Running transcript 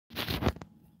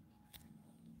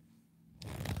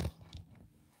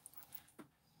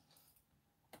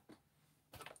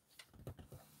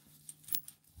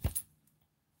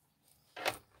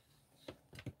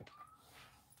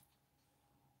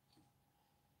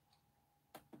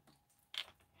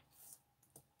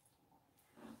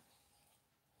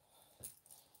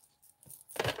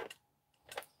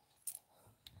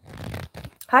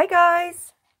Hi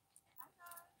guys.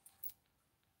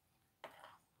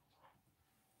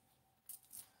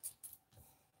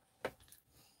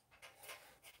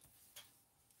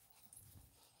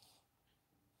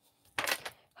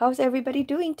 How's everybody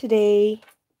doing today?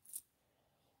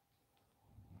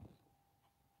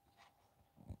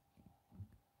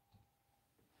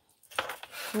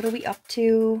 What are we up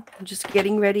to? I'm just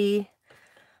getting ready.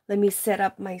 Let me set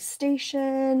up my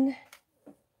station.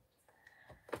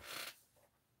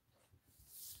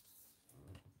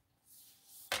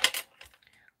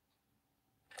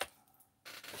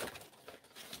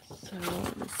 So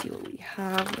let me see what we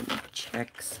have. Let me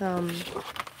check some.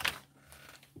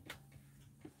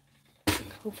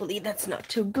 Hopefully that's not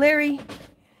too glary.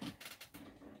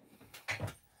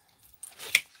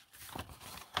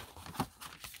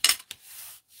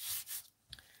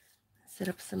 Set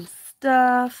up some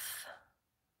stuff.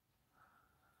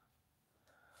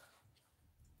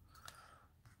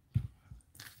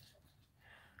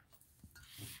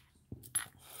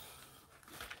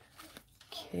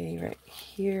 Okay, right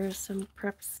here, some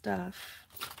prep stuff.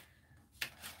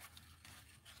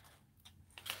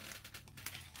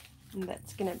 And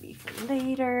that's gonna be for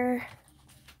later.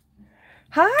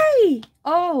 Hi!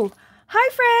 Oh, hi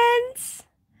friends!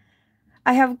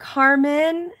 I have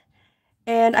Carmen,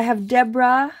 and I have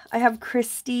Deborah, I have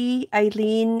Christy,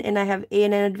 Eileen, and I have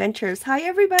A&N Adventures. Hi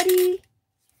everybody!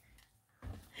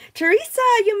 Teresa,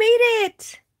 you made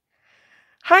it!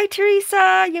 Hi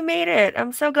Teresa, you made it!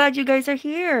 I'm so glad you guys are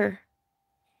here.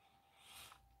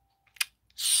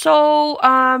 So,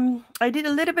 I did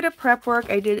a little bit of prep work.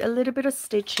 I did a little bit of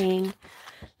stitching.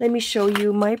 Let me show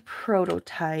you my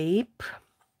prototype.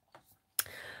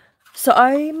 So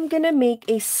I'm gonna make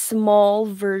a small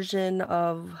version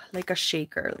of like a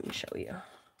shaker. Let me show you.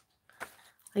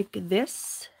 Like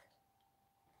this.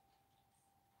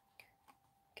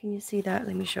 Can you see that?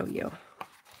 Let me show you.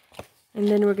 And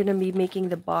then we're gonna be making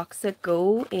the box that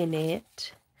go in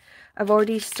it. I've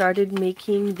already started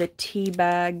making the tea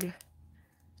bag,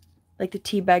 like the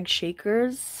tea bag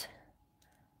shakers.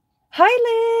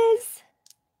 Hi Liz!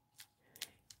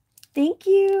 Thank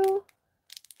you.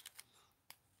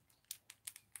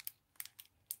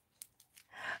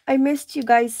 I missed you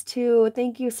guys too.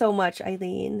 Thank you so much,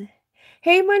 Eileen.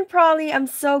 Hey, Prolly, I'm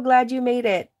so glad you made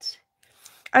it.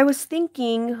 I was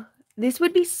thinking this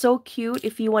would be so cute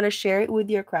if you want to share it with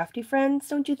your crafty friends,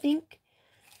 don't you think?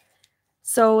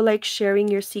 So, like sharing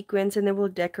your sequins, and then we'll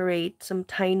decorate some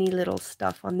tiny little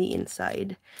stuff on the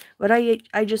inside. But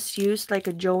I just used like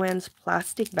a Joann's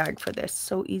plastic bag for this.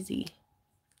 So easy.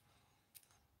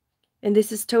 And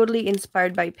this is totally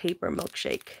inspired by Paper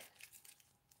Milkshake.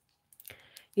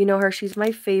 You know her, she's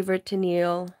my favorite to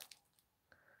kneel.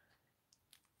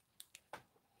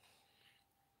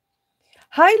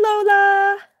 Hi,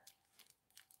 Lola!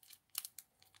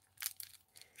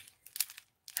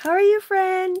 How are you,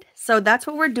 friend? So that's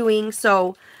what we're doing.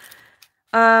 So,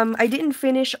 I didn't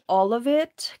finish all of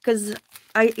it because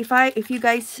if you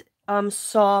guys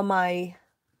saw my,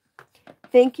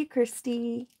 thank you,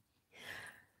 Christy.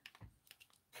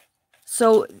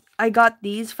 So I got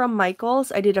these from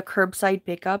Michael's. I did a curbside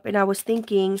pickup, and I was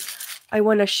thinking I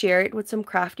want to share it with some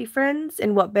crafty friends,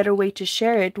 and what better way to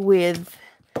share it with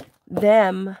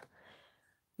them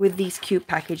with these cute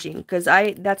packaging, because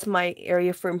that's my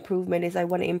area for improvement, is I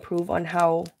want to improve on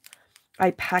how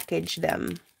I package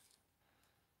them,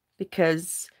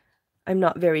 because I'm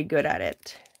not very good at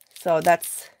it. So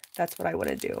that's what I want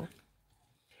to do.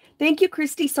 Thank you,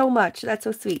 Christy, so much. That's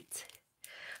so sweet.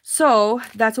 So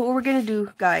that's what we're gonna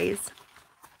do, guys.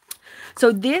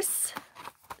 So this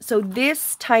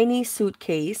tiny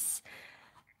suitcase,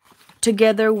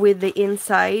 together with the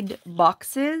inside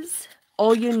boxes,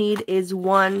 all you need is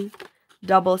one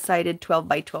double-sided 12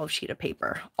 by 12 sheet of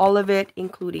paper. All of it,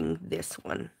 including this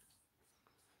one.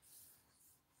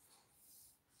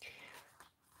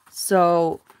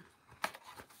 So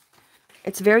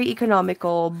it's very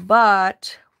economical,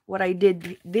 but what I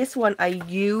did, this one I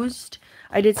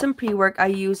did some pre-work. I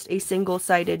used a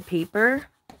single-sided paper.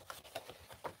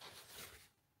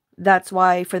 That's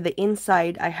why for the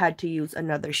inside, I had to use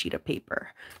another sheet of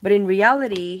paper. But in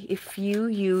reality, if you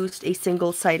used a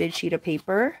single-sided sheet of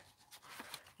paper,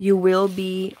 you will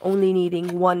be only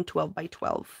needing one 12 by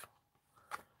 12.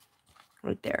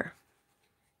 Right there.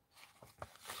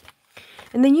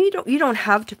 And then you don't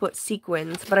have to put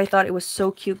sequins, but I thought it was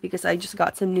so cute because I just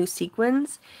got some new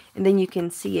sequins, and then you can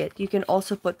see it. You can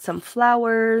also put some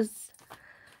flowers.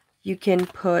 You can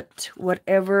put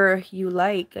whatever you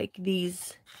like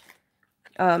these.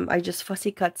 I just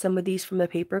fussy cut some of these from the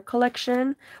paper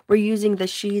collection. We're using the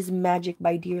She's Magic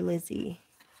by Dear Lizzie.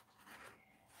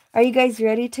 Are you guys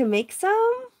ready to make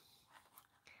some?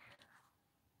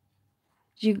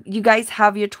 You guys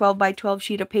have your 12 by 12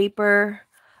 sheet of paper,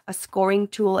 a scoring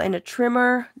tool, and a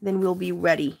trimmer, then we'll be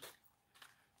ready.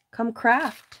 Come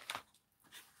craft.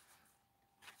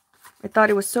 I thought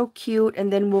it was so cute,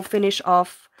 and then we'll finish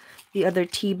off the other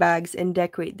tea bags and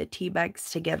decorate the tea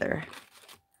bags together.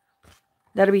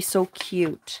 That'll be so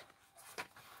cute.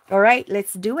 All right,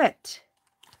 let's do it.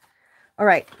 All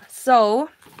right, so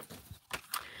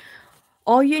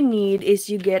all you need is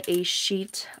you get a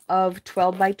sheet of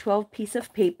 12 by 12 piece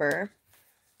of paper.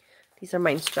 These are my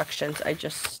instructions. I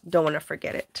just don't want to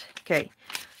forget it. Okay,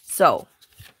 so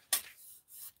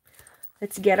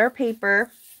let's get our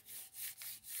paper.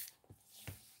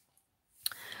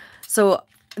 So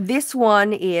this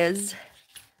is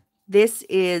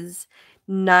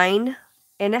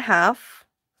 9.5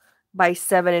 by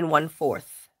 7 1/4.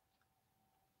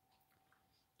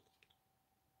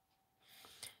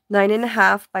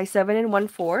 9.5 by 7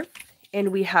 1/4, and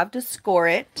we have to score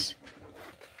it.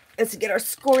 Let's get our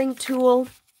scoring tool,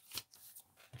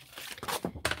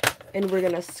 and we're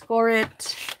gonna score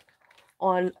it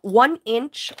on 1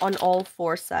 inch on all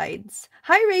 4 sides.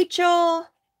 Hi, Rachel.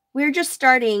 We're just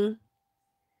starting.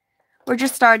 We're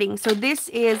just starting. So this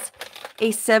is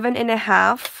a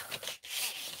 7.5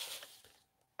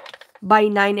 by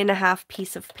 9.5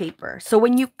 piece of paper. So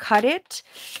when you cut it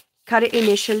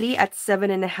initially at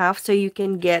 7.5 so you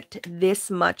can get this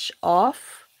much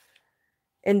off.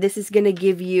 And this is gonna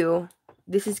give you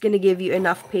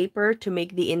enough paper to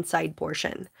make the inside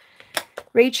portion.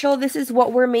 Rachel, this is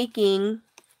what we're making.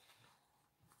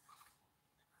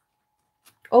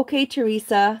 Okay,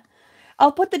 Teresa.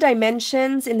 I'll put the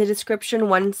dimensions in the description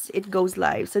once it goes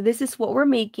live. So this is what we're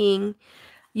making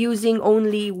using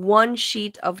only 1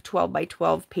 sheet of 12 by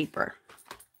 12 paper.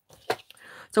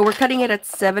 So we're cutting it at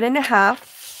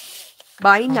 7.5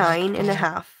 by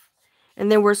 9.5.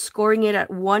 And then we're scoring it at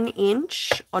 1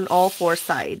 inch on all 4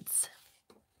 sides.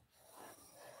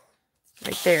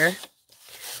 Right there.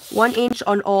 1 inch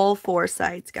on all 4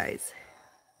 sides, guys.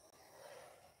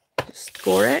 Just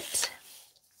score it.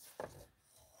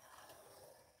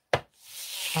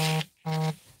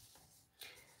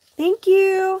 Thank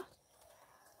you.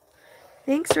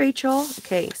 Thanks, Rachel.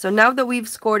 Okay, so now that we've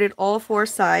scored it all 4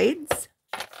 sides,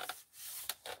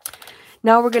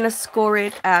 now we're going to score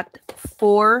it at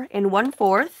 4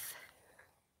 1/4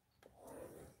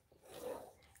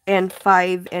 and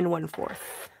 5 1/4.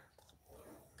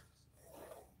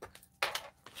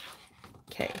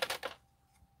 Okay.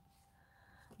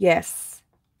 Yes.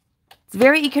 It's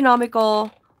very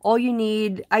economical. All you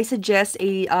need, I suggest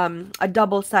a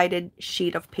double-sided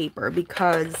sheet of paper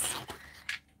because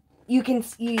you can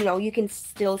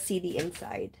still see the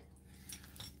inside.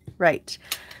 Right.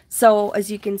 So as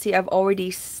you can see, I've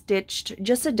already stitched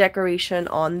just a decoration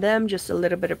on them, just a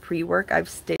little bit of pre-work. I've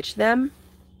stitched them.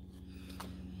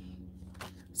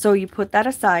 So you put that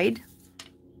aside.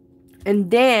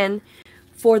 And then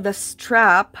for the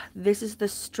strap, this is the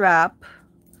strap,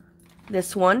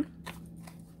 this one.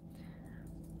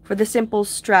 For the simple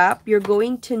strap, you're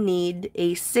going to need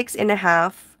a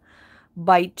 6.5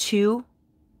 by 2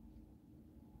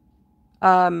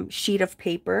 sheet of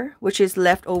paper, which is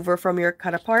left over from your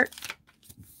cut apart.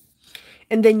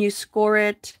 And then you score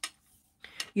it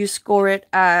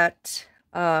at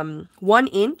 1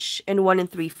 inch and 1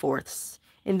 3/4.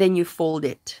 And then you fold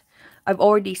it. I've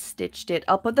already stitched it.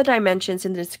 I'll put the dimensions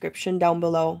in the description down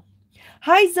below.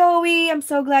 Hi, Zoe. I'm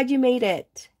so glad you made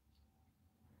it.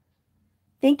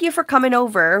 Thank you for coming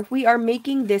over. We are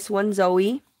making this one,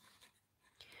 Zoe.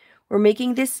 We're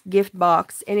making this gift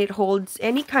box, and it holds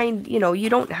any kind, you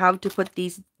don't have to put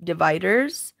these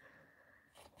dividers,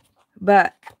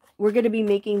 but we're going to be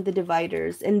making the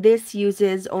dividers, and this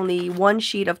uses only 1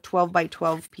 sheet of 12 by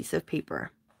 12 piece of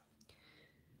paper.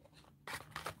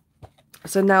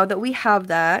 So now that we have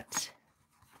that,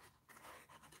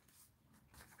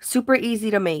 super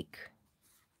easy to make.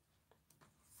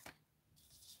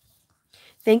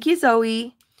 Thank you,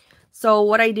 Zoe. So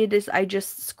what I did is I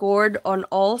just scored on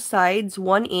all sides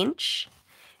 1 inch.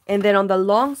 And then on the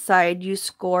long side, you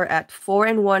score at 4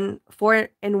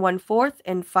 1/4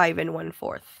 and 5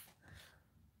 1/4.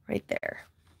 Right there.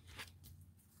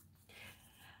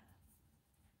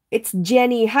 It's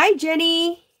Jenny. Hi,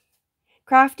 Jenny.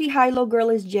 Crafty High-Low Girl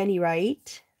is Jenny,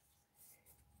 right?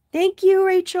 Thank you,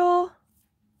 Rachel.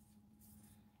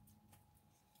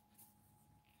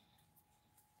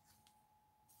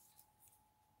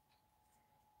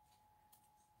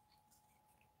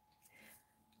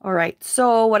 All right,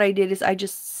 so what I did is I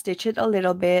just stitch it a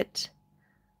little bit.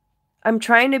 I'm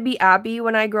trying to be Abby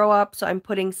when I grow up, so I'm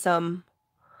putting some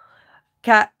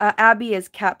Abby is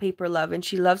Cat Paper Love, and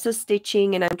she loves the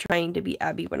stitching, and I'm trying to be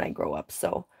Abby when I grow up,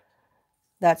 so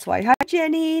that's why. Hi,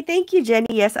 Jenny. Thank you, Jenny.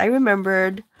 Yes, I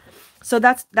remembered. So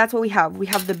that's what we have. We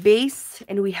have the base,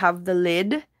 and we have the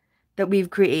lid that we've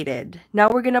created. Now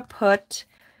we're going to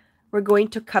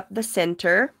cut the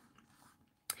center.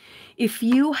 If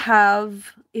you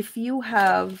have a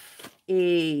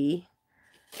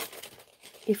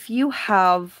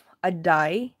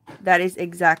die that is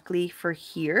exactly for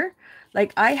here,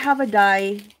 like I have a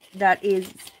die that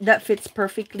fits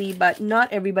perfectly, but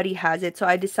not everybody has it, so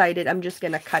I decided I'm just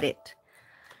gonna cut it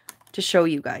to show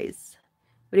you guys.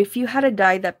 But if you had a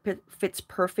die that fits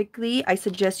perfectly, I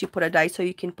suggest you put a die so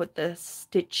you can put the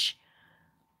stitch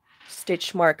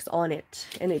marks on it,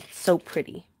 and it's so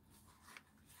pretty.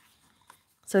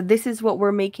 So this is what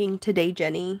we're making today,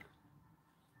 Jenny.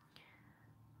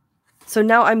 So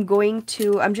now I'm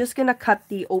just gonna cut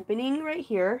the opening right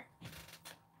here.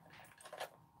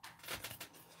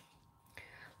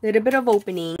 Little bit of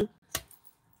opening.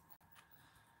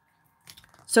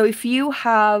 So if you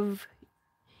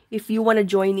want to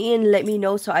join in, let me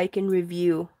know so I can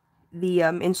review the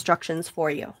instructions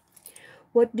for you.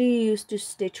 What do you use to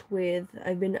stitch with?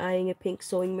 I've been eyeing a pink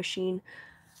sewing machine.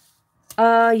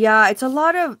 Yeah, it's a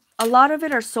lot of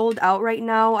it are sold out right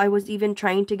now. I was even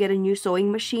trying to get a new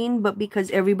sewing machine, but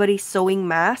because everybody's sewing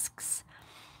masks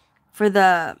for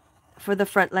the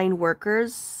frontline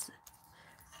workers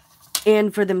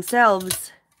and for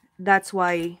themselves, that's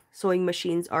why sewing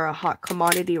machines are a hot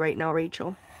commodity right now,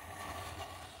 Rachel.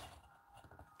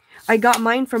 I got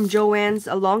mine from Joann's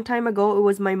a long time ago. It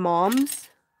was my mom's,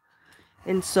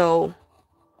 and so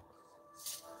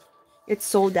it's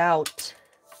sold out.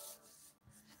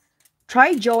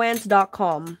 Try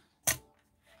Joann's.com.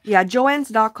 Yeah,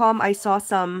 Joann's.com. I saw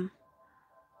some.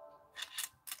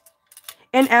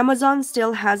 And Amazon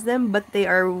still has them, but they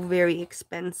are very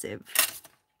expensive.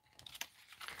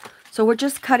 So we're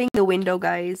just cutting the window,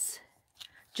 guys,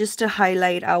 just to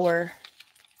highlight our...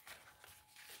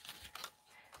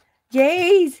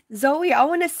 Yay, Zoe, I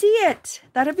want to see it.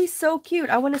 That'd be so cute.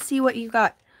 I want to see what you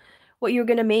got, what you're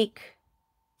going to make.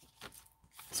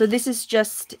 So this is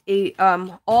just a,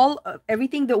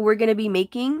 everything that we're going to be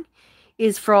making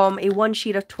is from a one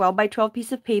sheet of 12 by 12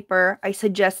 piece of paper. I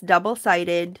suggest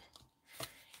double-sided.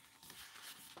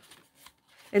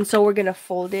 And so we're going to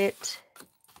fold it.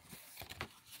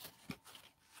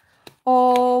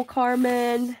 Oh,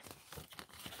 Carmen.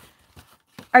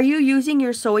 Are you using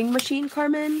your sewing machine,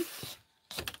 Carmen?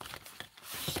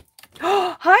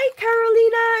 Oh, hi,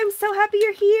 Carolina. I'm so happy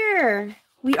you're here.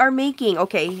 We are making,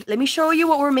 okay, let me show you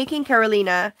what we're making,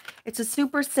 Carolina. It's a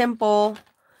super simple,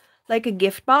 like a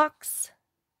gift box.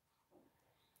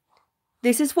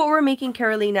 This is what we're making,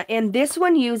 Carolina. And this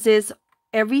one uses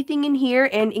everything in here,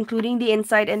 and including the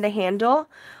inside and the handle.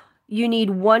 You need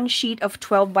one sheet of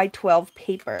 12 by 12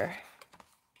 paper.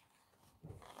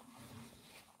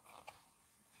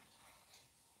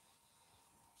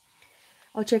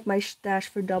 I'll check my stash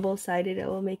for double-sided. I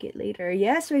will make it later.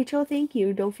 Yes, Rachel, thank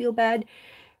you. Don't feel bad.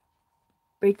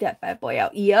 Break that bad boy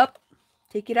out. Yep.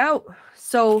 Take it out.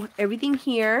 So everything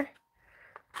here,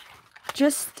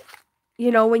 just, you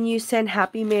know, when you send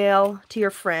Happy Mail to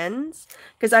your friends,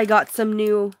 because I got some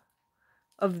new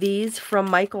of these from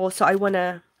Michael, so I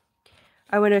wanna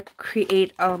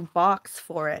create a box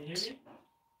for it.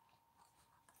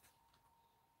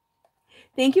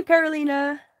 Thank you,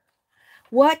 Carolina.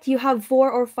 What? You have 4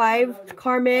 or 5,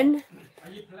 Carmen?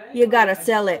 You gotta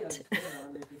sell it.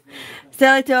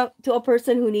 Sell it to a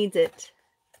person who needs it.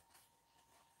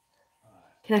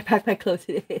 Can I pack my clothes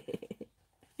today?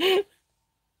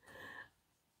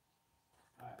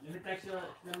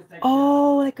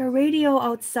 Oh, like a radio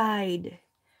outside.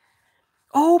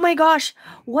 Oh my gosh.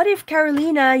 What if,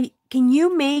 Carolina, can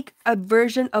you make a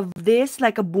version of this,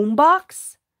 like a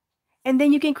boombox? And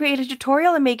then you can create a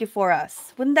tutorial and make it for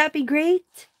us. Wouldn't that be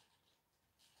great?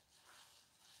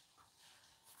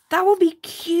 That would be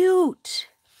cute.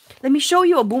 Let me show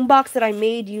you a boombox that I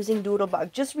made using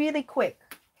Doodlebug. Just really quick.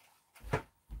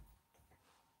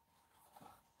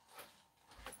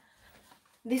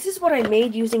 This is what I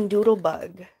made using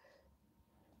Doodlebug.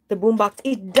 The boombox.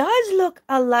 It does look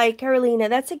alike, Carolina.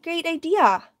 That's a great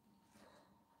idea.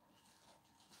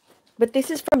 But this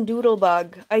is from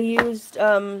Doodlebug. I used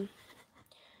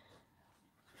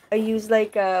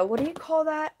like, what do you call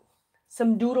that?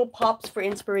 Some doodle pops for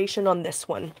inspiration on this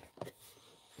one.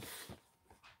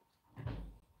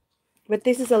 But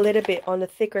this is a little bit on the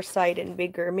thicker side and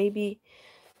bigger. Maybe.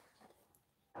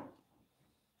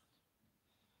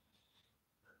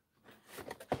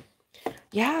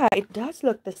 Yeah, it does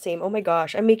look the same. Oh my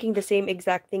gosh, I'm making the same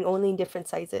exact thing, only in different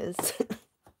sizes.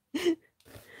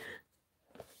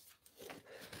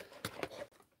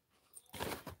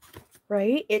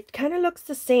 Right? It kind of looks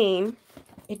the same.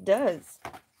 It does.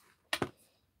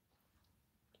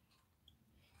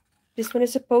 This one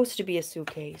is supposed to be a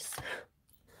suitcase.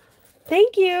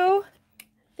 Thank you.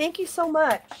 Thank you so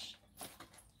much.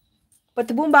 But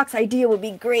the boombox idea would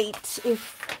be great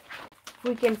if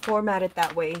we can format it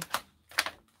that way.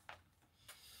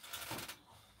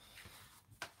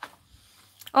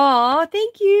 Aw,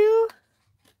 thank you.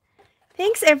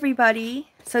 Thanks, everybody.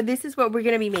 So this is what we're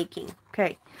going to be making.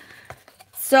 Okay.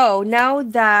 So now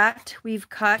that we've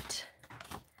cut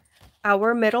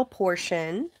our middle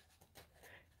portion,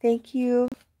 thank you.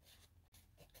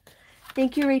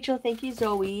 Thank you, Rachel. Thank you,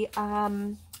 Zoe.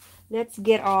 Let's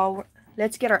get our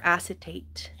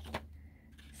acetate.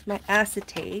 It's my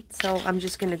acetate. So I'm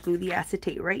just going to glue the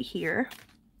acetate right here.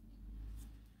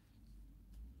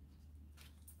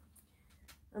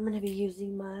 I'm going to be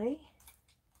using my,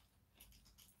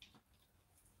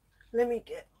 let me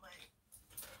get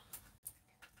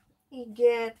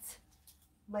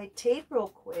my tape real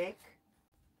quick.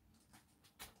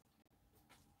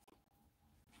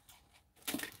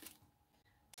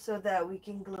 So that we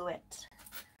can glue it,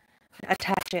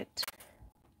 attach it.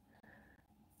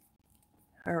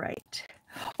 All right.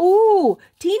 Oh,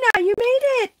 Tina, you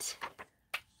made it.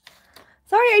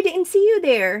 Sorry, I didn't see you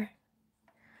there.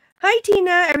 Hi,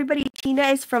 Tina. Everybody, Tina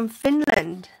is from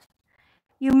Finland.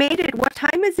 You made it. What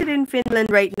time is it in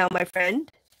Finland right now, my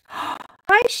friend?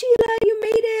 Hi, Sheila. You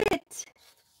made it.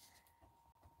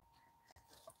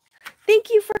 Thank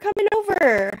you for coming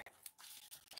over.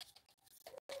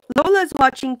 Lola's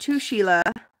watching too, Sheila.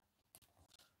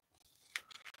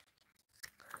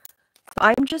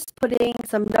 I'm just putting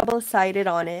some double-sided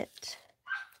on it.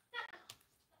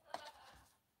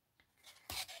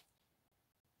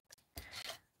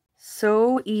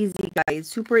 So easy, guys.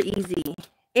 Super easy.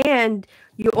 And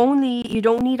you don't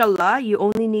need a lot. You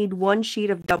only need one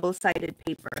sheet of double-sided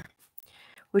paper,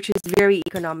 which is very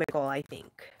economical, I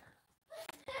think.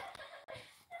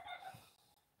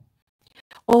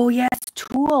 Oh, yes,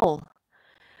 tulle.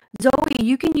 Zoe,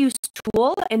 you can use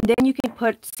tulle and then you can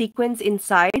put sequins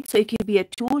inside so it could be a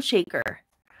tulle shaker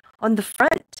on the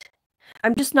front.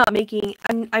 I'm just not making,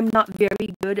 I'm not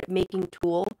very good at making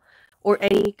tulle or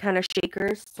any kind of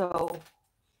shakers, so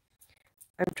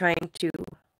I'm trying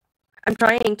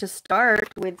to start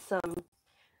with some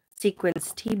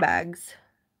sequins tea bags.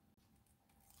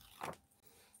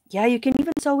 Yeah, you can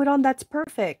even sew it on. That's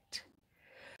perfect.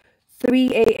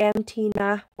 3 a.m.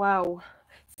 Tina. Wow.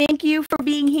 Thank you for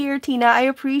being here, Tina. I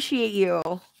appreciate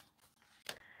you.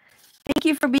 Thank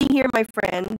you for being here, my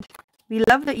friend. We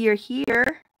love that you're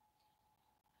here.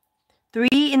 3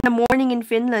 in the morning in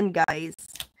Finland, guys.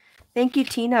 Thank you,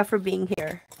 Tina, for being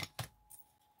here.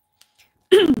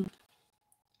 It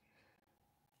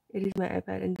is my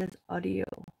iPad and does audio.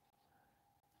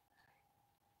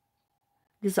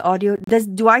 This audio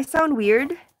do I sound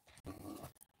weird?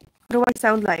 What do I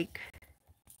sound like?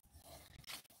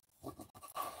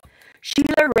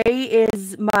 Sheila Ray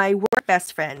is my work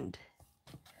best friend.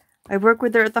 I work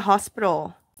with her at the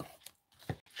hospital.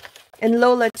 And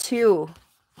Lola too.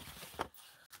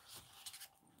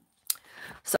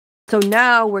 So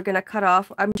now we're gonna cut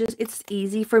off. It's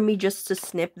easy for me just to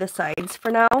snip the sides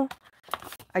for now.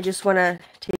 I just wanna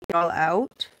take it all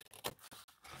out.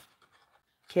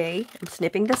 Okay, I'm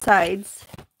snipping the sides.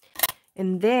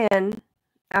 And then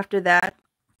after that,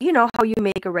 you know how you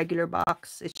make a regular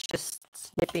box. It's just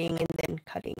snipping and then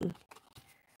cutting.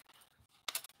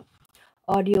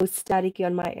 Audio is staticky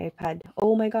on my iPad.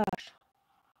 Oh my gosh.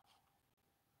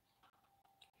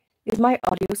 Is my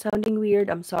audio sounding weird?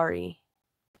 I'm sorry.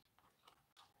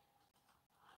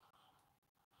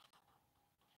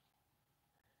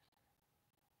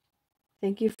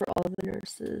 Thank you for all the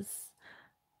nurses.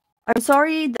 I'm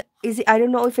sorry. I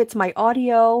don't know if it's my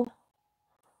audio.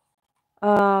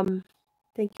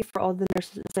 Thank you for all the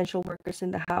nurses, essential workers in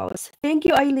the house. Thank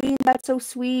you, Eileen. That's so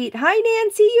sweet. Hi,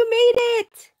 Nancy. You made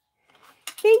it.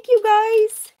 Thank you,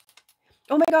 guys.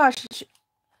 Oh my gosh.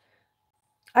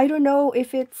 I don't know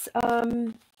if it's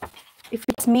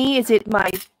me. Is it my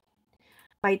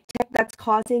tech that's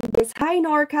causing this? Hi,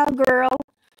 NorCal girl.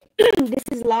 This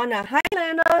is Lana. Hi,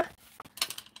 Lana.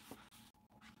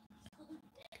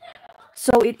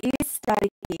 So it is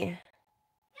staticky.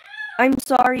 I'm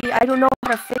sorry. I don't know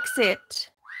how to fix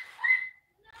it.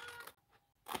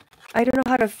 I don't know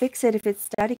how to fix it if it's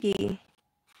staticky.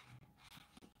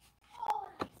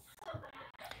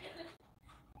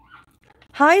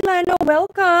 Hi, Lana.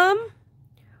 Welcome.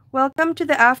 Welcome to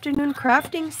the afternoon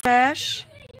crafting sesh.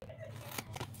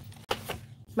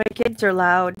 My kids are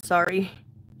loud, sorry.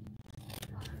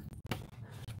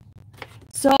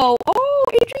 So, oh,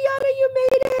 Adriana, you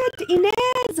made it!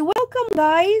 Inez, welcome,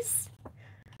 guys.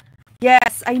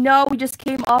 Yes, I know we just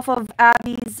came off of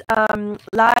Abby's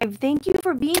live. Thank you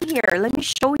for being here. Let me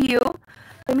show you.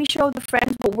 Let me show the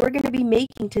friends what we're going to be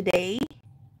making today.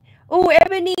 Oh,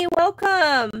 Ebony,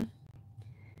 welcome.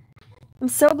 I'm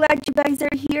so glad you guys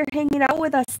are here hanging out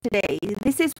with us today.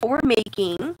 This is what we're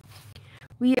making.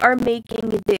 We are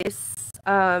making this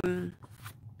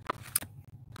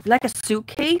like a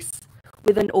suitcase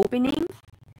with an opening.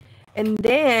 And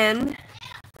then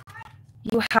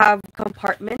you have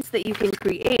compartments that you can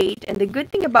create. And the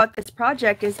good thing about this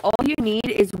project is all you need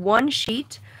is one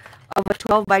sheet of a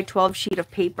 12 by 12 sheet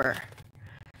of paper.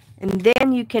 And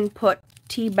then you can put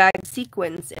tea bag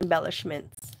sequins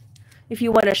embellishments. If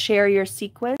you want to share your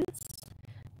sequins,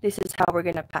 this is how we're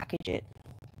going to package it.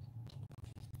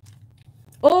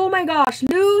 Oh my gosh,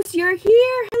 Luz, you're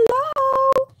here.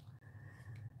 Hello.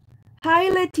 Hi,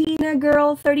 Latina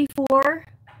girl 34.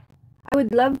 I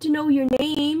would love to know your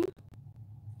name.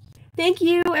 Thank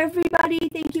you, everybody.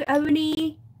 Thank you,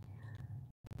 Ebony.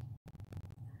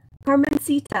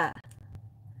 Carmencita.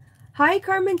 Hi,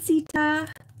 Carmencita.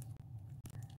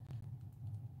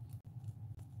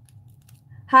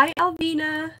 Hi,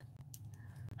 Alvina.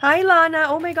 Hi, Lana.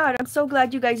 Oh my God, I'm so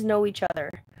glad you guys know each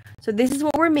other. So this is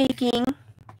what we're making.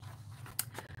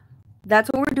 That's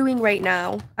what we're doing right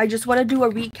now. I just want to do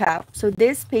a recap. So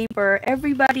this paper,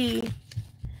 everybody.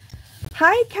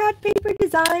 Hi, Cat Paper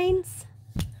Designs.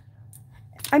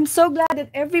 I'm so glad that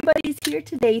everybody's here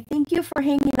today. Thank you for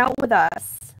hanging out with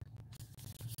us.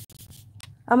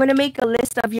 I'm going to make a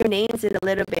list of your names in a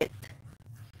little bit.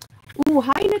 Ooh,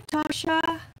 hi,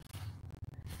 Natasha.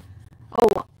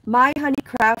 Oh, my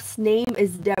Honeycraft's name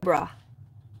is Deborah.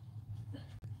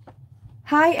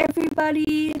 Hi,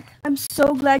 everybody. I'm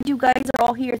so glad you guys are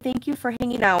all here. Thank you for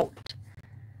hanging out.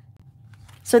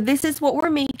 So this is what we're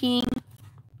making.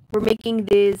 We're making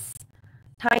this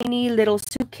tiny little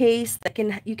suitcase that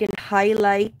you can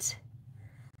highlight.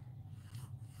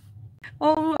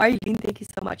 Oh, Arlene, thank you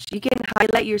so much. You can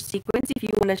highlight your sequence if you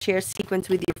want to share sequence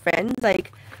with your friends,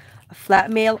 like a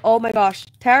flat mail. Oh my gosh,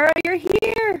 Tara, you're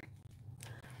here.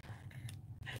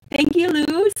 Thank you,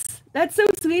 Luz. That's so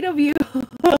sweet of you.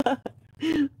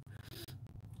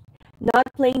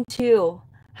 Not Plain 2.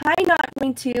 Hi, Not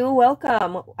Plain 2.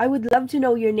 Welcome. I would love to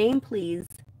know your name, please.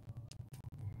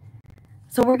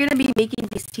 So we're going to be making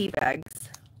these tea bags.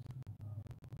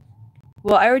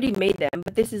 Well, I already made them,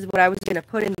 but this is what I was going to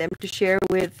put in them to share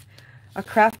with a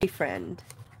crafty friend.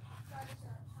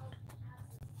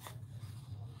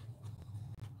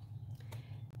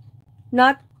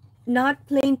 Not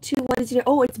Plain 2. What is your...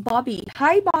 Oh, it's Bobby.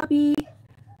 Hi, Bobby.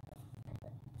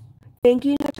 Thank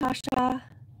you, Natasha.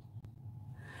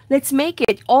 Let's make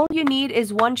it. All you need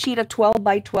is one sheet of 12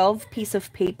 by 12 piece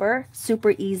of paper.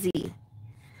 Super easy.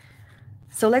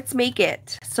 So let's make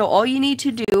it. So all you need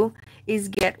to do is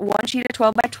get one sheet of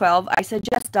 12 by 12. I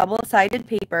suggest double-sided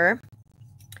paper.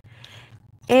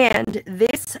 And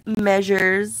this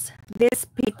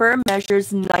paper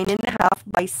measures 9.5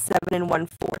 by 7 1/4.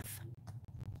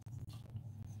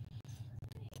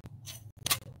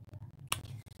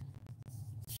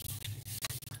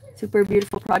 Super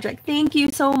beautiful project. Thank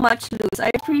you so much, Luz. I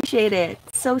appreciate it.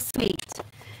 So sweet.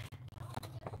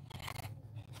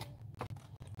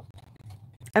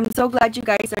 I'm so glad you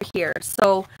guys are here.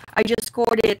 So I just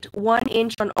scored it 1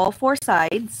 inch on all 4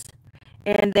 sides.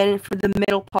 And then for the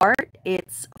middle part,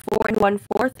 it's 4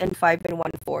 1/4 and 5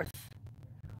 1/4.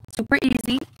 Super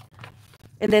easy.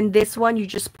 And then this one, you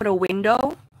just put a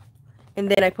window. And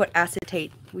then I put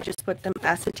acetate. We just put them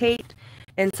acetate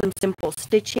and some simple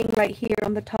stitching right here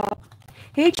on the top.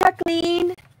 Hey,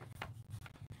 Jacqueline!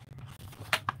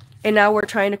 And now we're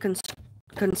trying to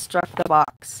construct the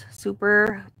box.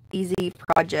 Super easy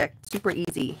project. Super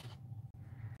easy.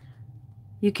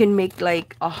 You can make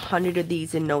like 100 of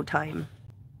these in no time.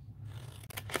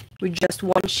 With just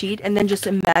one sheet. And then just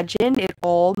imagine it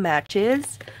all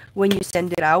matches when you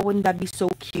send it out. Wouldn't that be so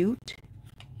cute?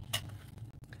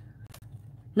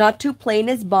 Not too plain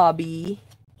as Bobby.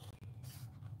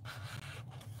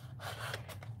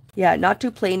 Yeah, not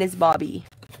too plain as Bobby.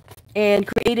 And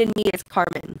created me as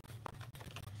Carmen.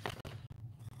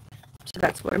 So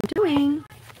that's what I'm doing.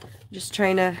 Just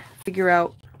trying to figure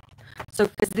out. So,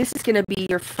 because this is going to be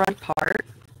your front part.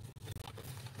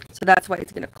 So that's why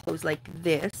it's going to close like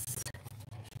this.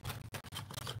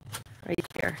 Right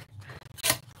there.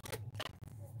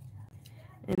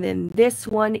 And then this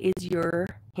one is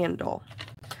your handle.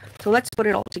 So let's put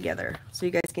it all together so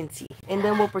you guys guys can see. And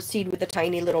then we'll proceed with the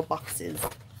tiny little boxes.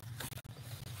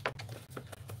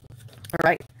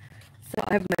 Alright, so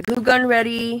I have my glue gun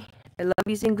ready. I love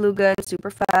using glue gun, super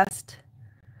fast,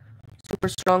 super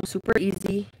strong, super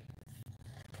easy.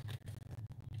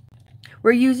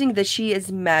 We're using the She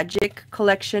Is Magic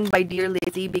collection by Dear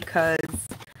Lizzie because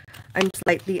I'm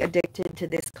slightly addicted to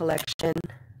this collection.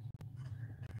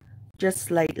 Just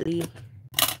slightly.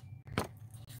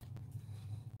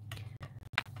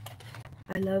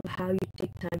 I love how you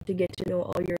take time to get to know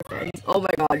all your friends. Oh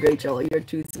my god, Rachel, you're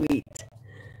too sweet.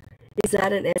 Is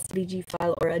that an SVG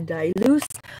file or a die? Loose?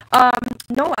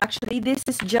 No, actually, this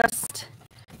is just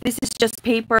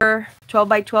paper, 12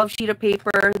 by 12 sheet of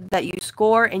paper that you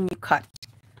score and you cut.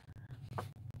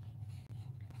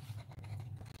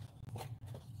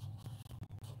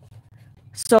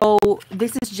 So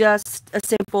this is just a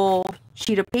simple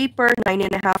sheet of paper,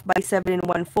 9.5 by 7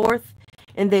 1/4,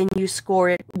 and then you score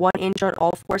it 1 inch on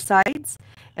all 4 sides,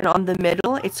 and on the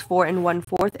middle it's 4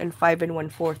 1/4 and 5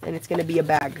 1/4, and it's gonna be a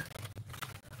bag.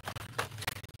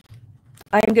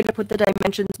 I am gonna put the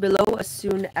dimensions below as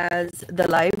soon as the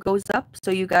live goes up,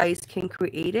 so you guys can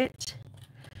create it,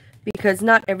 because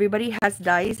not everybody has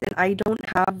dies, and I don't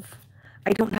have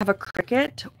a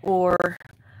Cricut or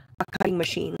a cutting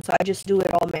machine, so I just do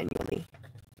it all manually.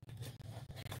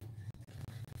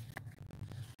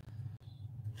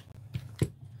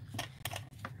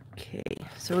 Okay,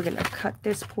 so we're gonna cut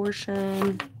this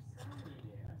portion,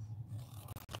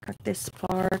 cut this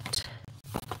part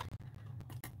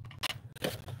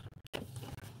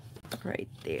right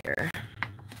there.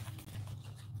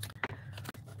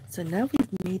 So now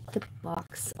we've made the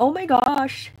box. Oh my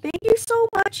gosh, thank you so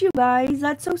much, you guys.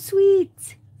 That's so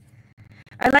sweet.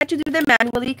 I like to do them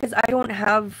manually because I don't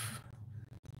have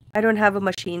a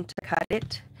machine to cut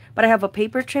it, but I have a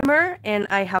paper trimmer and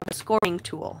I have a scoring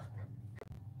tool.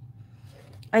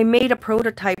 I made a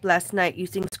prototype last night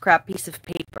using scrap piece of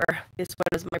paper. This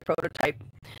one is my prototype,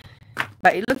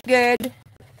 but it looked good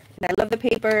and I love the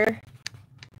paper.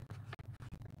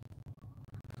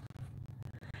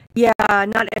 Yeah,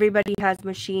 not everybody has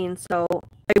machines, so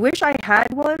I wish I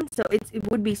had one, so it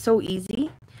would be so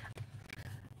easy.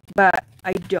 But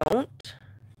I don't,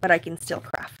 but I can still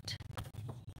craft.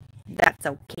 That's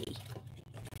okay.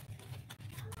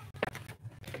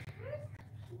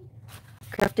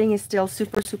 Crafting is still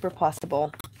super, super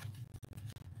possible.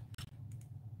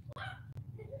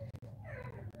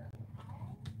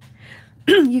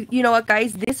 You know what,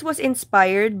 guys? This was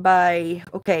inspired by...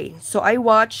 Okay, so I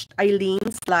watched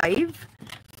Eileen's live.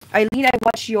 Eileen, I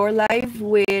watched your live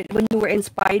when you were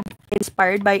inspired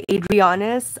by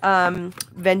Adriana's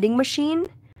vending machine.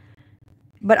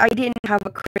 But I didn't have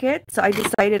a Cricut, so I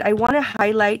decided I want to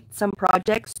highlight some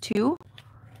projects too.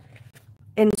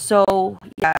 And so,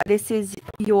 yeah, this is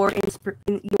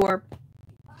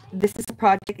this is a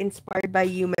project inspired by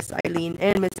you, Miss Eileen,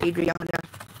 and Miss Adriana.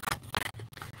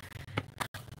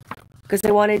 Because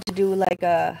I wanted to do like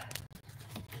a...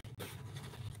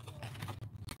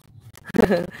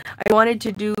 I wanted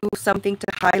to do something to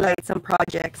highlight some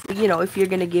projects, you know, if you're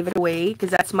going to give it away, because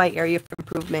that's my area of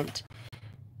improvement.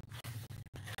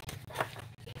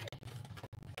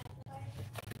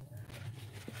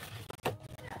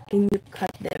 Can you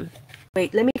cut them?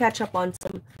 Wait, let me catch up on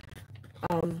some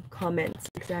comments.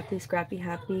 Exactly, Scrappy,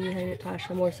 happy,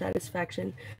 Natasha, more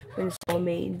satisfaction when it's all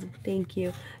made. Thank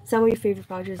you. Some of your favorite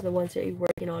projects are the ones that you're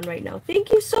working on right now.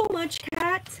 Thank you so much,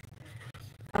 Kat.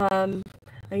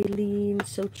 Eileen,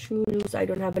 so true news. I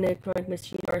don't have an electronic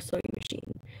machine or a sewing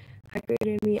machine. Hi,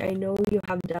 Great Me. I know you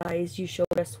have dies. You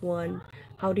showed us one.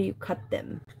 How do you cut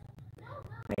them?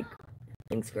 Like,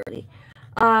 thanks, girly.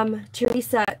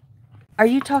 Teresa, are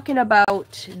you talking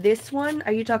about this one?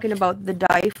 Are you talking about the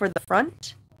die for the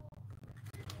front?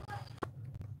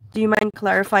 Do you mind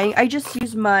clarifying? I just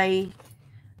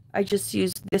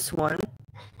used this one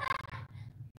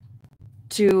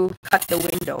to cut the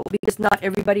window because not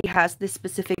everybody has this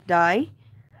specific die.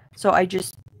 So I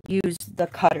just used the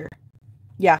cutter.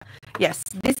 Yeah, yes,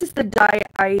 this is the die.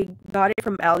 I got it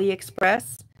from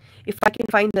AliExpress. If I can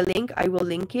find the link, I will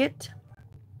link it.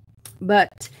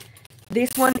 But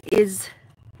this one is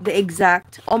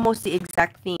almost the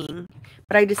exact thing.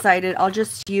 But I decided I'll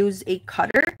just use a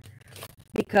cutter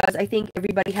because I think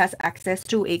everybody has access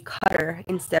to a cutter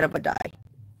instead of a die.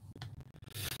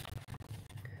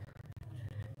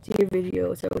 See your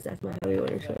videos. I was asking how you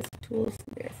want to show us tools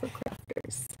there for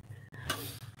crafters.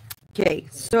 Okay,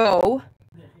 so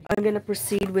I'm going to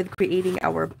proceed with creating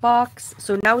our box.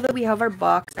 So now that we have our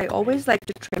box, I always like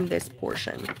to trim this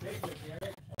portion.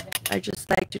 I just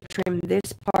like to trim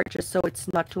this part just so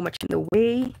it's not too much in the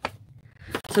way.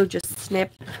 So just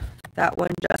snip that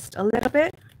one just a little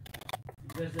bit.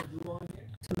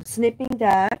 So I'm snipping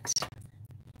that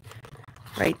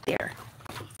right there.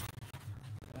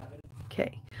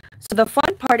 Okay. So the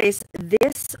fun part is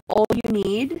this, all you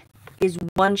need is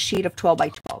one sheet of 12 by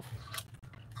 12.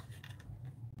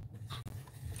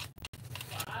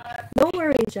 No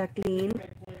worries, Jacqueline.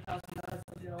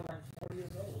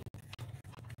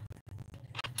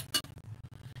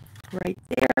 Right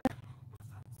there.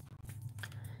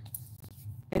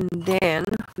 And then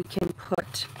we can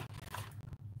put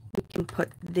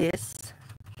this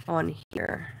on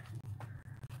here.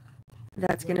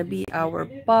 That's gonna be our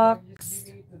box.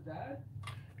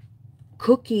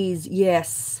 Cookies,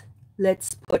 yes.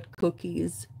 Let's put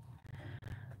cookies.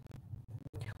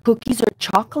 Cookies are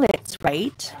chocolates,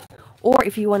 right? Or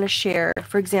if you want to share,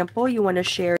 for example, you want to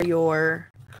share your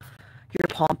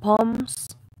pom-poms.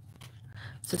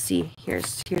 So see,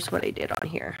 here's what I did on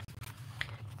here.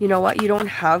 You know what? You don't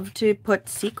have to put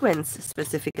sequins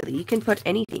specifically. You can put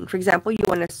anything. For example, you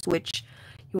want to switch,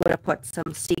 you want to put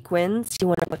some sequins, you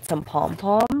want to put some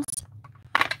pom-poms.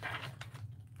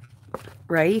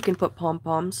 Right? You can put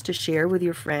pom-poms to share with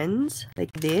your friends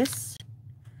like this.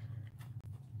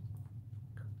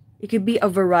 It could be a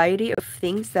variety of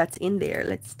things that's in there.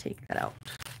 Let's take that out.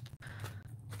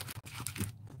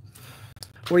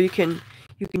 Or you can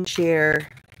share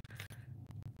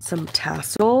some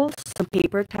tassels, some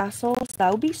paper tassels.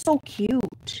 That would be so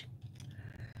cute.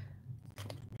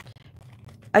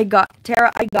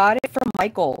 Tara, I got it from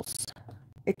Michael's.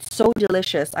 It's so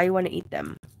delicious. I want to eat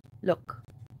them. Look.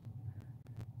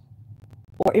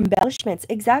 Or embellishments.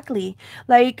 Exactly.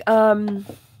 Like, have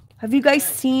you guys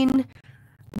seen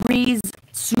Bree's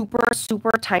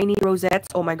super tiny rosettes?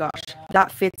 Oh my gosh.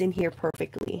 That fits in here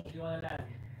perfectly.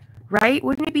 Right?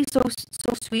 Wouldn't it be so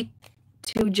sweet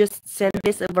to just send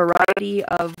this a variety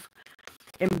of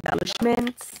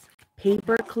embellishments,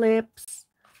 paper clips,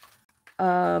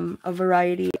 a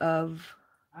variety of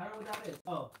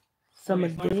some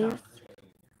of this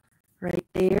right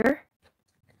there.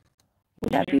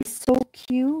 Would that be so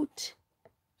cute?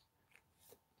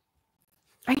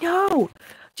 I know.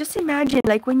 Just imagine,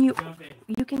 like when you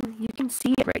can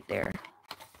see it right there.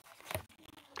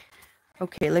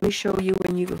 Okay, let me show you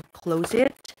when you close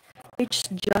it. It's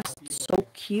just so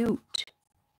cute.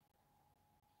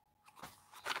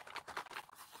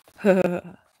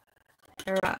 Sarah,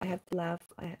 I have to laugh.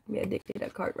 I have to be addicted to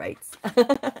Cartwrights.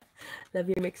 Love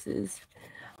your mixes.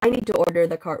 I need to order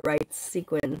the Cartwrights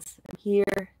sequins. I'm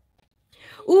here.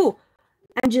 Ooh,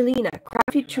 Angelina.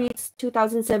 Crafty Treats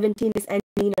 2017 is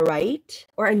Angelina, right?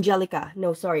 Or Angelica.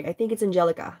 No, sorry. I think it's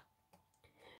Angelica.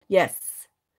 Yes.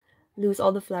 Luz,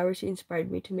 all the flowers she inspired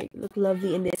me to make look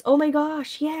lovely in this. Oh my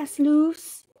gosh. Yes,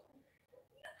 Luz.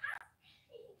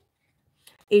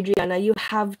 Adriana, you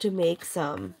have to make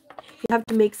some. You have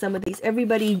to make some of these.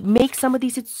 Everybody make some of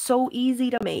these. It's so easy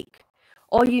to make.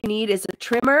 All you need is a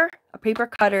trimmer, a paper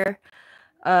cutter,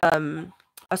 a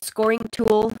scoring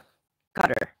tool,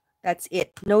 cutter. That's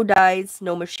it. No dies,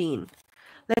 no machine.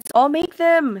 Let's all make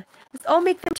them. Let's all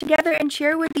make them together and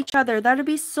share with each other. That'd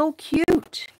be so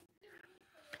cute.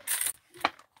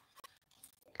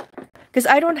 Because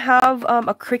I don't have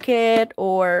a Cricut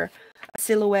or a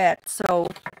silhouette, so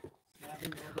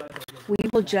we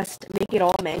will just make it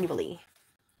all manually.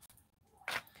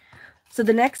 So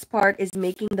the next part is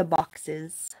making the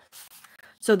boxes.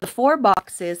 So the 4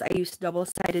 boxes, I used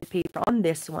double-sided paper on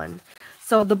this one.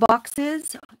 So the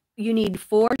boxes, you need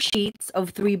 4 sheets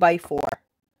of 3 by 4.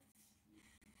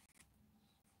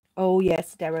 Oh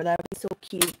yes, Deborah, that would be so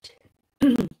cute.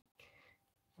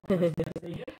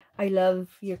 I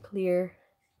love your clear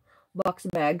box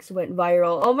bags went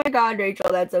viral. Oh my god, Rachel,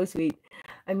 that's so sweet.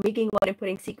 I'm making one and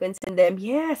putting sequins in them.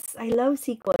 Yes, I love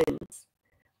sequins.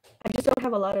 I just don't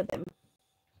have a lot of them.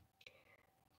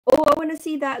 Oh, I want to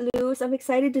see that, Luz. I'm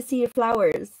excited to see your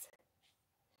flowers.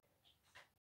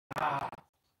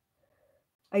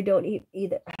 I don't have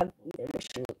either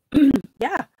machine.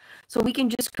 Yeah, so we can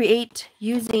just create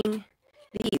using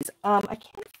these. I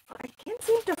can't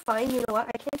seem to find, you know what?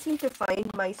 I can't seem to find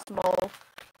my small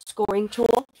scoring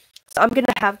tool. So I'm going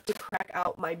to have to crack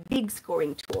out my big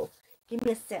scoring tool. Give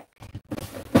me a sec.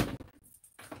 I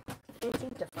can't seem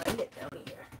to find it down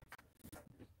here.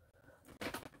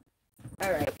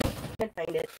 Alright, I can't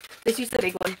find it. Let's use the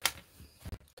big one.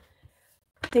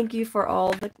 Thank you for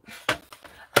all the...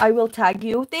 I will tag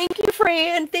you. Thank you,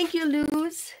 Fran. Thank you,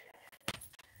 Luz.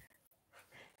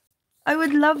 I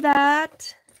would love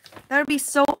that. That would be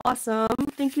so awesome.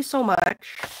 Thank you so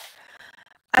much.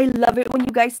 I love it when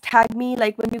you guys tag me,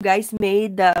 like when you guys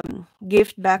made the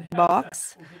gift back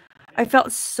box. I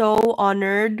felt so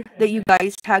honored that you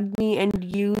guys tagged me and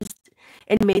used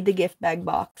and made the gift bag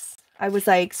box. I was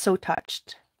like so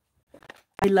touched.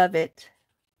 I love it.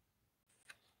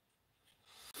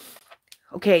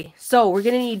 Okay, so we're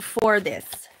gonna need 4 of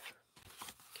this.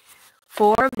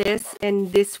 4 of this,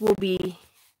 and this will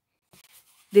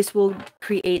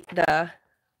create the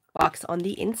box on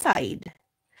the inside.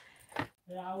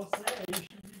 Yeah, I was saying you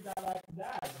should do that like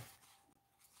that.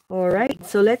 All right,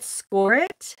 so let's score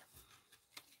it.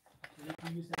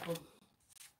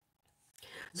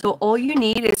 So all you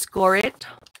need is score it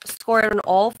on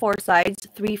all 4 sides,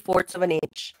 3/4 of an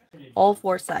inch, all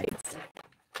 4 sides.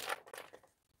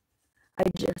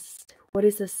 What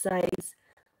is the size?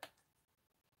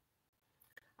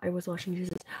 I was washing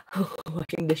dishes.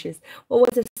 Washing dishes. What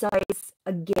was the size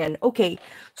again? Okay,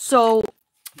 so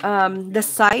the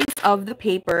size of the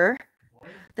paper,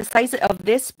 the size of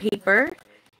this paper,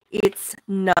 it's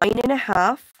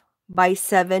 9.5 by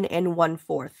 7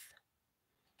 1/4.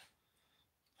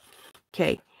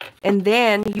 Okay, and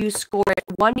then you score it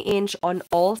 1 inch on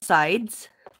all sides,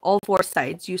 all 4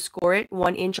 sides. You score it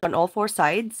 1 inch on all 4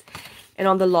 sides. And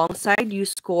on the long side, you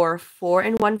score 4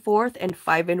 1/4 and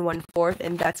 5 1/4,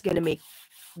 and that's going to make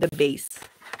the base.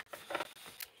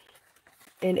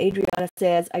 And Adriana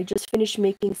says, I just finished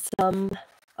making some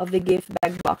of the gift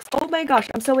bag box. Oh my gosh,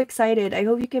 I'm so excited. I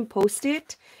hope you can post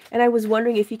it. And I was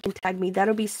wondering if you can tag me.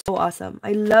 That'll be so awesome.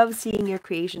 I love seeing your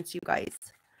creations, you guys.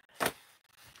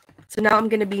 So now I'm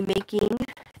going to be making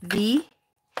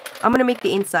I'm going to make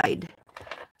the inside.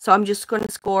 So I'm just going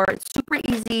to score. It's super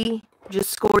easy.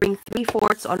 Just scoring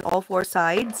 3/4 on all 4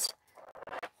 sides.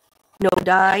 No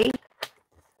dye.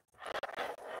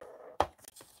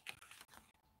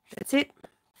 That's it.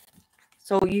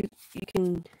 So you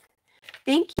can,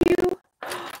 thank you.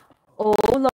 Oh,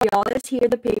 L'Oreal is here,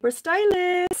 the paper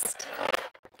stylist.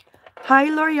 Hi,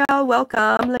 L'Oreal,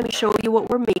 welcome. Let me show you what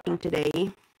we're making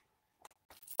today.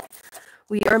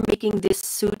 We are making this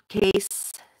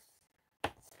suitcase,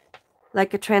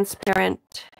 like a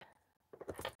transparent,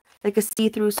 like a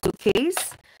see-through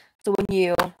suitcase. So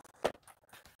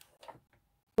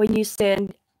when you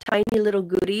send tiny little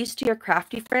goodies to your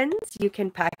crafty friends, you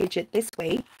can package it this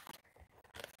way.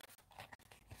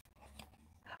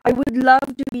 I would love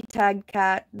to be tagged,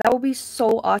 Kat. That would be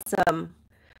so awesome.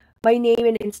 My name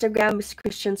and Instagram is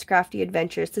Kristianne's Crafty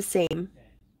Adventures, the same.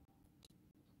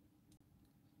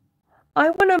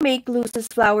 I want to make Luz's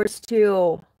flowers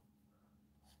too.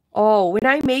 Oh, when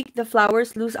I make the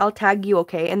flowers, Luz, I'll tag you,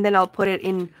 okay? And then I'll put it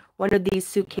in one of these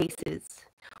suitcases.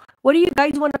 What do you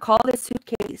guys want to call this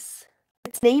suitcase?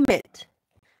 Let's name it.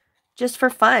 Just for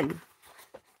fun.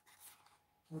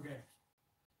 Okay.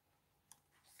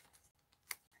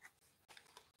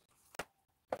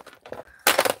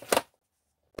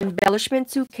 Embellishment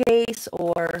suitcase,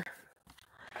 or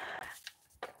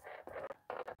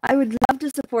I would love to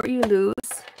support you,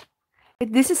 Luz.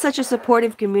 This is such a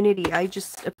supportive community. I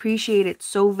just appreciate it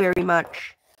so very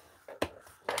much.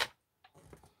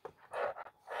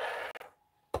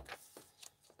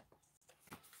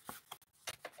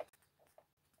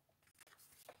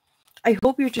 I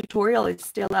hope your tutorial is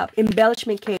still up.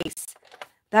 Embellishment case.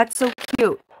 That's so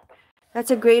cute.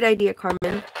 That's a great idea,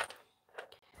 Carmen.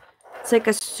 It's like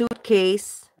a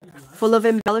suitcase full of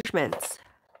embellishments.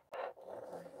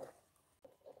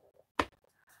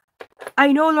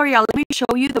 I know, L'Oreal. Let me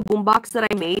show you the boombox that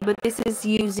I made, but this is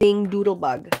using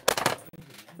Doodlebug.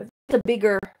 But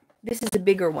this is a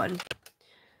bigger one.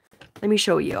 Let me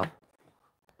show you.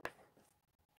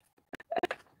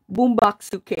 Boombox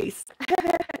suitcase.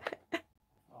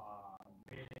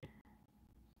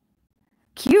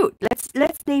 Cute.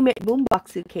 Let's name it Boombox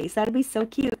suitcase. That'd be so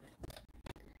cute.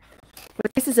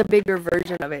 But this is a bigger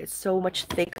version of it. It's so much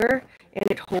thicker, and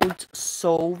it holds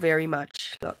so very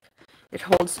much. Look, it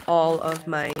holds all of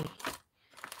the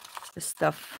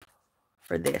stuff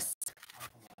for this.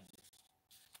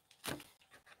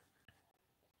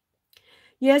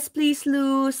 Yes, please,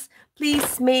 Luz.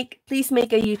 Please make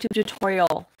a YouTube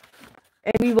tutorial,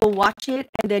 and we will watch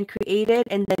it and then create it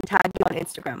and then tag you on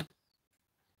Instagram.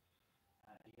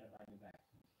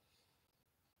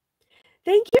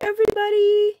 Thank you,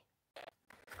 everybody.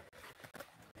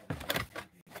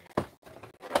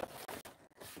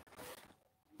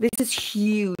 This is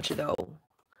huge, though.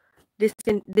 This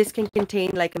can contain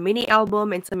like a mini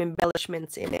album and some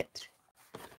embellishments in it.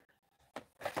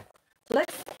 So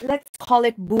let's call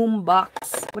it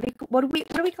Boombox. What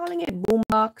are we calling it?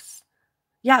 Boombox.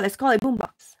 Yeah, let's call it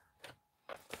Boombox.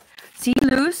 See,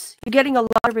 Luz, you're getting a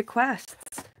lot of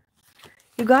requests.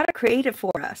 You gotta create it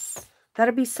for us.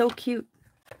 That'd be so cute.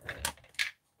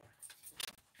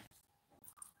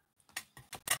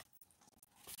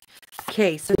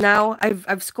 Okay, so now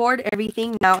I've scored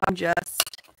everything. Now I'm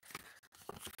just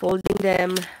folding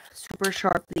them super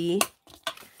sharply.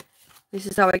 This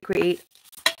is how I create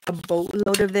a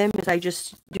boatload of them, because I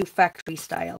just do factory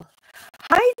style.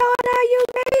 Hi Donna, you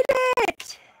made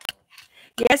it!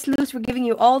 Yes, Luz, we're giving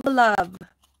you all the love.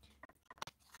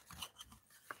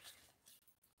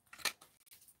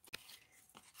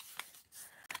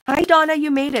 Hi Donna,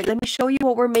 you made it. Let me show you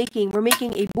what we're making. We're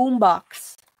making a boombox.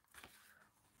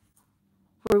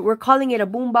 We're calling it a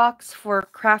boombox for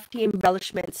crafty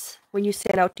embellishments when you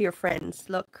send out to your friends.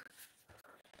 Look.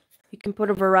 You can put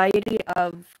a variety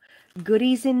of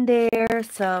goodies in there.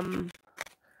 Some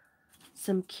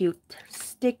cute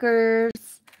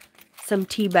stickers. Some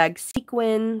tea bag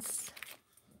sequins.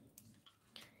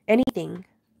 Anything.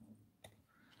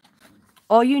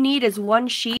 All you need is one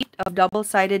sheet of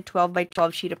double-sided 12 by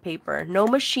 12 sheet of paper. No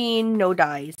machine, no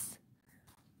dies.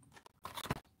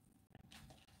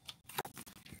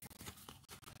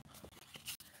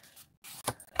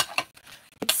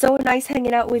 It's so nice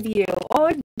hanging out with you.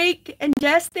 Oh, Jake and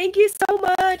Jess, thank you so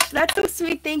much. That's so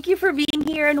sweet. Thank you for being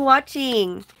here and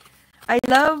watching. I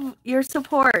love your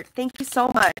support. Thank you so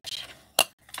much.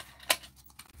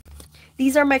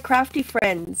 These are my crafty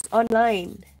friends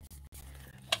online.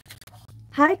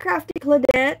 Hi, Crafty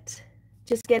Claudette.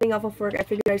 Just getting off of work. I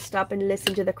figured I'd stop and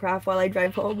listen to the craft while I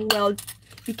drive home. Well,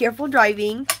 be careful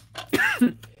driving.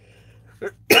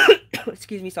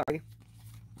 Excuse me, sorry.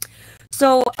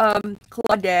 So,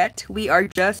 Claudette, we are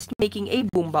just making a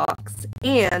boombox.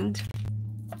 And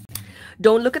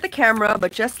don't look at the camera,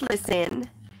 but just listen.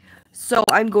 So,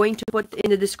 I'm going to put in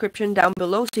the description down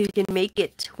below so you can make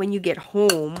it when you get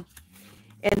home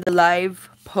and the live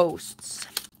posts.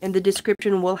 And the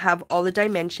description will have all the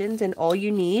dimensions, and all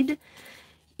you need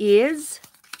is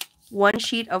one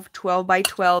sheet of 12 by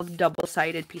 12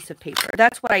 double-sided piece of paper.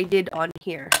 That's what I did on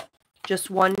here.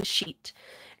 Just one sheet.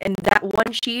 And that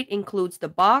one sheet includes the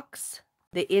box,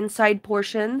 the inside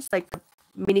portions, like the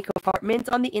mini compartments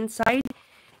on the inside,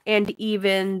 and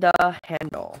even the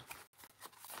handle.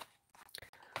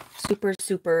 Super,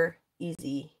 super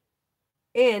easy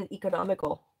and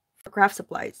economical for craft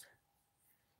supplies.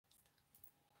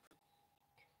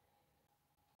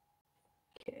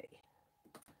 Okay.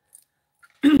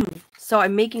 So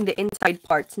I'm making the inside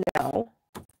parts now.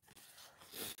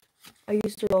 I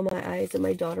used to roll my eyes at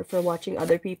my daughter for watching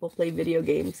other people play video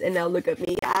games, and now look at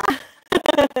me. Ah!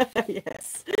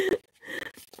 Yes.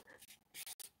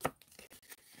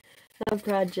 Have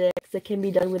projects that can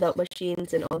be done without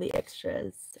machines and all the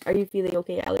extras. Are you feeling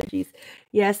okay? Allergies?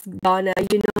 Yes, Donna.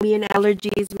 You know me and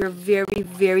allergies. We're very,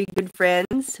 very good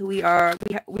friends. We are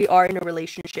in a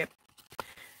relationship.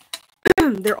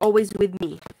 They're always with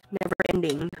me, never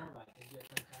ending.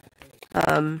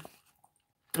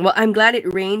 Well, I'm glad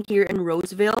it rained here in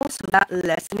Roseville, so that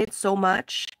lessened it so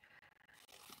much.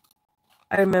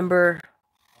 I remember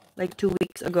like 2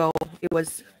 weeks ago, it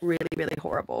was really, really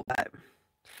horrible, but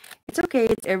it's okay.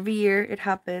 It's every year it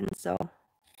happens, so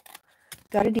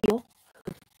gotta deal.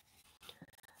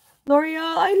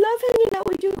 L'Oreal, I love hanging out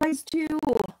with you guys too.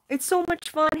 It's so much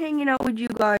fun hanging out with you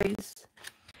guys.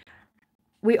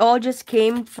 We all just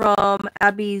came from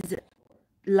Abby's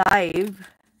live.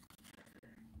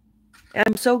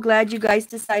 I'm so glad you guys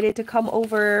decided to come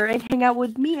over and hang out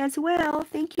with me as well.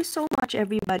 Thank you so much,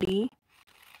 everybody.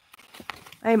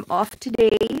 I'm off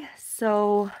today,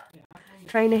 so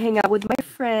trying to hang out with my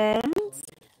friends.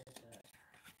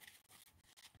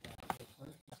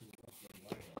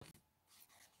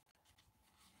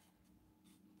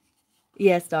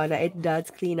 Yes, Donna, it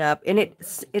does clean up, and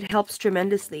it helps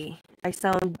tremendously. I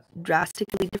sound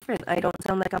drastically different. I don't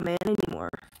sound like a man anymore.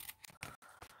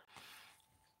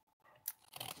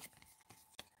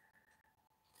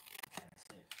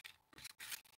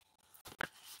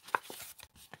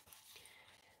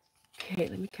 Okay,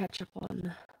 let me catch up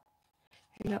on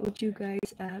hang out with you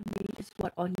guys. Abby is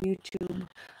what on YouTube?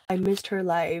 I missed her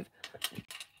live.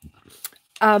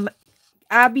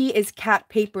 Abby is Cat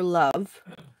Paper Love.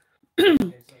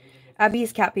 Abby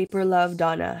is Cat Paper Love,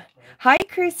 Donna. Hi,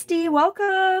 Christy.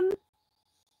 Welcome.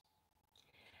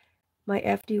 My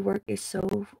FD work is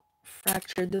so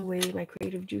fractured the way my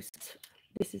creative juices.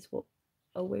 This is what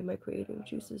a way my creative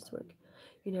juices work.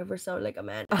 You never sound like a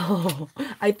man. Oh,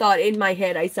 I thought in my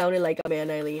head I sounded like a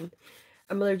man, Eileen.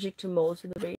 I'm allergic to mold, so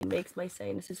the rain makes my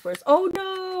sinuses worse. Oh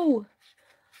no!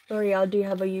 L'Oreal, do you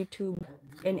have a YouTube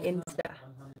and Insta?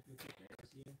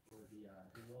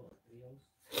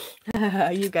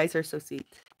 You guys are so sweet.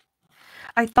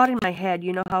 I thought in my head,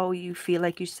 you know how you feel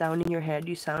like you sound in your head?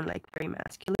 You sound like very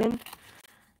masculine.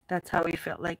 That's how it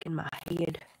felt like in my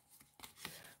head.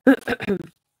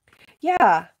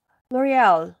 Yeah.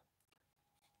 L'Oreal.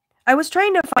 I was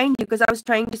trying to find you because I was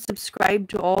trying to subscribe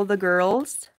to all the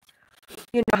girls.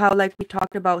 You know how like we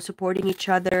talked about supporting each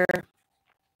other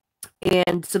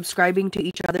and subscribing to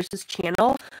each other's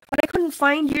channel, but I couldn't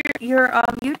find your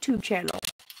YouTube channel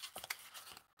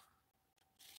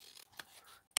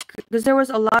because there was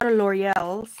a lot of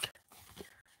L'Oreals.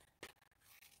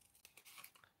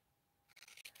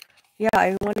 Yeah,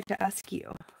 I wanted to ask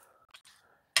you.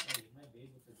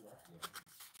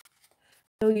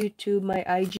 No YouTube, my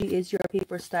IG is your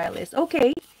paper stylist.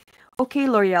 Okay. Okay,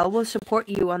 L'Oreal, we'll support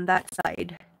you on that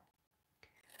side.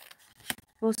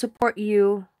 We'll support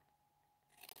you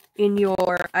in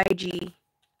your IG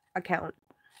account.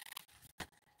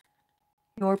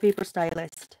 Your paper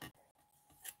stylist.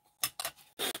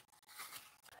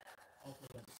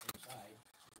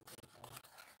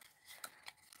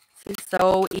 It's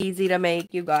so easy to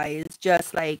make, you guys.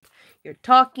 Just like you're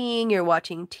talking, you're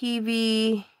watching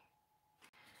TV.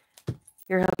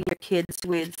 You're helping your kids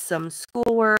with some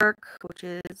schoolwork, which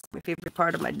is my favorite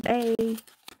part of my day.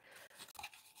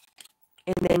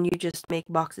 And then you just make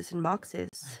boxes and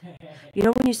boxes. You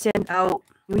know when you send out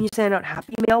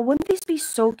Happy Mail, wouldn't this be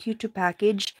so cute to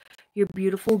package your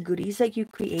beautiful goodies that you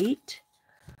create?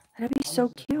 That'd be so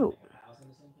cute.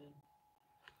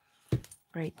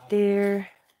 Right there.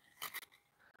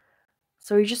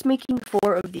 So you're just making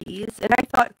 4 of these. And I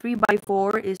thought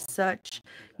 3x4 is such,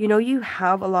 you know, you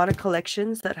have a lot of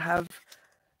collections that have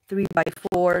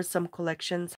 3x4. Some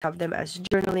collections have them as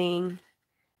journaling.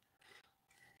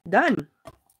 Done.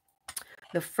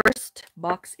 The first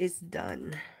box is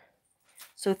done.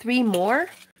 So 3 more.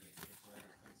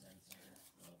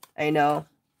 I know.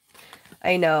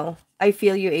 I know. I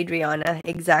feel you, Adriana.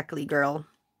 Exactly, girl.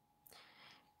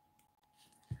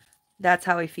 That's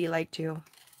how I feel like too.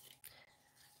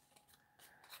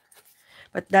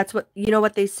 But that's what, you know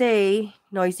what they say,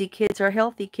 noisy kids are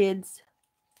healthy kids.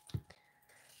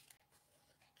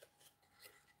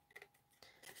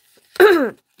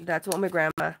 That's what my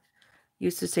grandma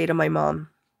used to say to my mom.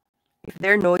 If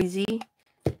they're noisy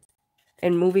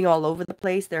and moving all over the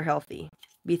place, they're healthy.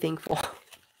 Be thankful.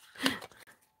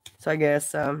 So I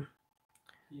guess, You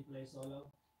play solo?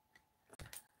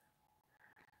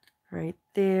 Right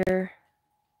there.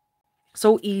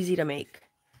 So easy to make.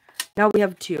 Now we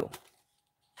have 2.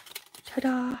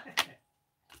 Ta-da!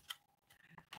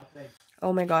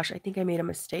 Oh my gosh, I think I made a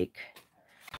mistake.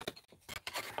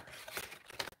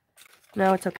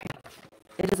 No, it's okay.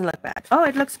 It doesn't look bad. Oh,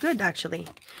 it looks good, actually.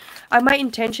 My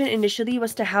intention initially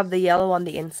was to have the yellow on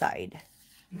the inside.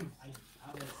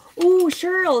 Ooh,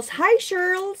 Shirls. Hi,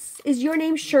 Shirls. Is your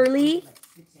name Shirley?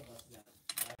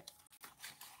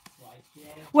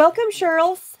 Welcome,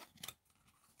 Shirls.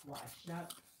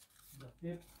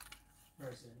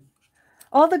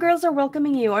 All the girls are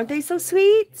welcoming you. Aren't they so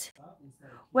sweet?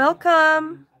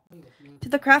 Welcome to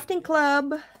the crafting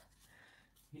club.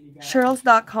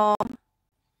 Shirls.com.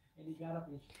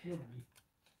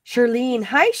 Charlene.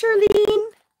 Hi, Charlene.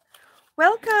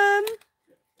 Welcome.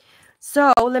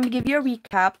 So, let me give you a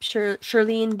recap.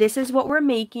 Charlene, this is what we're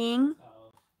making.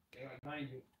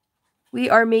 We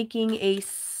are making a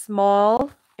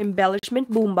small embellishment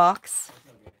boombox.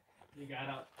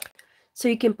 So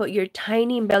you can put your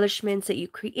tiny embellishments that you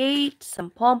create,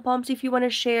 some pom-poms if you want to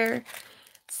share,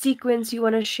 sequins you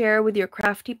want to share with your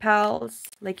crafty pals,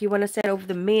 like you want to send over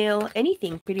the mail,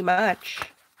 anything pretty much.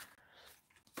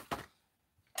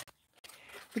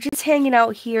 We're just hanging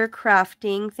out here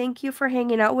crafting. Thank you for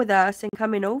hanging out with us and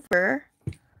coming over.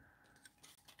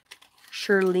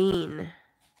 Charlene.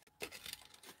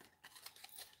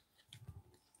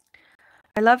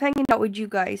 I love hanging out with you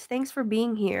guys. Thanks for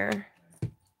being here.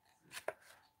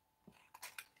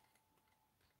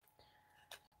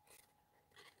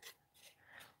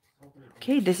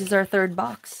 Okay, this is our 3rd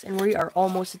box, and we are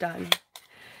almost done.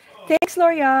 Thanks,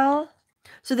 L'Oreal.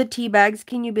 So the tea bags,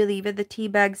 can you believe it? The tea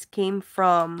bags came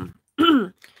from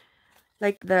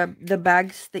like the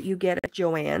bags that you get at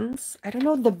Joann's. I don't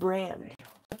know the brand,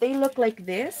 but they look like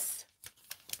this.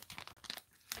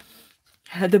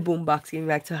 The boombox getting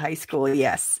back to high school.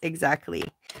 Yes, exactly.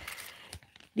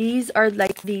 These are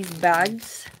like these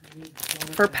bags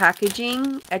for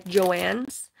packaging at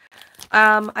Joann's.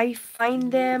 I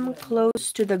find them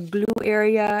close to the glue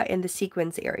area and the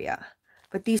sequins area.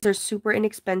 But these are super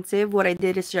inexpensive. What I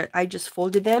did is I just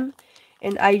folded them.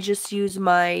 And I just use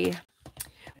my,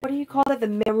 what do you call it? The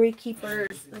memory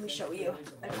keepers. Let me show you.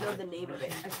 I don't know the name of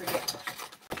it. I forget.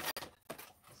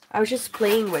 I was just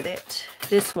playing with it.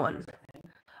 This one.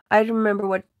 I don't remember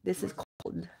what this is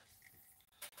called.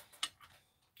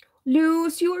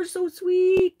 Luce, you are so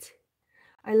sweet.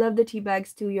 I love the tea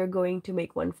bags too. You're going to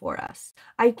make one for us.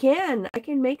 I can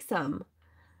make some.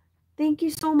 Thank you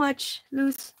so much,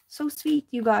 Luz. So sweet,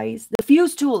 you guys. The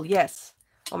fuse tool, yes.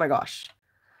 Oh my gosh.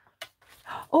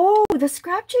 Oh, the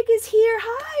scrap chick is here.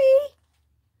 Hi.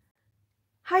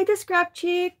 Hi, the scrap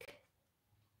chick.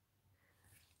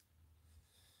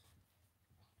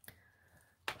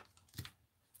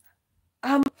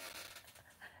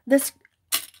 This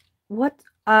what?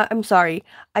 I'm sorry.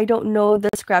 I don't know the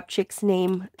scrap chick's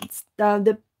name. It's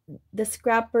the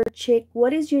scrapper chick.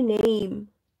 What is your name?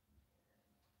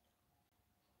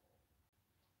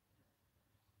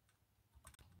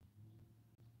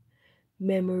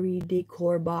 Memory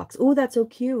decor box. Oh, that's so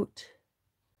cute.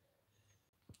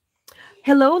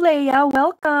 Hello, Leia.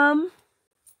 Welcome.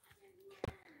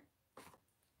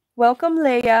 Welcome,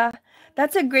 Leia.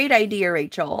 That's a great idea,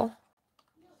 Rachel.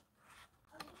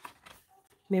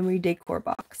 Memory decor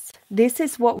box. This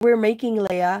is what we're making,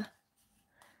 Leia.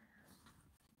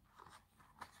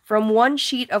 From one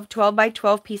sheet of 12 by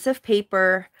 12 piece of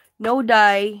paper, no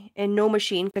die, and no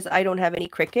machine because I don't have any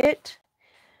Cricut.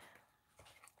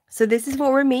 So this is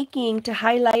what we're making to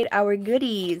highlight our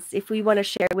goodies if we want to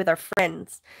share with our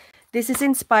friends. This is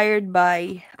inspired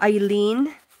by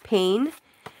Ilene Payne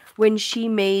when she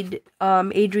made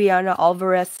Adriana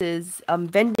Alvarez's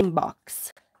vending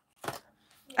box.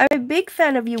 I'm a big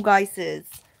fan of you guys's.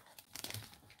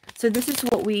 So this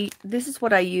is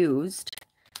what I used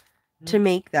to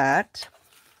make that.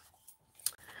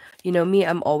 You know me,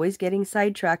 I'm always getting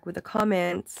sidetracked with the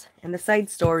comments and the side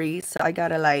stories, so I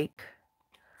gotta like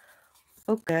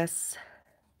focus.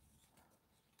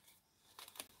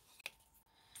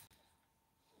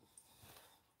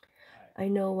 I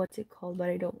know what's it called, but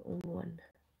I don't own one.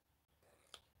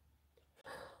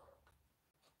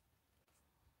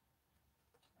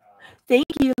 Thank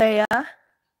you, Leia.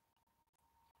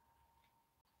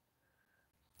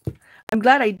 I'm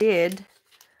glad I did.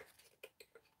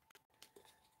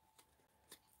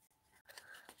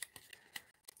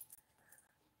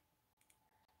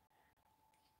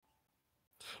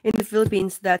 In the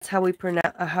Philippines, that's how we pronounce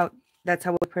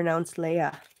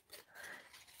Leia.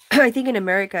 I think in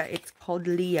America it's called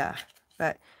Leah,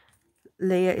 but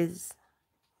Leia is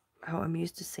how I'm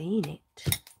used to saying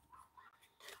it.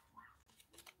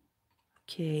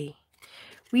 Okay.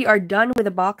 We are done with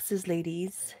the boxes,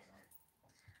 ladies.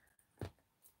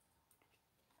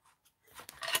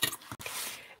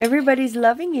 Everybody's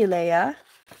loving you, Leia.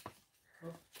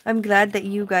 I'm glad that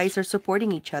you guys are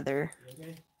supporting each other.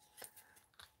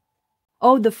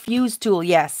 Oh, the fuse tool,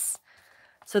 yes.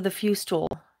 So the fuse tool.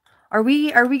 Are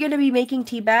we gonna be making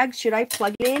tea bags? Should I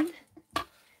plug it in?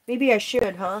 Maybe I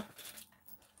should, huh?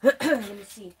 Let me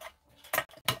see.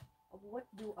 What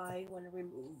do I want to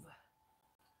remove?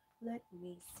 Let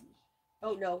me see.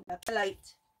 Oh no, not the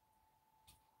light.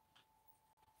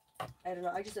 I don't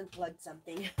know. I just unplugged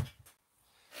something.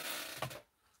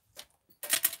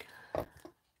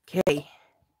 Okay.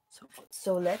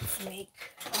 So let's make.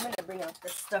 I'm gonna bring out the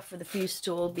stuff for the fuse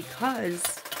tool because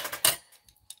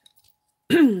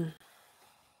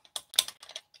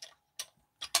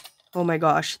oh my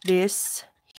gosh, this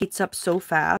heats up so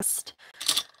fast.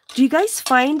 Do you guys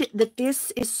find that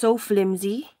this is so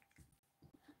flimsy?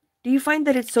 Do you find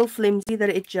that it's so flimsy that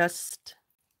it just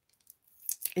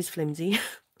is flimsy?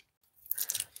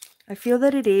 I feel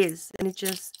that it is, and it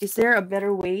just, is there a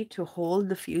better way to hold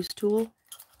the fuse tool?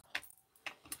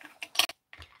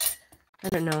 I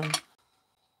don't know.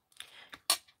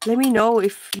 Let me know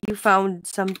if you found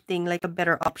something like a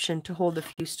better option to hold the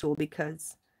fuse tool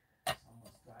because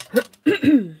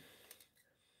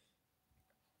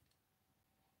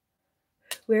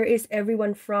where is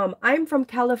everyone from? I'm from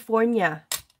California.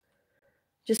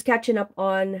 Just catching up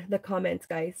on the comments,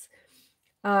 guys.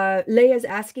 Leia's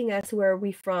asking us where are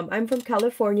we from. I'm from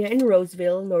California in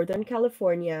Roseville, Northern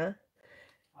California.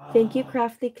 Thank you,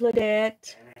 Crafty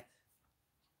Claudette.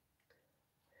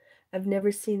 I've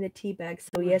never seen the tea bag,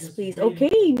 so yes, please.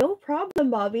 Okay, no problem,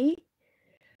 Bobby.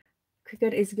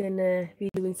 Cricut is gonna be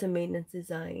doing some maintenance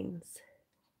designs.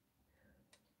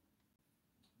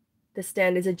 The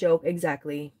stand is a joke,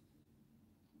 exactly.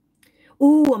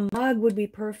 Ooh, a mug would be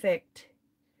perfect.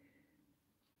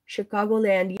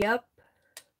 Chicagoland, yep.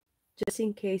 Just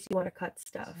in case you want to cut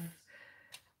stuff.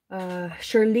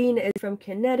 Charlene is from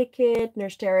Connecticut.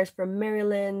 Nurse Tara is from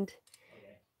Maryland.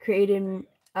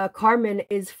 Carmen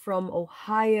is from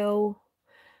Ohio.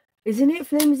 Isn't it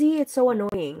flimsy? It's so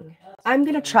annoying. I'm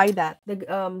gonna try that.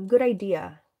 Good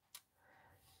idea.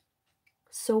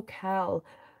 SoCal.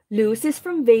 Luz is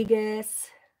from Vegas.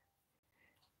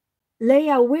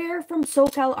 Leia, where from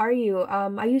SoCal are you?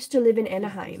 I used to live in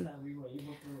Anaheim.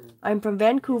 I'm from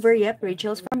Vancouver. Yep,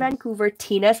 Rachel's from Vancouver.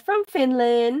 Tina's from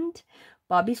Finland.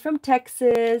 Bobby's from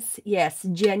Texas. Yes,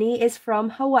 Jenny is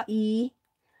from Hawaii.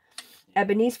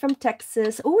 Ebony's from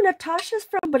Texas. Oh, Natasha's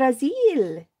from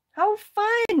Brazil. How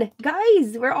fun.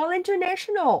 Guys, we're all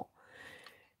international.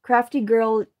 Crafty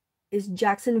Girl is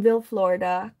Jacksonville,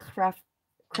 Florida.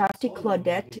 Crafty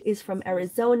Claudette is from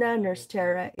Arizona. Nurse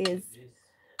Tara is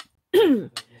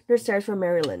Nurse Tara's from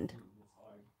Maryland.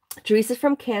 Teresa's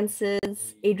from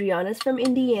Kansas. Adriana's from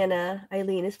Indiana.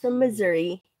 Eileen is from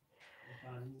Missouri.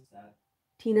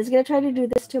 Tina's gonna try to do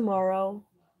this tomorrow.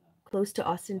 Close to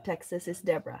Austin, Texas is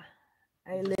Deborah.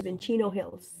 I live in Chino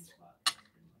Hills.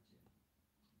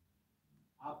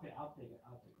 I'll pick one.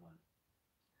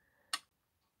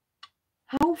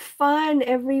 How fun,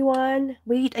 everyone.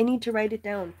 Wait, I need to write it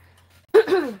down.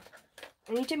 I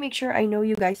need to make sure I know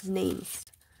you guys' names.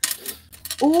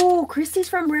 Oh, Christy's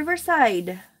from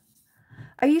Riverside.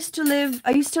 I used to live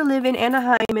in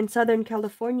Anaheim in Southern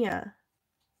California.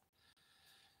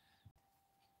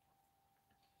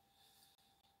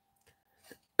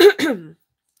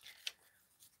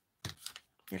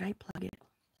 Did I plug it?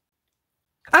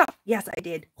 Oh, yes, I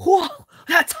did. Whoa,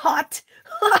 that's hot.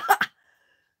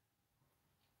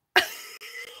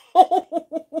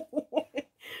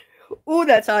 Oh,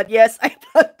 that's hot. Yes, I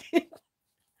plugged it.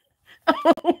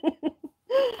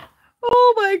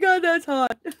 Oh my God, that's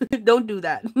hot. Don't do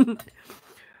that.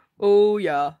 Oh,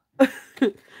 yeah.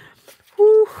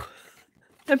 Whew.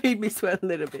 That made me sweat a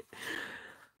little bit.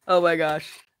 Oh my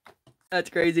gosh. That's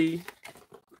crazy.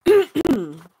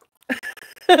 I'm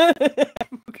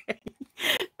okay.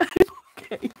 I'm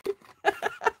okay.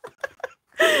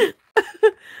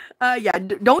 Yeah,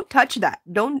 don't touch that.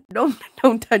 Don't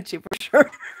touch it for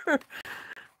sure.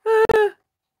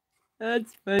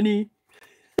 That's funny.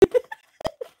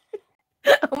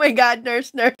 Oh my God,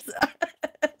 nurse.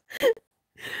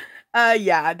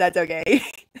 Yeah, that's okay.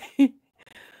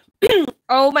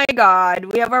 Oh my God,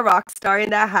 we have a rock star in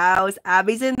the house.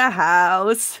 Abby's in the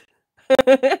house.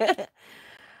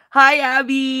 Hi,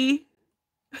 Abby.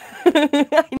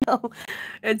 I know.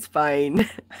 It's fine.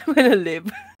 I'm gonna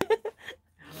live.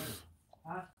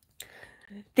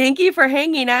 Thank you for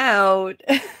hanging out.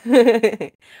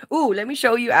 Ooh, let me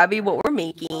show you, Abby, what we're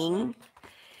making.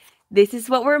 This is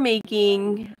what we're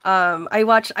making. I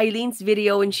watched Eileen's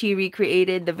video and she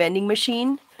recreated the vending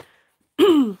machine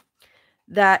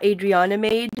that Adriana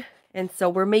made. And so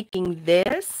we're making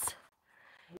this.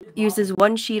 Uses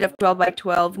one sheet of 12 by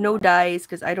 12, no dies,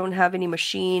 because I don't have any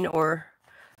machine or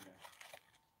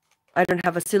I don't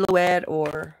have a silhouette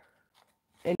or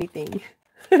anything.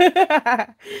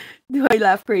 Do I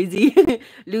laugh crazy?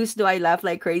 Luz, do I laugh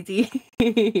like crazy?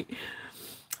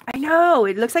 I know,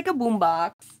 it looks like a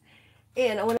boombox.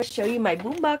 And I want to show you my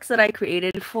boombox that I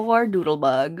created for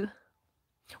Doodlebug.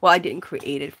 Well, I didn't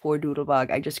create it for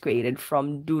Doodlebug. I just created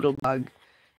from Doodlebug,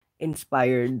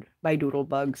 inspired by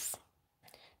Doodlebug's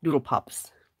Doodle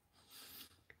Pops.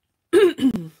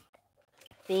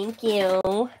 Thank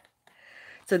you.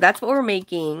 So that's what we're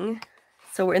making.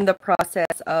 So we're in the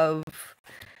process of,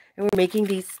 and we're making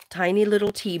these tiny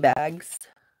little tea bags.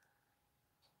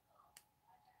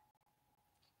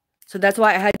 So that's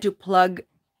why I had to plug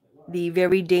the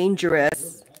very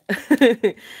dangerous,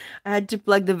 I had to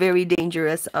plug the very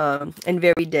dangerous and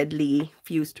very deadly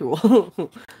fuse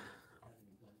tool.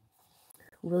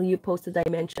 Will you post the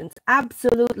dimensions?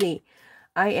 Absolutely.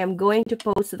 I am going to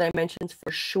post the dimensions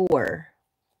for sure.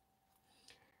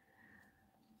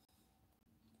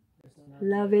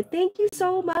 Love it. Thank you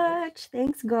so much.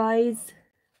 Thanks, guys.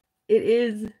 It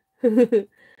is.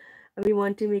 We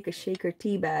want to make a shaker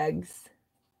tea bags.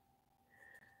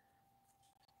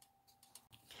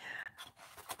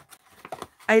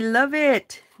 I love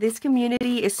it. This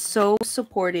community is so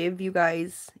supportive, you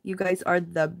guys. You guys are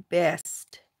the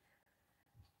best.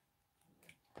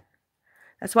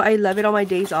 That's why I love it on my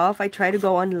days off. I try to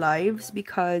go on lives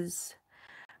because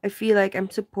I feel like I'm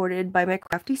supported by my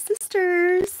crafty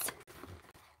sisters.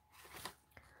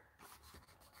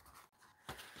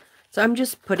 So I'm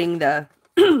just putting the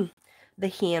the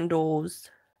handles.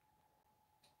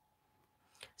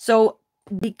 So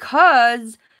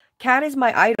because Cat is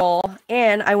my idol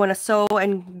and I want to sew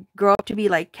and grow up to be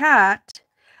like Cat,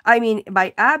 I mean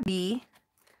by Abby,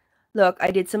 look, I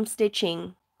did some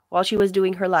stitching while she was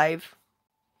doing her live.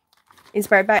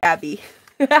 Inspired by Abby.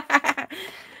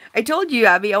 I told you,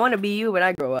 Abby, I want to be you when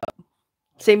I grow up.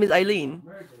 Same as Eileen.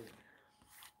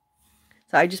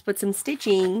 So I just put some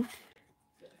stitching.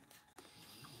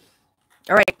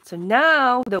 All right, so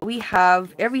now that we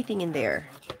have everything in there,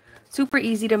 super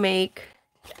easy to make,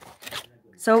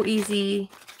 so easy,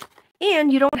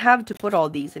 and you don't have to put all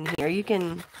these in here. You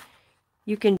can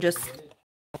You can just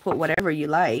put whatever you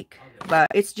like, but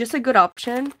it's just a good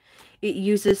option. It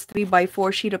uses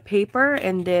 3x4 sheet of paper,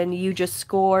 and then you just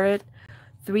score it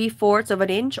 3/4 of an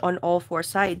inch on all 4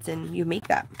 sides, and you make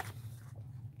that.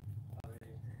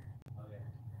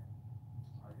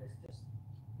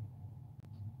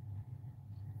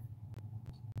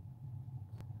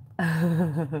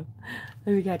 Let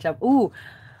me catch up. Ooh,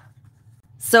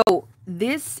 so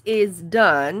this is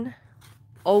done.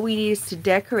 All we need is to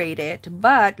decorate it,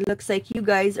 but looks like you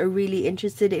guys are really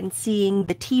interested in seeing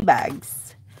the tea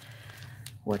bags.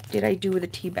 What did I do with the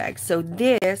tea bags? So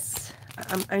this,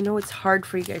 I know it's hard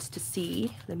for you guys to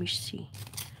see. Let me see.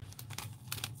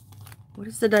 What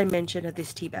is the dimension of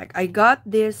this tea bag? I got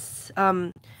this,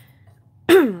 I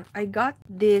got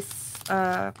this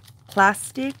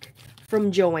plastic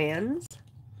from Joann's,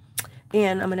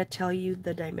 and I'm gonna tell you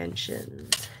the dimensions.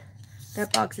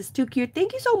 That box is too cute.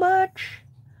 Thank you so much.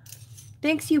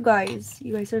 Thanks, you guys.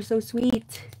 You guys are so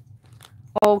sweet.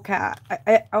 Oh, Kat.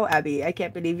 Oh, Abby, I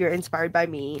can't believe you're inspired by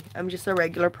me. I'm just a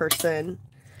regular person.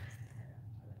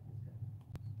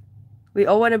 We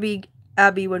all want to be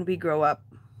Abby when we grow up.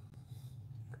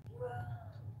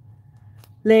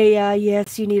 Leia,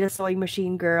 yes, you need a sewing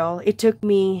machine, girl. It took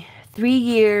me 3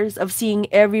 years of seeing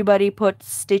everybody put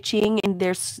stitching in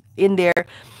their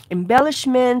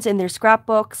embellishments and their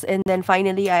scrapbooks, and then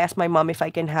finally I asked my mom if I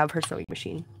can have her sewing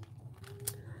machine.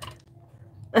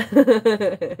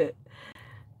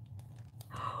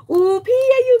 Ooh,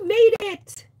 Pia, you made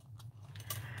it!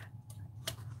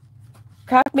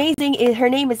 Craft Amazing, her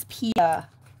name is Pia.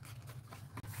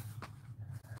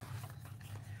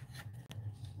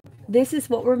 This is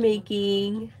what we're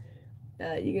making.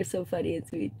 You're so funny and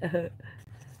sweet.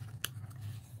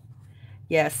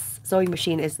 Yes, sewing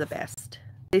machine is the best.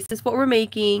 This is what we're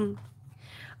making.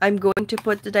 I'm going to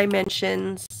put the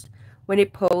dimensions when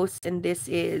it posts, and this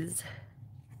is...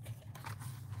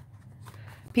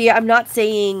 Pia, I'm not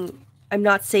saying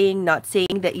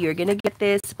that you're gonna get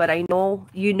this, but I know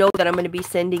you know that I'm gonna be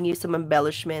sending you some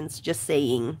embellishments. Just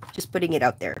saying, just putting it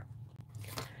out there.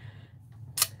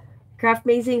 Craft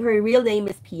Amazing, her real name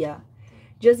is Pia.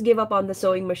 Just give up on the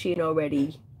sewing machine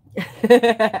already.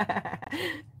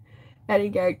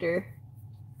 Adding character.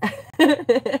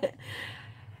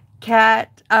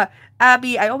 Cat,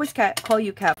 Abby, I always call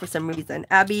you Cat for some reason.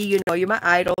 Abby, you know you're my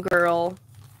idol, girl.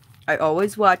 I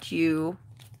always watch you.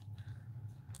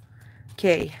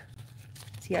 Okay.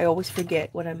 See, I always forget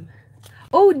what I'm...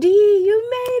 Oh, D, you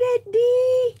made it, D.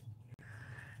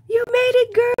 You made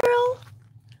it, girl.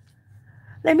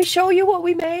 Let me show you what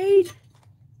we made.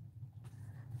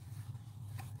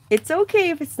 It's okay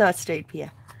if it's not straight,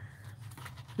 Pia.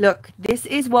 Look, this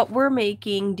is what we're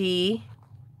making, D.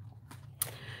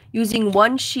 Using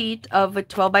 1 sheet of a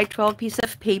 12x12 piece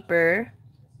of paper.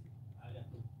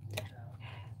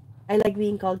 I like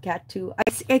being called Cat too.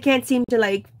 I can't seem to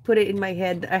like put it in my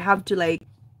head. I have to like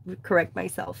correct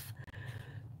myself.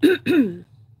 D's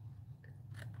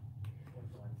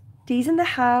in the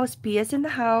house, Pia's in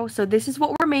the house. So this is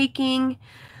what we're making.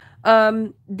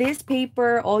 This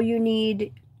paper, all you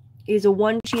need is a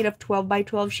 1 sheet of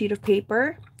 12x12 sheet of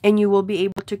paper, and you will be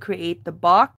able to create the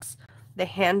box, the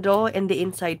handle, and the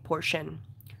inside portion.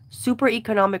 Super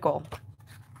economical.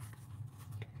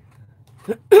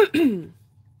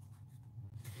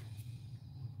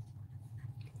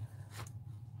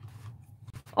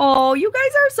 Oh, you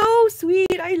guys are so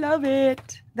sweet. I love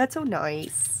it. That's so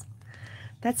nice.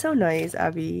 That's so nice,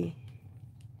 Abby.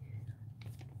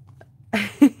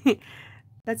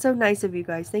 That's so nice of you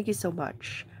guys. Thank you so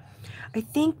much. I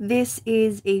think this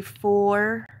is a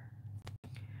 4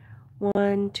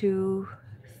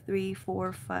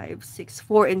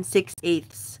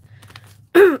 6/8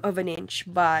 of an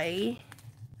inch by...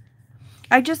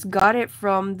 I just got it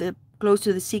from the close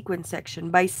to the sequin section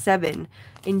by 7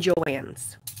 in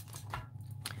Joann's.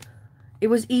 It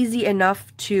was easy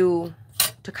enough to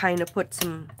kind of put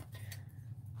some,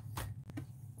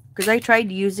 because I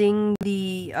tried using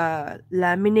the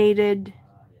laminated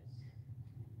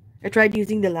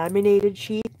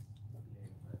sheet.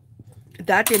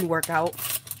 That didn't work out,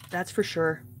 that's for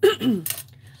sure.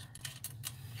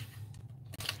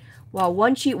 Wow,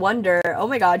 1 sheet wonder. Oh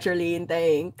my god, Charlene,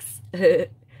 thanks.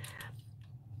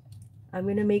 I'm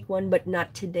gonna make one, but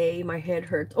not today. My head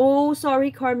hurts. Oh, sorry,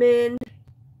 Carmen.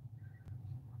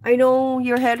 I know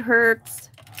your head hurts.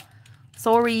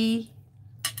 Sorry.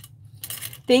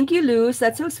 Thank you, Luz.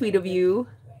 That's so sweet of you.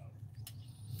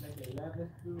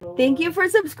 Thank you for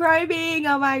subscribing.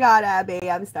 Oh my god, Abby.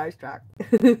 I'm starstruck.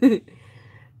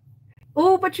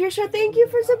 Oh, Patricia, thank you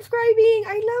for subscribing.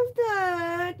 I love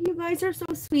that. You guys are so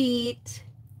sweet.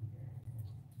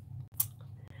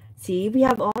 See, we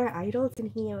have all our idols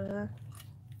in here.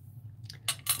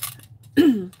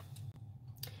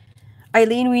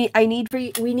 Eileen, we need for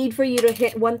you to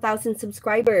hit 1,000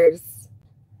 subscribers.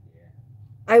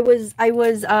 I was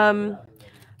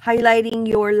highlighting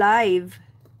your live.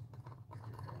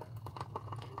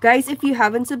 Guys, if you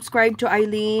haven't subscribed to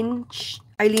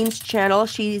Eileen's channel,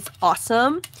 she's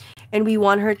awesome and we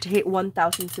want her to hit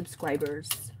 1,000 subscribers.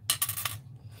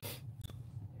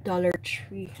 Dollar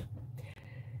Tree.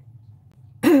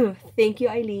 Thank you,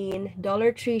 Eileen.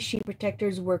 Dollar Tree sheet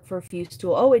protectors work for fuse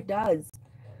tool. Oh, it does.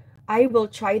 I will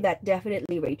try that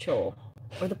definitely, Rachel.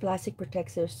 Or the plastic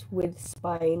protectors with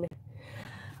spine.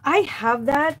 I have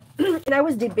that, and I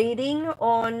was debating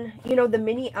on, you know, the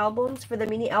mini albums, for the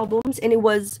mini albums, and it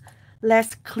was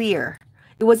less clear.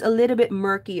 It was a little bit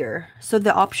murkier. So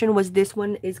the option was this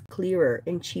one is clearer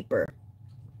and cheaper.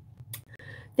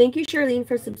 Thank you, Charlene,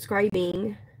 for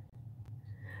subscribing.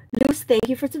 Luz, thank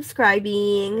you for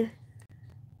subscribing.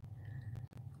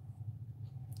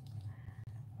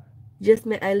 Just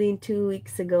met Eileen 2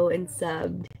 weeks ago and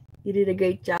subbed. You did a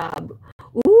great job.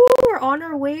 Ooh, we're on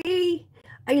our way.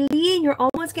 Eileen, you're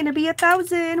almost going to be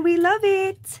 1,000. We love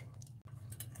it.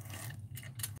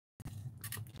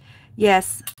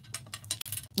 Yes,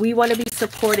 we want to be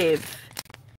supportive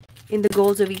in the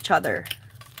goals of each other.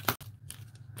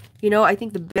 You know, I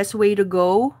think the best way to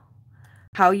go,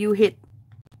 how you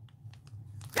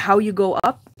go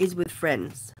up is with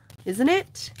friends, isn't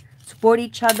it? Support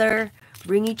each other,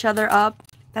 bring each other up.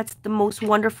 That's the most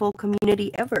wonderful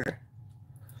community ever.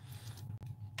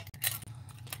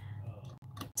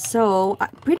 So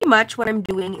pretty much what I'm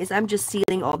doing is I'm just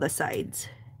sealing all the sides.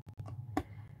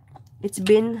 It's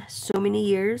been so many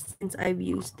years since I've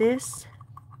used this.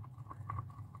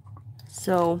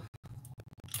 So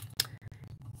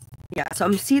yeah, so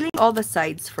I'm sealing all the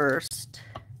sides first.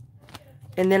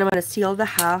 And then I'm going to seal the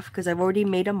half because I've already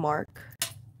made a mark.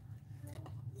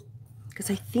 Because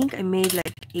I think I made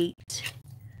like 8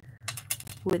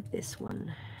 with this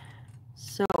one.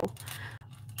 So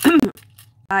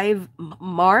I've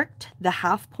marked the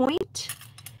half point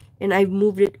and I've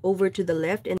moved it over to the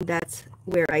left, and that's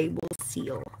where I will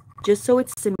seal. Just so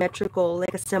it's symmetrical,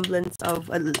 like a semblance of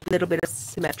a little bit of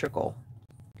symmetrical.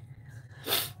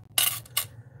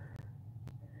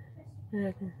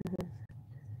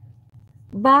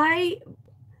 Bye.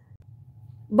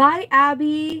 Bye,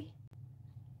 Abby.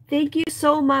 Thank you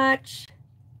so much.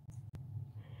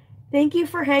 Thank you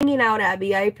for hanging out,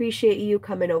 Abby. I appreciate you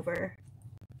coming over.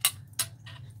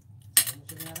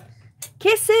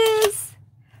 Kisses.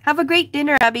 Have a great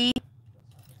dinner, Abby.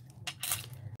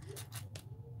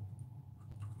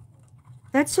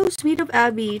 That's so sweet of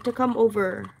Abby to come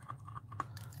over.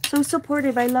 So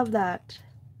supportive. I love that.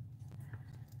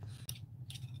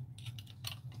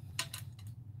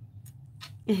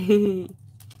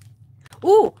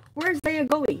 Ooh, where's Leia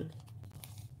going?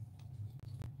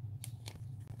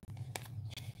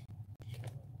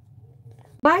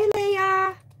 Bye,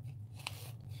 Leia.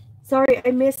 Sorry,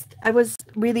 I missed. I was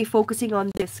really focusing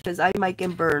on this because I might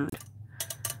get burned.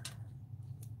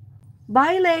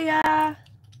 Bye, Leia.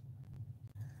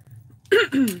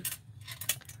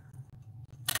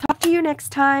 Talk to you next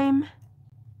time.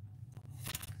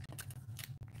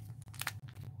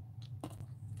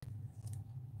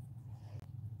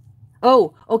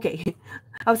 Oh, okay.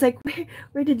 I was like,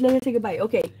 where did Leia say goodbye?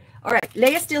 Okay. All right.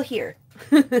 Leia's still here.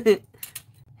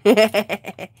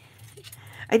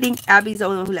 I think Abby's the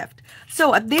only one who left.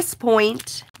 So at this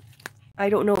point, I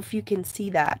don't know if you can see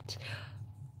that.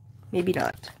 Maybe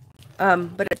not.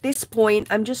 But at this point,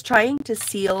 I'm just trying to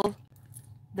seal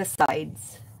the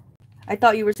sides. I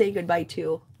thought you were saying goodbye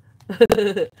too.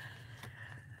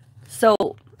 So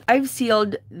I've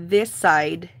sealed this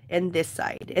side and this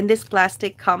side. And this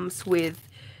plastic comes with,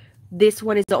 this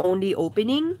one is the only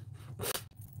opening.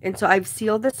 And so I've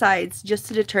sealed the sides just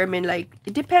to determine, like,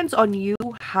 it depends on you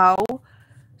how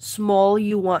small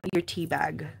you want your tea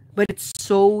bag. But it's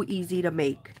so easy to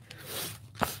make.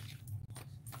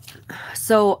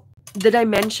 So the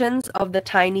dimensions of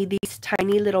these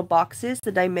tiny little boxes,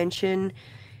 the dimension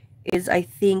is, I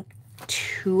think,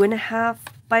 2.5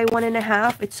 by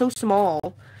 1.5. It's so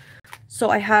small. So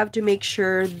I have to make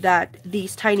sure that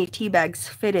these tiny tea bags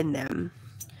fit in them.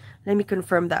 Let me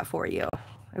confirm that for you.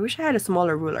 I wish I had a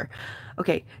smaller ruler.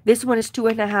 Okay, this one is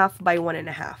 2.5 by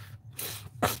 1.5.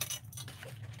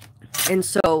 And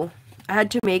so I had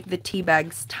to make the tea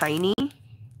bags tiny.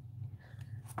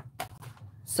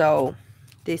 So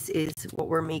this is what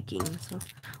we're making. So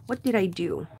what did I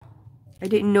do? I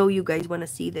didn't know you guys want to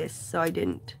see this, so I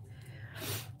didn't.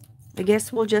 I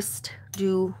guess we'll just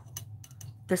do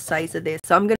the size of this.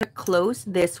 So I'm going to close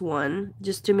this one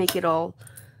just to make it all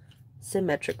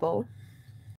symmetrical.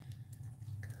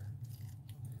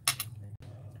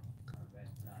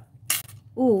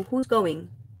 Ooh, who's going?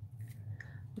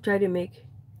 I'm trying to make...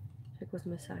 Check what's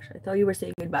my sash. I thought you were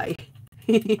saying goodbye.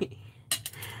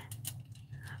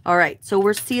 Alright, so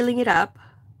we're sealing it up.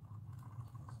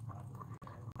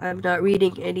 I'm not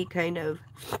reading any kind of...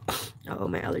 Oh,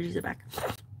 my allergies are back.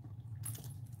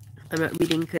 I'm not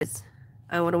reading because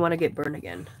I don't want to get burned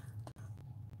again.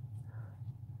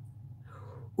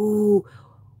 Ooh,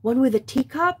 one with a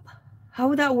teacup? How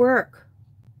would that work?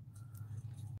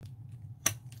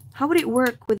 How would it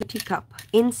work with a teacup?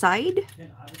 Inside?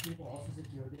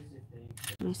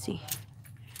 Let me see.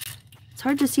 It's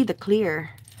hard to see the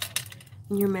clear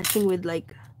when you're messing with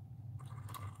like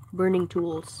burning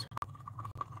tools.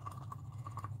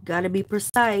 Gotta be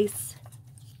precise.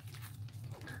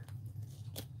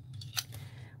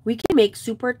 We can make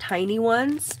super tiny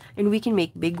ones and we can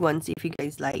make big ones if you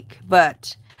guys like.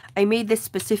 But I made this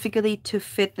specifically to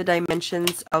fit the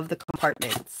dimensions of the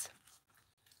compartments.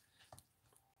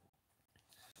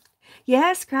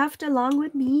 Yes, craft along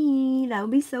with me. That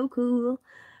would be so cool.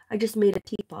 I just made a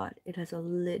teapot. It has a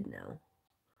lid now.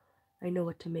 I know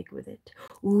what to make with it.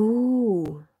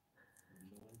 Ooh.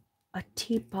 A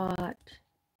teapot.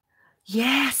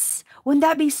 Yes! Wouldn't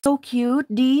that be so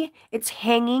cute, Dee? It's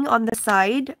hanging on the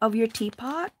side of your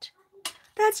teapot.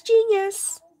 That's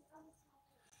genius.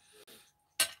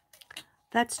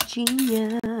 That's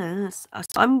genius. So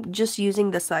I'm just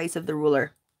using the size of the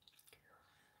ruler.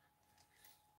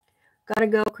 Gotta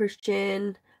go,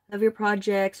 Kristianne. Love your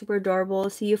project. Super adorable.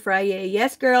 See you Friday.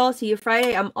 Yes, girl. See you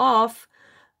Friday. I'm off.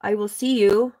 I will see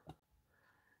you.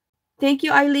 Thank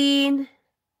you, Eileen.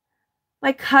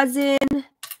 My cousin.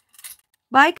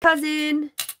 Bye,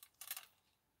 cousin.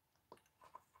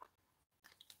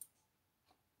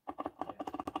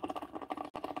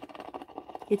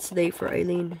 It's late for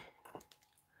Eileen.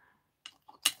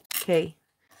 Okay.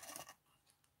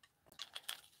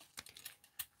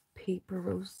 Paper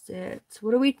rosettes.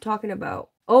 What are we talking about?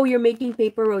 Oh, you're making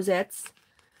paper rosettes,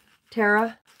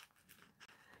 Tara?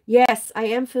 Yes, I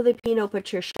am Filipino,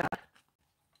 Patricia.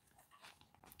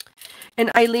 And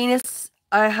Eileen is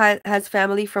has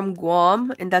family from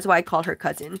Guam, and that's why I call her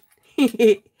cousin.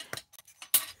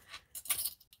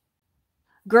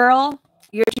 Girl,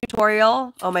 your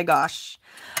tutorial, oh my gosh.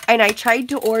 And I tried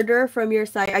to order from your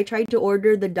site. I tried to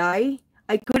order the dye.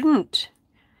 I couldn't.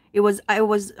 I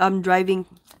was driving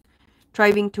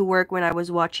to work when I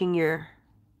was watching your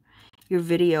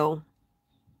video.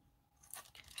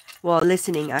 Well,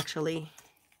 listening actually.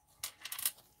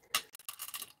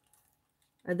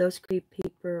 Are those crepe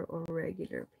paper or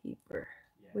regular paper?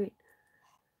 Wait.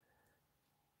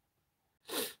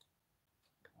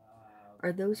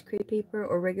 Are those crepe paper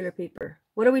or regular paper?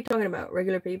 What are we talking about?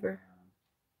 Regular paper?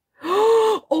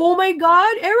 Oh my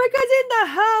god, Erica's in the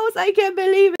house. I can't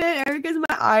believe it. Erica's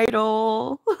my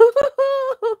idol.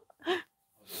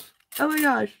 Oh my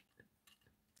gosh.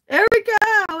 Erica,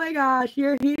 oh my gosh,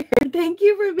 you're here. Thank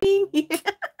you for being here.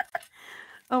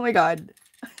 Oh my god.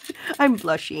 I'm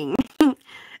blushing.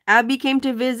 Abby came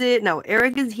to visit. Now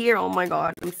Eric is here. Oh my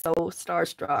god, I'm so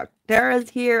starstruck. Tara's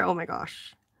here. Oh my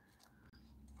gosh.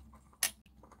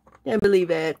 Can't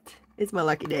believe it. It's my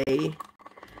lucky day.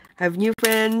 I have new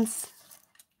friends.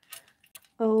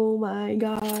 Oh my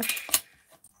gosh.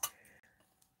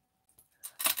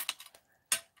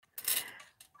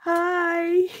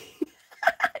 Hi.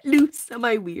 Loose, am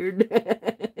I weird?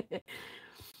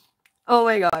 Oh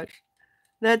my gosh.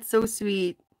 That's so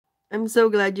sweet. I'm so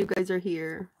glad you guys are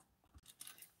here.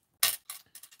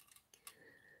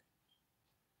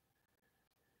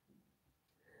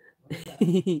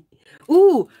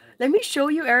 Ooh, let me show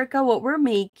you, Erica, what we're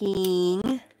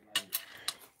making.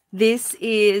 This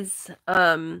is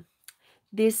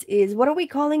what are we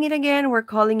calling it again? We're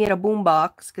calling it a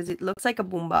boombox because it looks like a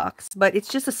boombox, but it's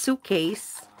just a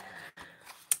suitcase.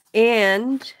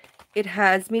 And it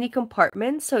has mini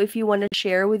compartments, so if you want to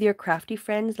share with your crafty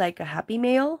friends like a Happy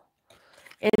Meal.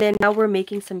 And then now we're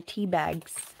making some tea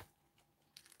bags.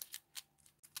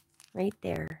 Right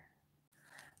there.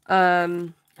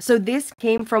 So this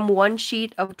came from one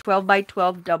sheet of 12 by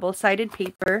 12 double-sided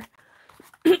paper.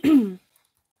 Thank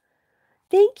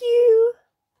you.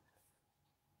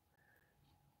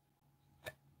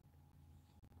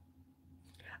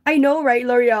 I know, right,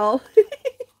 L'Oreal?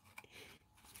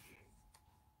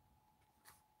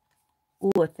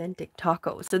 Ooh, authentic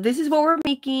taco. So this is what we're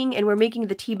making, and we're making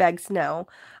the tea bags now.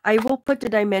 I will put the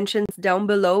dimensions down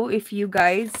below if you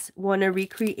guys want to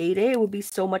recreate it. It will be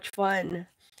so much fun.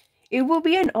 It will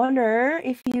be an honor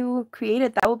if you create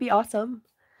it. That would be awesome.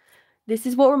 This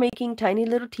is what we're making, tiny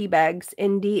little tea bags,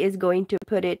 and Dee is going to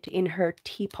put it in her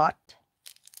teapot.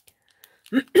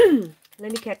 Let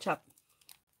me catch up.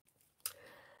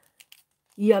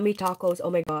 Yummy tacos, oh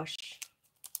my gosh.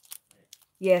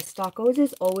 Yes, tacos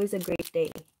is always a great day.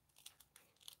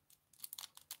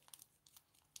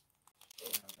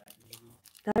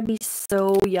 That'd be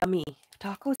so yummy.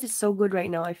 Tacos is so good right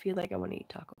now. I feel like I want to eat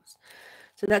tacos.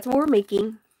 So that's what we're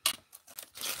making.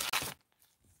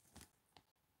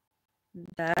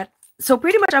 So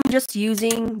pretty much I'm just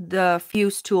using the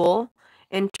fuse tool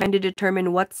and trying to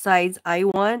determine what size I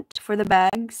want for the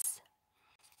bags.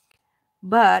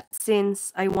 But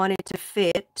since I want it to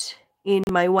fit in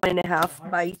my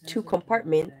 1.5 by 2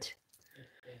 compartment.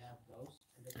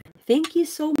 Thank you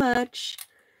so much.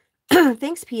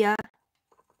 Thanks, Pia.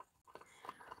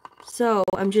 So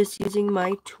I'm just using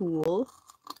my tool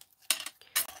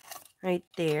right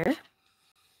there.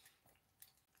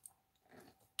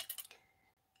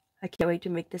 I can't wait to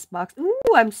make this box. Ooh,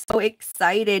 I'm so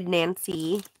excited,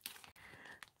 Nancy.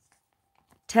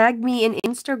 Tag me in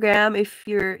Instagram if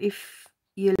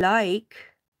you like.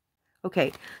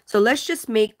 Okay, so let's just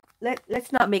make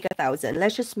let's not make 1,000.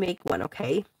 Let's just make one,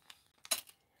 okay?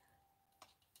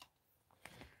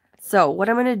 So what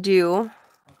I'm gonna do.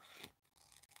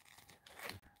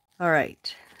 All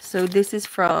right. So this is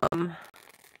from.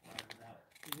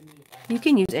 You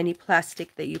can use any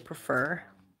plastic that you prefer.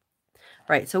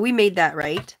 Right, so we made that,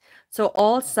 right? So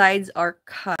all sides are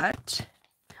cut.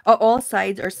 Oh, all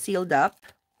sides are sealed up.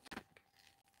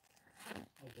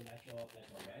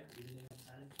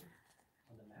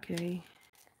 Okay.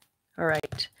 All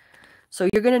right. So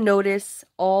you're going to notice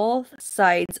all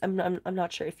sides. I'm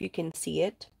not sure if you can see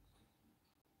it.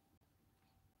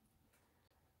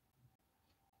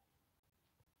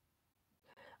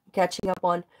 I'm catching up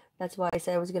on. That's why I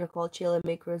said I was going to call chill and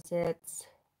make rosettes.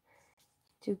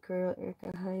 To girl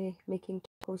Erica, hi, making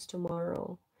tacos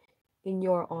tomorrow. In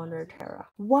your honor, Tara.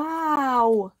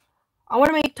 Wow! I want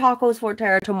to make tacos for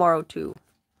Tara tomorrow too.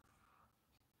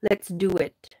 Let's do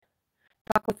it.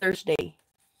 Taco Thursday.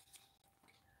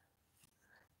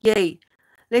 Yay.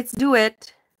 Let's do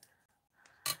it.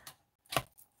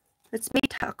 Let's make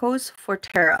tacos for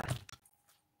Tara.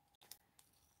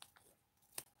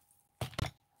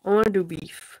 I want to do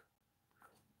beef.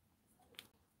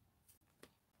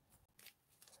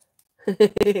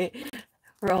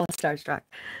 We're all starstruck.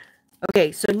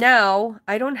 Okay, so now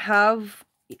I don't have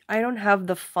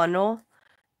the funnel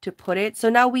to put it. So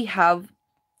now we have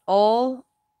all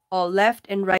left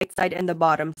and right side and the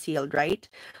bottom sealed, right?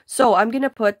 So I'm going to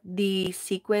put the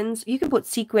sequins. You can put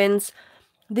sequins.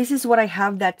 This is what I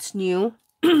have that's new.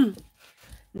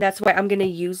 That's why I'm going to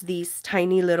use these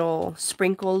tiny little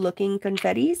sprinkle looking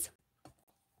confettis.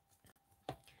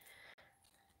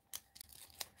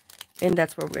 And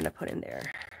that's what we're going to put in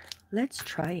there. Let's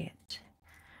try it.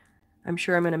 I'm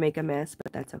sure I'm going to make a mess,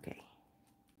 but that's okay.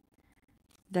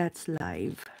 That's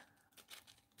live.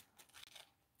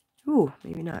 Ooh,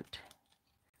 maybe not.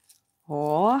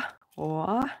 Oh,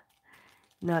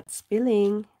 not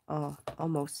spilling. Oh,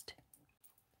 almost.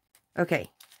 Okay.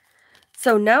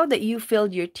 So now that you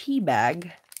filled your tea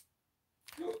bag,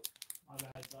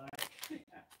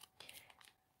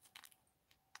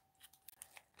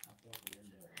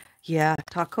 yeah,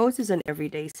 tacos is an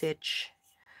everyday sitch.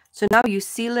 So now you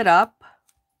seal it up.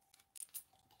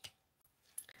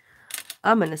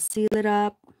 I'm going to seal it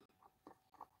up.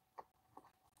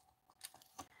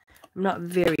 I'm not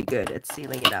very good at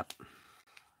sealing it up.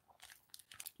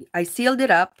 I sealed it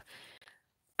up.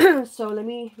 So let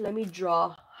me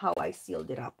draw how I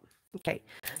sealed it up. Okay.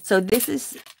 So this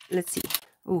is, let's see.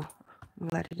 Ooh, I'm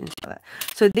glad I didn't spell that.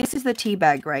 So this is the tea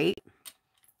bag, right?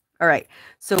 All right.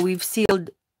 So we've sealed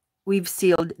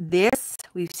this,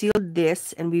 we've sealed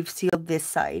this, and we've sealed this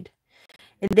side.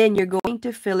 And then you're going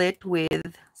to fill it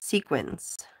with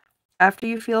sequins. After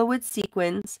you fill with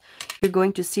sequins, you're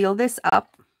going to seal this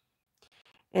up.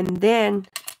 And then,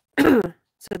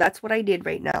 so that's what I did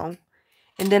right now.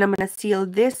 And then I'm going to seal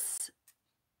this.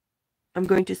 I'm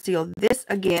going to seal this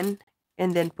again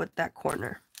and then put that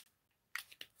corner.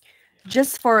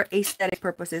 Just for aesthetic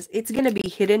purposes. It's going to be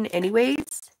hidden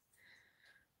anyways,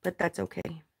 but that's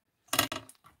okay.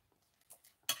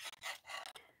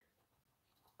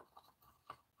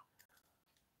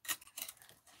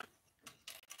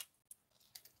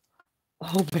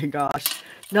 Oh my gosh.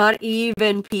 Not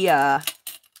even Pia.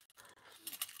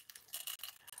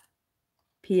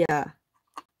 Pia.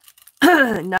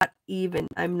 Not even.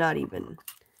 I'm not even.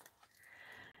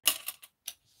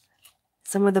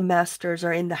 Some of the masters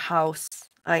are in the house.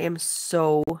 I am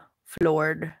so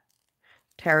floored.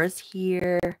 Tara's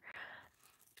here.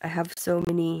 I have so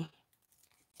many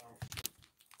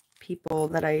people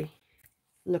that I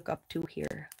look up to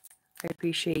here. I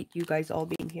appreciate you guys all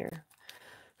being here.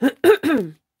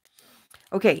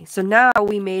 Okay, so now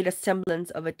we made a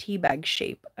semblance of a tea bag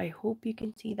shape. I hope you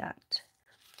can see that.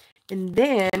 And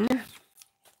then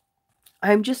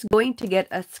I'm just going to get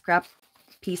a scrap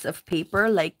piece of paper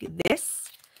like this.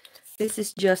 This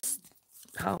is just,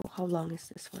 how long is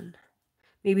this one?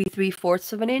 Maybe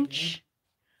 3/4 of an inch,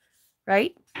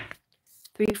 right?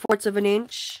 3/4 of an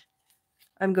inch.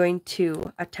 I'm going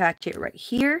to attach it right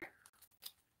here.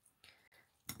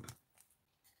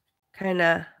 Kind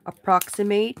of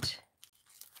approximate.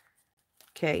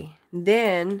 Okay,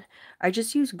 then I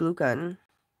just use glue gun.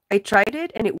 I tried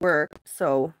it and it worked,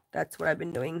 so that's what I've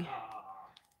been doing.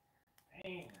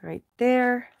 Right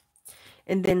there.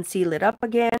 And then seal it up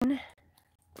again.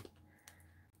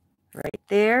 Right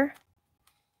there.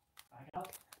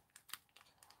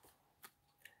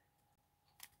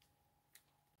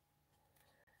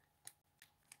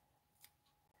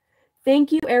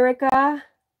 Thank you, Erica.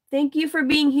 Thank you for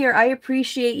being here. I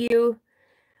appreciate you.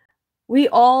 We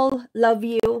all love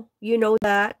you. You know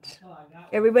that.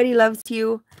 Everybody loves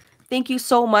you. Thank you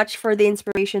so much for the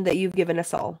inspiration that you've given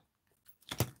us all.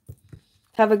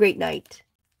 Have a great night.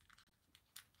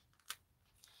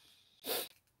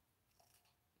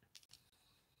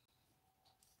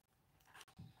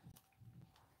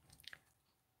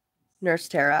 Nurse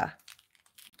Tara.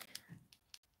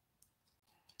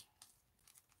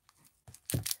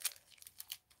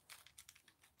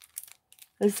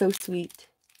 That's so sweet.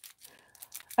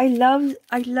 I love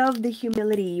the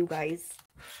humility, you guys.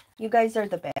 You guys are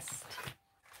the best.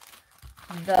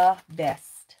 The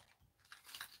best.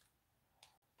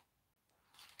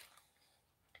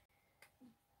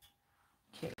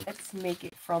 Okay, let's make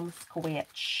it from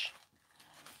scratch.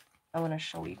 I want to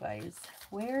show you guys.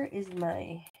 Where is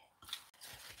my...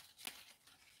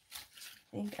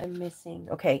 I think I'm missing...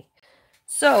 Okay,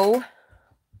 so...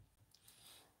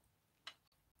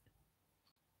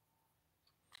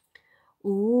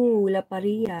 Ooh, la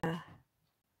parilla.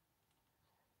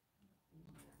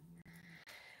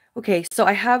 Okay, so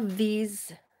I have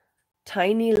these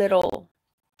tiny little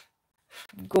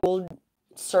gold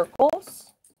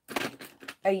circles.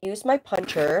 I use my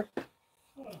puncher.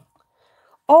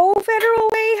 Oh, Federal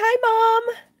Way. Hi,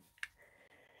 Mom.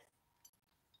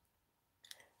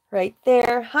 Right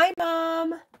there. Hi,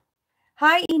 Mom.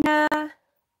 Hi, Ina.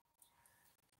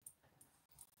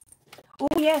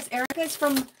 Oh, yes. Erica is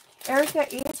from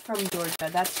Georgia.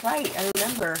 That's right. I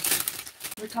remember.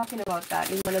 We were talking about that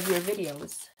in one of your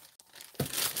videos.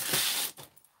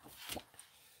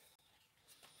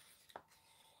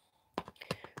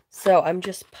 So I'm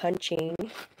just punching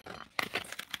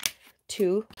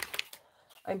two.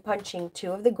 I'm punching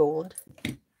two of the gold.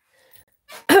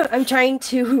 I'm trying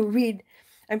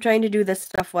to do this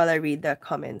stuff while I read the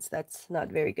comments. That's not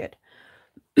very good.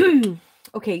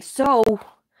 Okay, so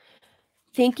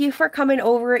thank you for coming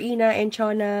over, Ina and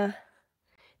Chana.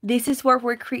 This is what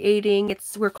we're creating.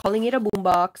 We're calling it a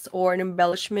boombox or an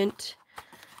embellishment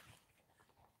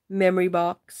memory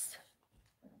box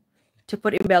to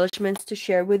put embellishments to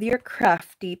share with your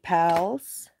crafty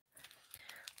pals.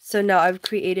 So now I've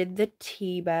created the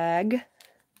tea bag.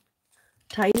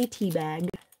 Tiny tea bag.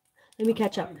 Let me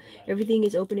catch up. Everything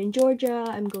is open in Georgia.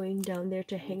 I'm going down there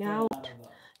to hang out.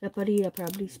 La Parilla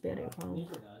probably spell it wrong.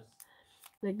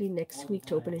 Likely next week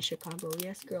to open in Chicago.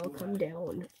 Yes, girl, come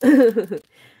down.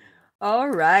 All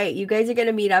right. You guys are going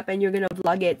to meet up and you're going to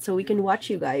vlog it so we can watch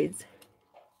you guys.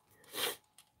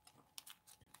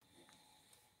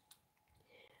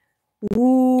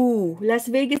 Ooh, Las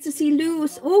Vegas to see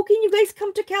Luz. Oh, can you guys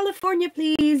come to California,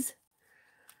 please?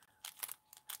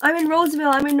 I'm in Roseville.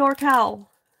 I'm in NorCal.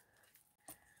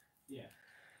 Yeah.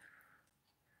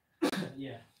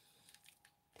 Yeah.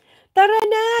 Tara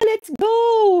na, let's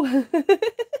go.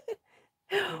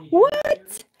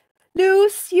 What?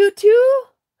 Luz, you too?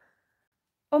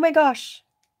 Oh my gosh.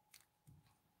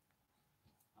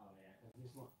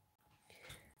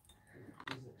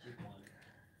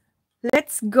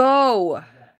 Let's go.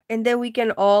 And then we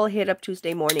can all hit up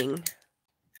Tuesday morning.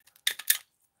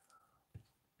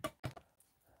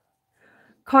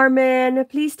 Carmen,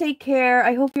 please take care.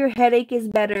 I hope your headache is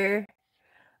better.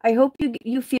 I hope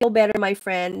you feel better, my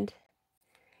friend.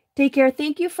 Take care.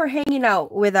 Thank you for hanging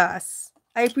out with us.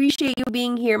 I appreciate you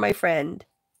being here, my friend.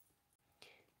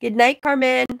 Good night,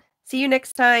 Carmen. See you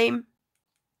next time.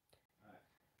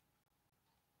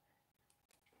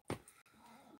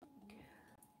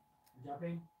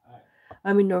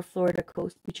 I'm in North Florida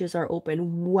coast. Beaches are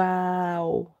open.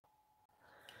 Wow.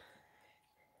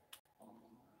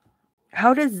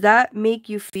 How does that make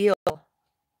you feel?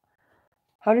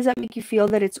 How does that make you feel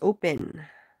that it's open?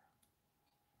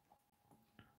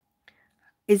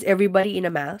 Is everybody in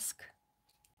a mask?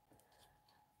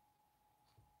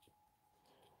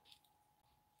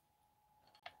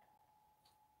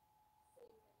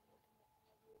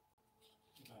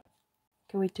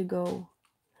 Can wait to go.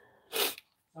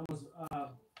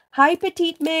 Hi,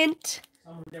 Petite Mint.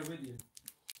 Someone there with you.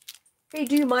 Hey,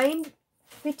 do you mind,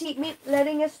 Petite Mint,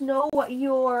 letting us know what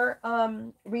your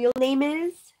real name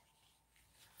is?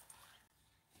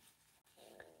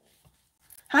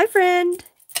 Hi, friend.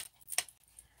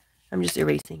 I'm just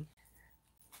erasing.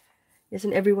 Yes,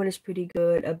 and everyone is pretty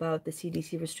good about the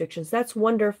CDC restrictions. That's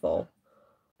wonderful.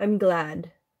 I'm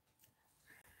glad.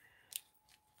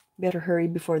 Better hurry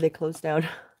before they close down.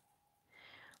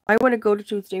 I want to go to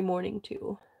Tuesday morning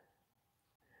too.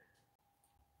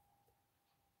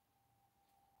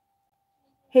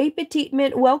 Hey, Petite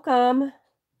Mint, welcome.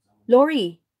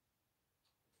 Lori.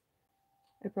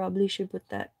 I probably should put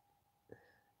that.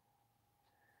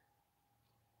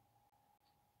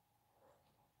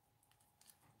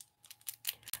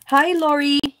 Hi,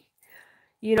 Lori.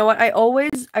 You know what? I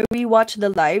rewatch the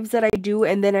lives that I do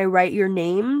and then I write your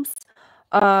names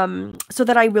so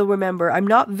that I will remember. I'm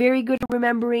not very good at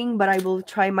remembering, but I will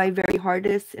try my very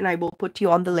hardest and I will put you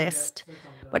on the list.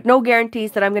 But no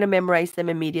guarantees that I'm going to memorize them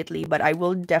immediately, but I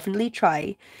will definitely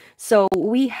try. So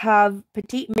we have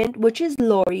Petite Mint, which is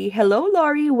Lori. Hello,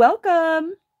 Lori.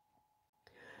 Welcome.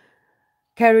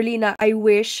 Carolina, I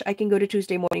wish I can go to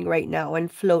Tuesday morning right now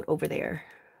and float over there.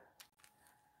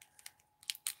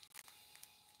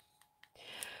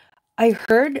 I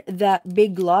heard that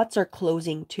big lots are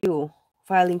closing too,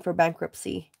 filing for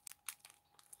bankruptcy.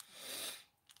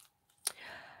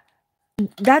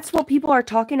 That's what people are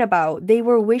talking about. They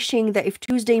were wishing that if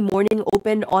Tuesday morning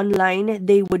opened online,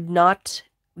 they would not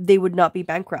be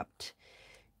bankrupt.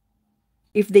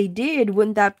 If they did,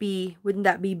 wouldn't that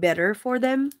be better for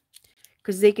them?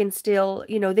 Because they can still,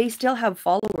 they still have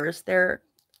followers. They're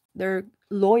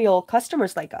loyal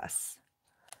customers like us.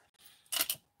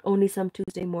 Only some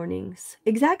Tuesday mornings.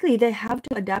 Exactly, they have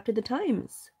to adapt to the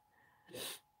times.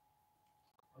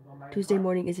 Tuesday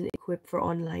morning isn't equipped for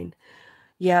online.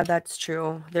 Yeah, that's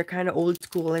true. They're kind of old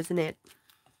school, isn't it?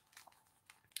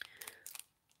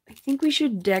 I think we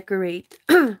should decorate.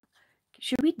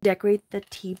 Should we decorate the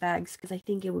tea bags? Because I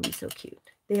think it would be so cute.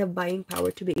 They have buying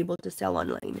power to be able to sell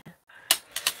online.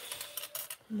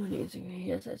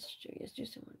 Yes, that's true. Yes,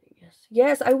 Tuesday morning. Yes.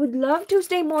 Yes, I would love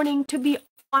Tuesday morning to be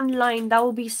online. That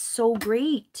would be so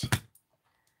great.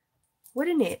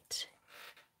 Wouldn't it?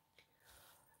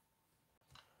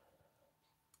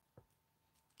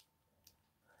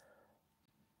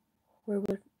 Where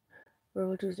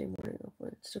will Tuesday morning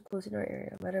open? It's still closing our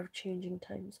area. Matter of changing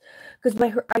times. Because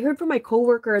I heard from my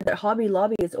coworker that Hobby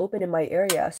Lobby is open in my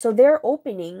area. So they're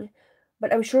opening,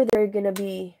 but I'm sure they're gonna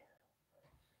be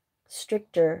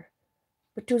stricter.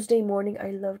 But Tuesday morning,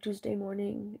 I love Tuesday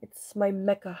morning. It's my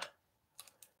mecca.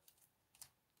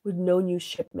 With no new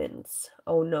shipments.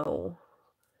 Oh no.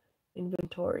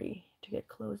 Inventory to get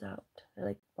close out. I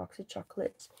like box of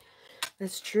chocolates.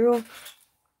 That's true.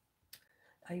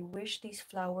 I wish these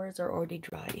flowers are already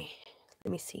dry.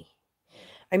 Let me see.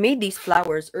 I made these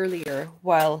flowers earlier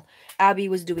while Abby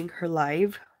was doing her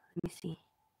live. Let me see.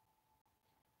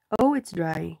 Oh, it's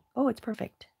dry. Oh, it's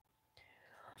perfect.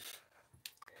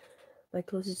 My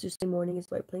closest Tuesday morning is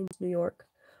White Plains, New York.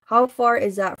 How far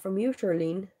is that from you,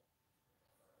 Charlene?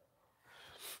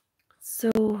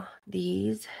 So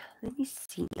these, let me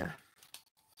see.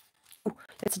 Oh,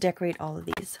 let's decorate all of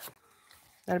these.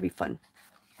 That'll be fun.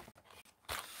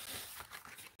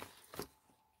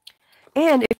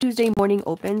 And if Tuesday morning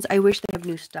opens, I wish they have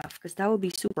new stuff because that would be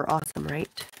super awesome,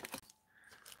 right?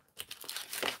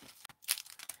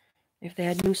 If they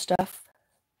had new stuff.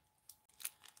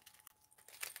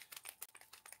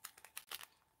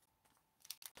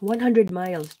 $100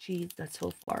 miles. Jeez, that's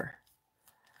so far.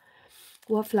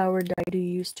 What flower dye do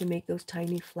you use to make those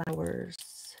tiny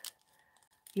flowers?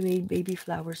 You made baby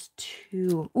flowers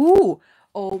too. Ooh!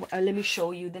 Oh, let me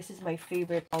show you. This is my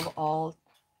favorite of all.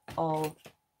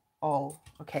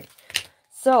 Okay.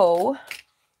 So,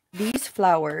 these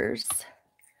flowers,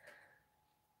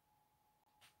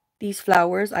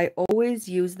 I always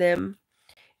use them,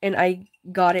 and I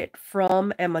got it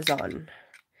from Amazon.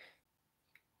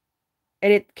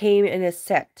 And it came in a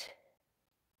set.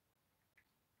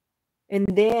 And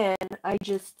then I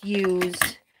just use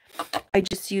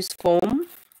foam.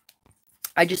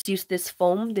 I just use this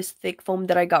foam, this thick foam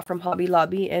that I got from Hobby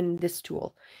Lobby, and this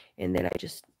tool. And then I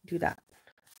just do that.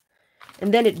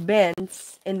 And then it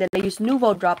bends. And then I use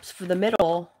Nuvo drops for the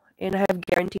middle. And I have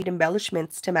guaranteed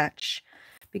embellishments to match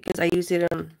because I use it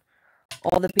on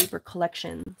all the paper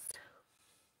collections.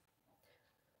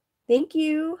 Thank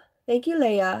you. Thank you,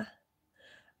 Leia.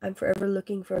 I'm forever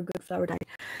looking for a good flower dye.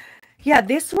 Yeah,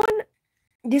 this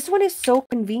one is so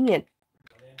convenient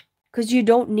because you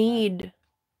don't need,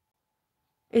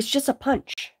 it's just a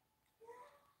punch.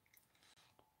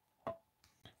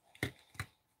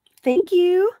 Thank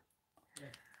you.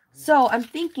 So I'm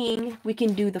thinking we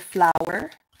can do the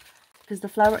flower because the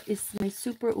flower is my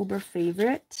super uber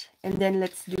favorite. And then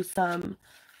let's do some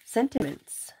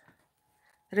sentiments.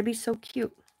 That'll be so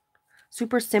cute.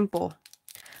 Super simple.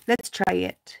 Let's try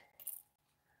it.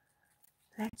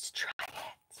 Let's try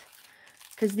it.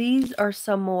 Because these are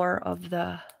some more of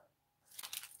the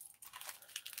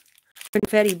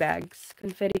confetti bags,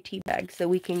 confetti tea bags that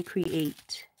we can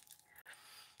create.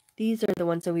 These are the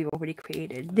ones that we've already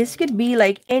created. This could be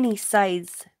like any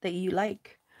size that you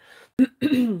like.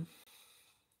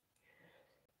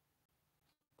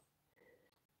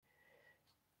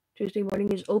 Tuesday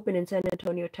morning is open in San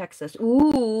Antonio, Texas.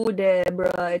 Ooh,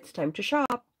 Deborah, it's time to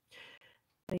shop.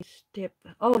 Nice tip.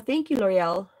 Oh, thank you,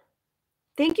 L'Oreal.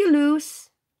 Thank you, Luce.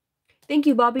 Thank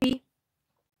you, Bobby.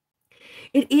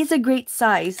 It is a great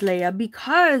size, Leia,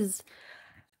 because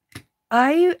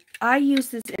I use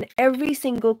this in every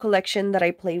single collection that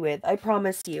I play with. I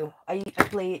promise you. I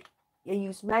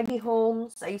use Maggie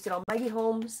Holmes. I use it on Maggie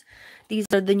Holmes. These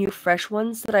are the new fresh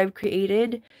ones that I've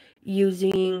created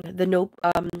using the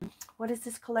what is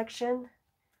this collection?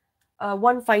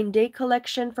 One Fine Day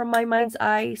collection from My Mind's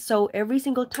Eye. So every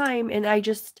single time, and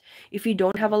if you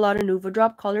don't have a lot of Nuva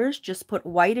Drop colors, just put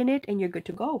white in it and you're good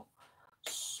to go.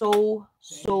 So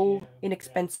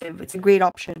inexpensive. It's a great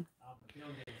option.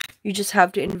 You just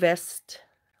have to invest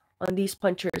on these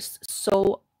punchers.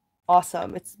 So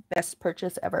awesome. It's the best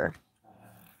purchase ever.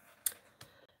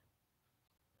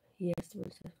 Yes,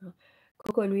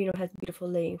 Coco and Reno has beautiful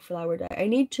laying flower dye. I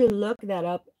need to look that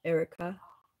up, Erica.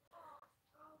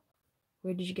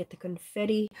 Where did you get the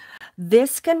confetti?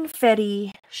 This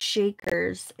confetti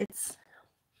shakers. It's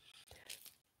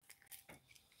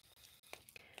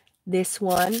this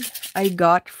one I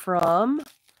got from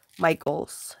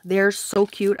Michael's. They're so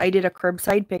cute. I did a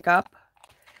curbside pickup.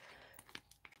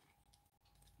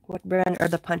 What brand are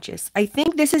the punches? I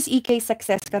think this is EK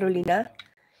Success, Carolina.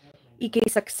 EK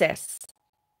Success.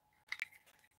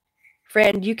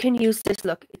 Friend, you can use this.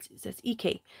 Look, it says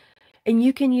EK. And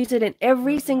you can use it in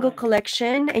every single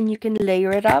collection and you can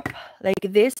layer it up. Like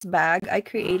this bag I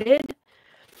created.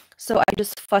 So I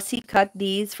just fussy cut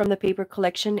these from the paper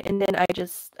collection and then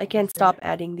I can't stop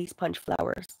adding these punch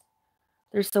flowers.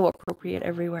 They're so appropriate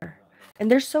everywhere. And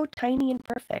they're so tiny and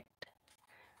perfect.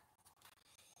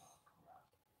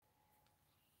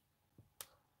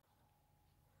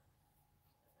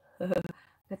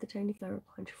 Got the tiny flower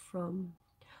punch from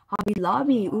Hobby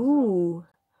Lobby. Ooh.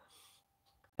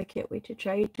 I can't wait to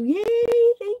try it too. Yay!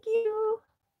 Thank you.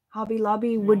 Hobby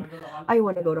Lobby would... I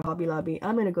want to go to Hobby Lobby.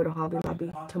 I'm going to go to Hobby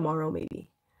Lobby tomorrow maybe.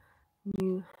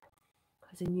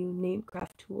 Has a new name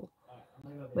craft tool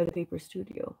by the Paper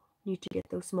Studio. Need to get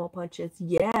those small punches.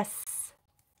 Yes!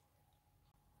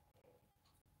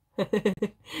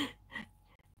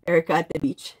 Erica at the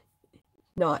beach.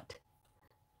 Not.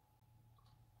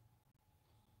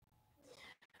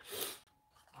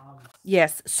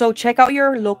 Yes, so check out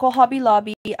your local Hobby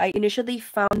Lobby. I initially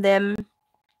found them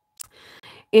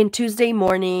in Tuesday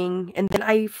morning, and then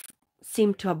I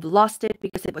seemed to have lost it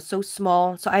because it was so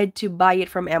small, so I had to buy it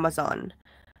from Amazon.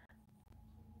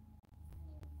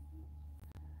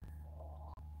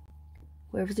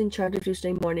 Whoever's in charge of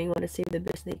Tuesday morning want to save the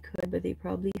best they could, but they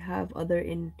probably have other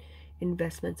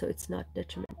investments, so it's not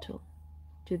detrimental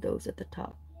to those at the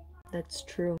top. That's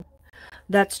true.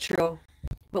 That's true.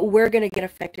 But we're going to get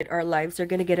affected. Our lives are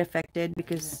going to get affected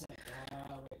because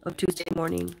of Tuesday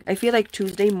morning. I feel like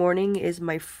Tuesday morning is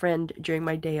my friend during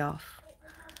my day off.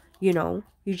 You know,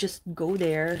 you just go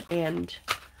there and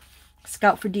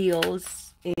scout for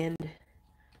deals and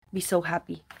be so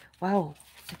happy. Wow,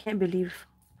 I can't believe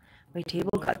my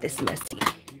table got this messy.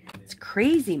 It's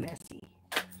crazy messy.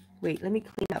 Wait, let me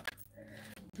clean up.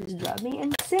 This drives me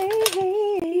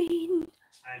insane.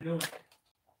 I know.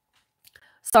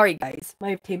 Sorry, guys.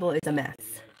 My table is a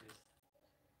mess.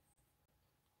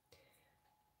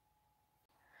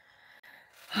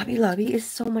 Hobby Lobby is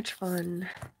so much fun.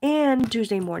 And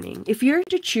Tuesday morning. If you're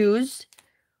to choose,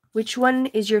 which one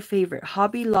is your favorite?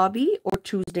 Hobby Lobby or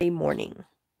Tuesday morning?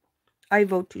 I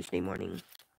vote Tuesday morning.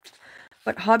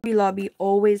 But Hobby Lobby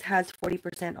always has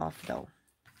 40% off, though.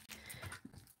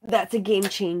 That's a game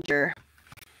changer.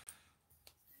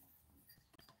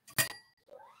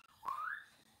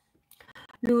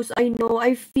 Luz, I know.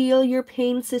 I feel your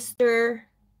pain, sister.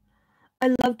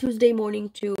 I love Tuesday morning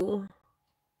too.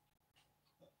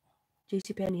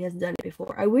 JCPenney has done it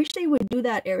before. I wish they would do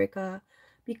that, Erica,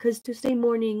 because Tuesday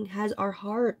morning has our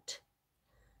heart.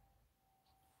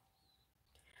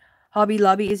 Hobby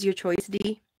Lobby is your choice,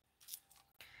 D.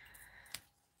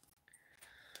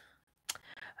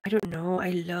 I don't know. I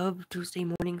love Tuesday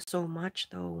morning so much,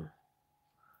 though.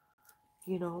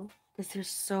 You know, because they're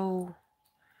so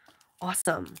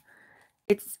awesome.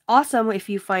 It's awesome if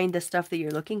you find the stuff that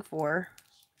you're looking for,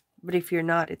 but if you're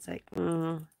not, it's like,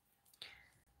 You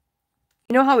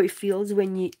know how it feels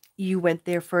when you went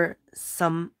there for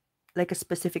some, like a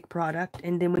specific product,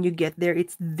 and then when you get there,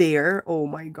 it's there. Oh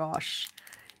my gosh.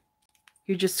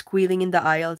 You're just squealing in the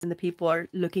aisles and the people are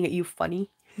looking at you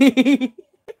funny. I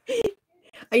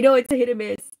know it's a hit and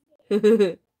miss.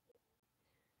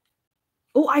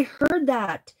 Oh, I heard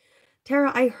that.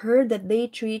 Tara, I heard that they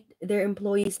treat their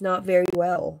employees not very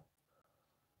well.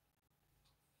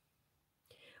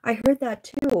 I heard that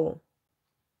too.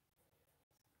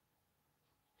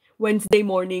 Wednesday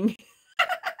morning.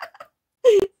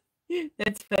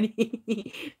 That's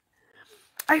funny.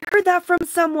 I heard that from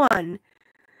someone.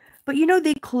 But you know,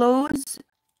 they close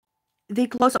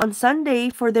on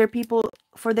Sunday for their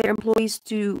employees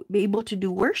to be able to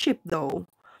do worship though.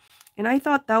 And I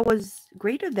thought that was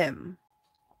great of them.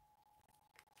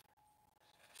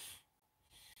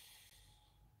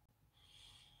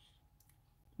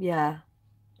 Yeah,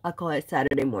 I'll call it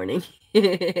Saturday morning.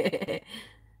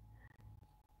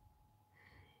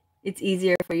 It's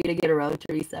easier for you to get around,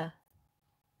 Teresa.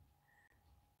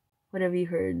 What have you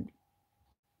heard?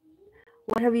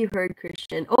 What have you heard,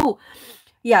 Kristianne? Oh,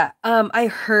 yeah. I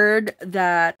heard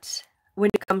that when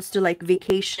it comes to like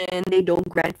vacation, they don't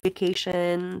grant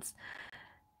vacations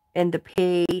and the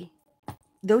pay,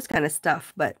 those kind of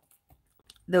stuff. But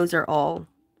those are all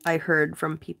I heard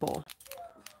from people.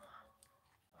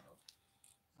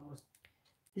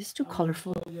 This is too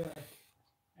colorful.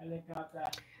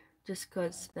 Just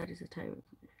because that is the time.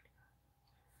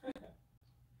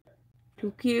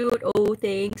 Too cute. Oh,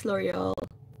 thanks, L'Oreal. I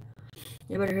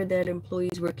never heard that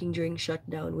employees working during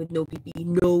shutdown with no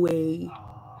PPE. No way.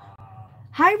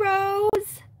 Hi,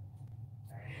 Rose.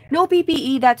 No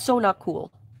PPE. That's so not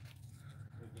cool.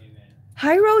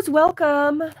 Hi, Rose.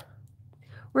 Welcome.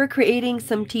 We're creating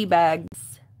some tea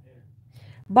bags.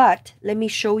 But let me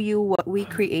show you what we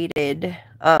created.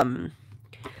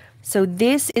 So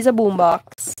this is a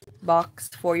boombox box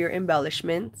for your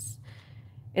embellishments.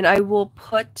 And I will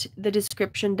put the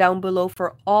description down below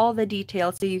for all the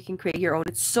details so you can create your own.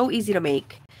 It's so easy to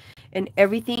make. And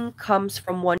everything comes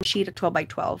from one sheet of 12 by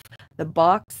 12. The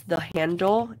box, the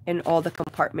handle, and all the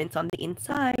compartments on the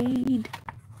inside.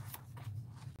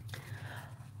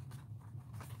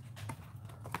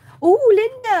 Oh,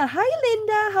 Linda. Hi,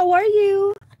 Linda. How are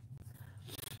you?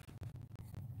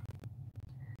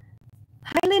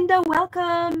 Hi, Linda.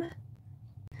 Welcome.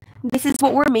 This is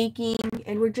what we're making,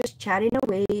 and we're just chatting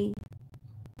away.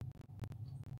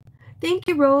 Thank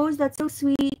you, Rose. That's so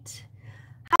sweet.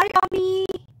 Hi, Ami.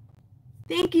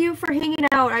 Thank you for hanging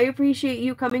out. I appreciate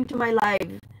you coming to my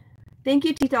live. Thank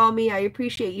you, Tita Ami. I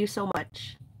appreciate you so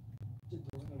much.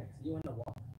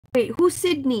 Wait, who's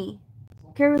Sydney?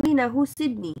 Carolina, who's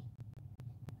Sydney?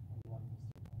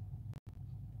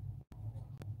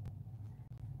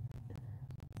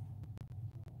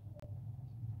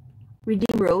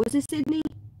 Redeem Rose is Sydney?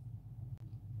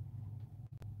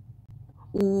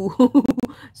 Ooh,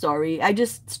 sorry. I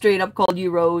just straight up called you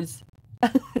Rose.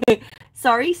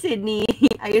 Sorry, Sydney.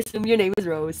 I assume your name is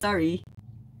Rose. Sorry.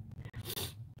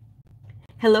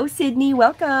 Hello, Sydney.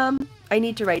 Welcome. I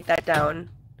need to write that down.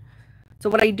 So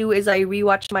what I do is I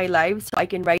rewatch my lives so I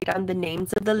can write down the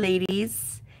names of the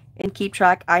ladies and keep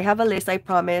track. I have a list, I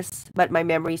promise, but my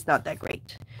memory's not that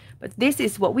great. But this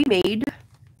is what we made.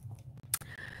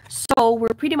 So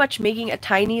we're pretty much making a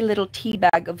tiny little tea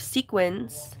bag of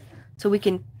sequins so we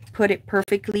can put it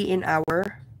perfectly in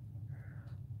our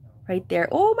right there.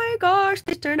 Oh my gosh,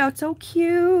 this turned out so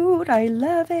cute. I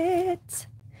love it.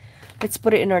 Let's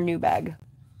put it in our new bag.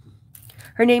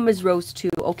 Her name is Rose too.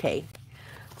 Okay.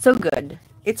 So good.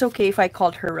 It's okay if I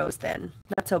called her Rose then.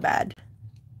 Not so bad.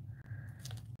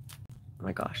 Oh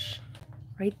my gosh.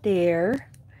 Right there.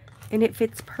 And it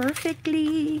fits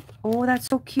perfectly. Oh, that's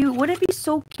so cute. Wouldn't it be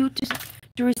so cute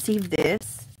to receive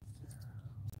this?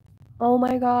 Oh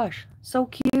my gosh. So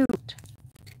cute.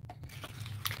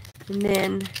 And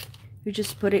then you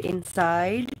just put it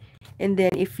inside. And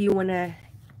then if you want to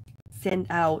send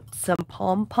out some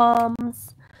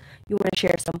pom-poms, you want to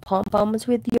share some pom-poms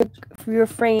with your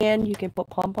friend, you can put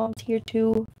pom-poms here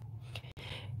too.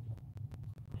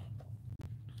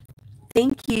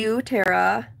 Thank you,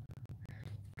 Tara.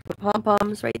 Put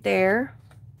pom-poms right there.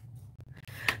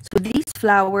 So these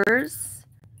flowers,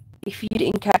 if you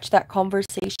didn't catch that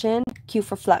conversation, cute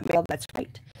for flat mail, that's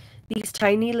right. These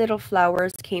tiny little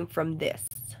flowers came from this.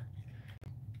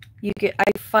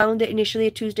 I found it initially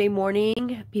a Tuesday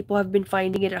morning. People have been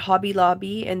finding it at Hobby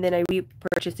Lobby, and then I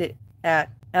repurchased it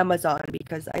at Amazon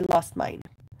because I lost mine.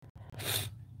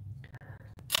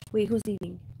 Wait, who's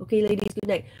leaving? Okay, ladies, good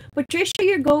night. Patricia,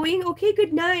 you're going? Okay,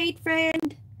 good night,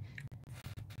 friend.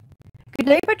 Good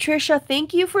night, Patricia.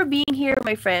 Thank you for being here,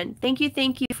 my friend. Thank you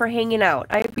for hanging out.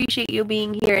 I appreciate you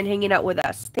being here and hanging out with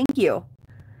us. Thank you.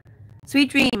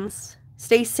 Sweet dreams.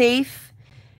 Stay safe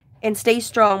and stay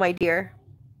strong, my dear.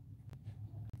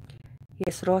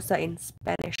 Yes, Rosa in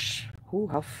Spanish. Oh,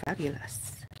 how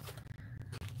fabulous.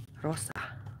 Rosa.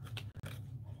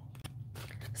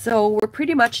 So we're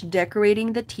pretty much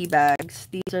decorating the tea bags.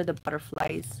 These are the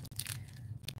butterflies.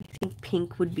 I think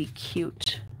pink would be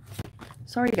cute.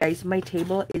 Sorry guys, my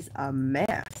table is a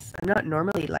mess. I'm not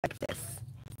normally like this.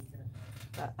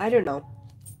 I don't know.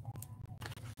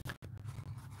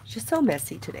 It's just so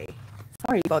messy today.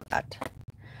 Sorry about that.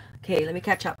 Okay, let me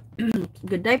catch up.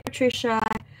 Good night, Patricia.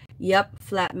 Yep,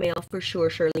 flat mail for sure,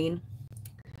 Charlene.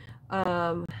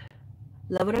 Love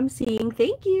what I'm seeing.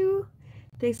 Thank you.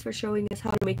 Thanks for showing us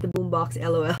how to make the boombox,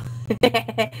 LOL.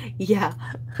 Yeah.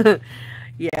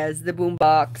 Yes, the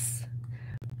boombox.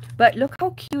 But look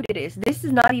how cute it is. This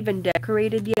is not even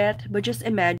decorated yet, but just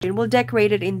imagine. We'll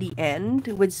decorate it in the end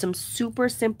with some super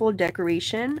simple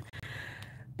decoration.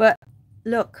 But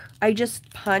look, I just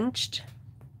punched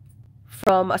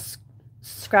from a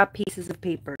scrap pieces of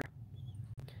paper.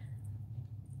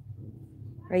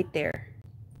 Right there.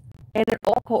 And it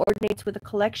all coordinates with the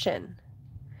collection.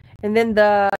 And then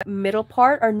the middle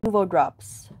part are Nouveau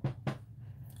drops.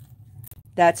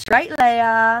 That's right,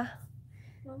 Leia.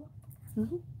 Mama.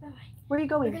 Mm-hmm. Bye. Where are you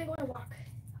going? We're gonna go on a walk.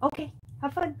 Okay,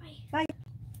 have fun. Bye.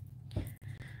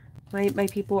 Bye. My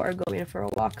people are going for a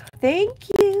walk. Thank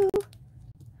you.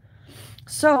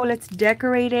 So let's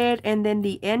decorate it, and then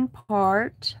the end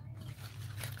part.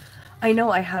 I know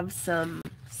I have some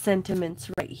sentiments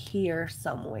right here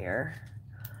somewhere.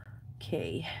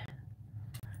 Okay.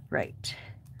 Right.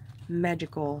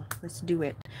 Magical. Let's do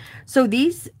it. So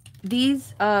these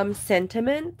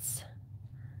sentiments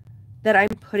that I'm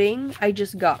putting, I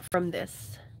just got from the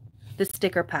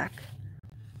sticker pack.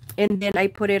 And then I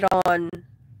put it on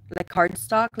like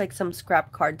cardstock, like some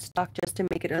scrap cardstock, just to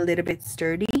make it a little bit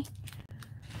sturdy.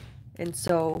 And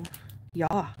so,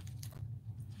 yeah.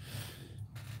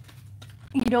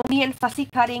 You know, me and Fussy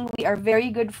Cutting, we are very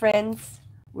good friends.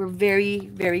 We're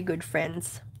very, very good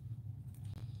friends.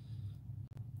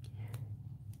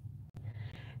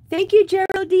 Thank you,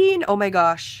 Geraldine. Oh my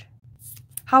gosh.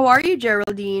 How are you,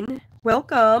 Geraldine?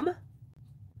 Welcome.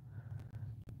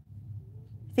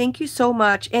 Thank you so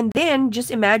much. And then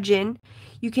just imagine,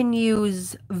 you can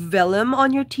use vellum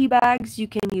on your tea bags. You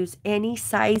can use any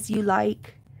size you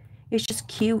like. It's just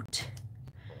cute.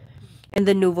 And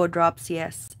the Nouveau drops,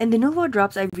 yes. And the Nouveau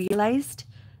drops, I realized,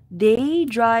 they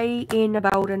dry in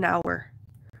about an hour,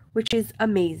 which is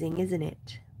amazing, isn't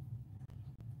it?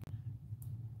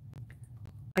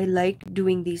 I like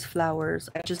doing these flowers.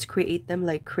 I just create them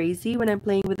like crazy when I'm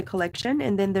playing with the collection,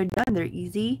 and then they're done. They're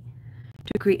easy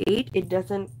to create.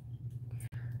 The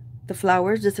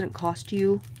flowers doesn't cost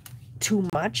you too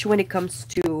much when it comes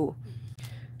to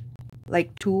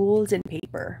like tools and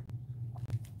paper.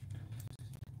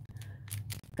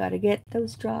 Gotta get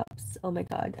those drops. Oh my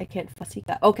god, I can't fussy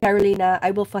cut. Oh, Carolina,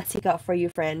 I will fussy cut for you,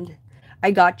 friend.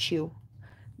 I got you.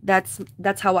 That's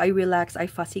how I relax. I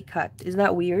fussy cut. Isn't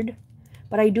that weird?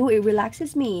 But I do. It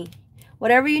relaxes me.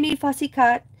 Whatever you need fussy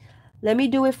cut, let me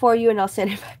do it for you and I'll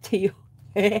send it back to you.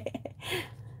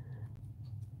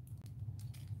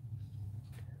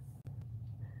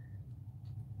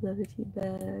 Love the tea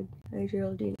bag. Hi,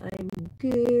 Geraldine. I'm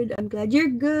good. I'm glad you're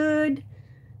good.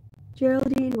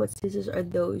 Geraldine, what scissors are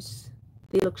those?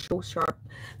 They look so sharp.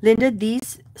 Linda,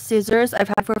 these scissors I've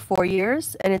had for 4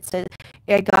 years, and it says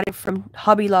I got it from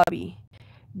Hobby Lobby,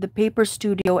 the paper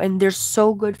studio, and they're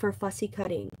so good for fussy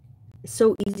cutting. It's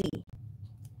so easy.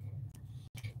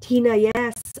 Tina,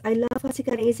 yes, I love fussy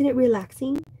cutting. Isn't it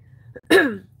relaxing?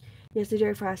 Yes, the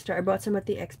Jerry Faster. I bought some at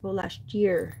the expo last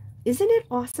year. Isn't it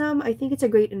awesome? I think it's a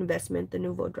great investment, the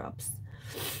Nouveau drops.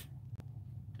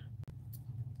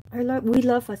 We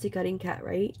love fussy cutting, cat,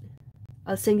 right?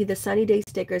 I'll send you the sunny day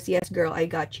stickers. Yes, girl, I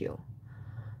got you.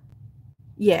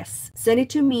 Yes, send it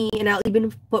to me and I'll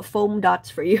even put foam dots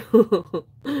for you.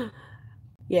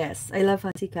 Yes, I love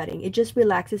fussy cutting. It just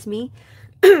relaxes me.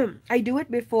 I do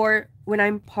it before when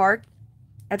I'm parked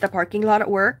at the parking lot at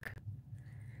work.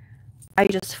 I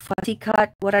just fussy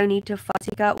cut what I need to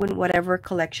fussy cut when whatever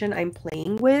collection I'm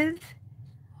playing with.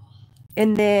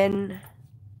 And then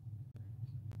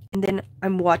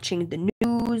I'm watching the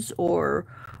news or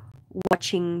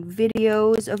watching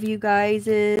videos of you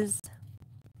guys's.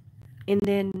 And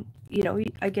then, you know,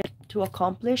 I get to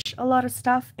accomplish a lot of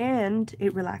stuff and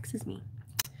it relaxes me,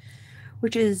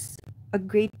 which is a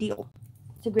great deal.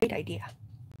 It's a great idea.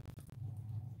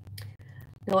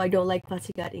 No, I don't like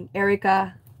fussy cutting.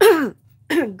 Erica,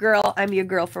 girl, I'm your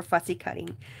girl for fussy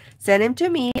cutting. Send them to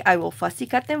me. I will fussy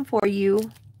cut them for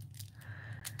you.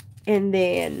 And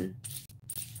then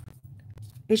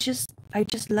it's just, I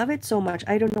just love it so much.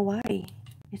 I don't know why.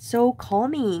 It's so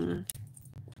calming.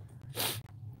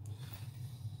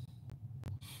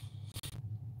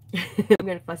 I'm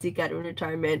gonna fussy cut in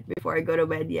retirement before I go to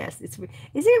bed. Yes, is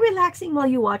it relaxing while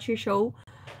you watch your show?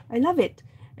 I love it.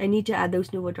 I need to add those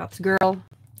Nuvo drops, girl.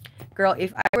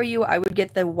 If I were you, I would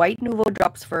get the white Nuvo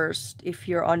drops first if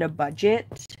you're on a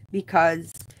budget,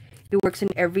 because it works in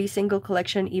every single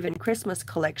collection, even Christmas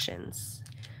collections.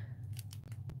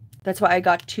 That's why I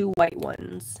got 2 white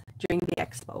ones during the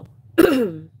expo.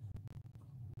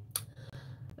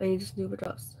 I need just Nuvo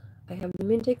drops. I have the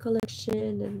Minte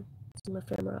collection and some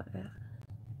ephemera. I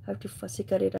have to fussy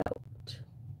cut it out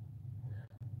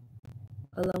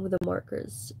along with the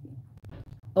markers.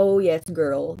 Oh yes,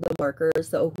 girl, the markers,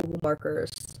 the Ohuhu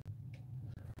markers.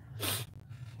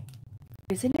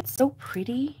 Isn't it so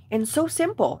pretty and so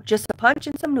simple? Just a punch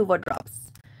and some Nuvo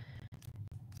drops.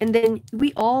 And then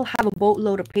we all have a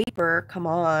boatload of paper. Come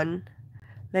on,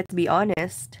 let's be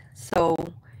honest. So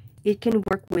it can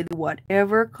work with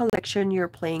whatever collection you're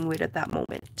playing with at that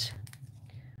moment.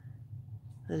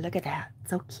 Look at that,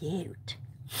 so cute.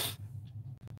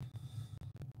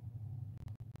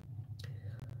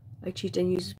 I cheat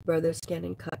and use brother scan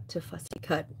and cut to fussy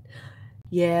cut.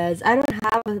 Yes, I don't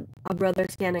have a brother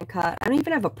scan and cut. I don't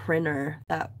even have a printer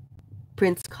that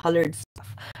prints colored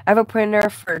stuff. I have a printer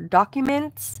for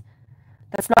documents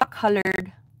that's not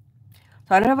colored.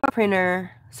 So I don't have a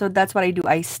printer. So that's what I do.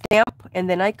 I stamp and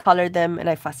then I color them and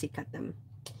I fussy cut them.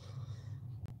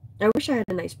 I wish I had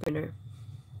a nice printer.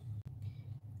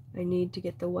 I need to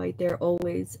get the white. They're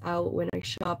always out when I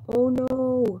shop. Oh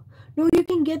no. No, you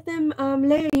can get them,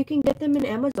 Leia, you can get them in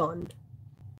Amazon.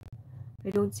 I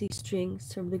don't see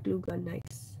strings from the glue gun.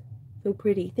 Nice. So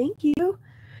pretty. Thank you.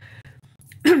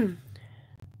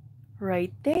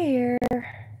 Right there.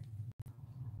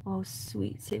 Oh,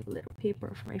 sweet. Save a little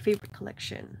paper for my favorite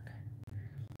collection.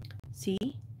 See?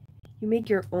 You make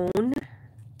your own.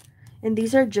 And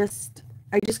these are just,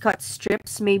 I just cut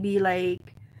strips, maybe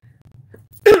like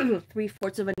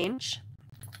 3/4 of an inch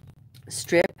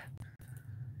strip.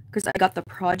 Because I got the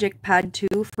project pad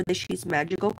too for the She's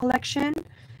Magical collection.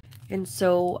 And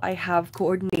so I have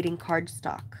coordinating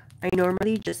cardstock. I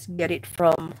normally just get it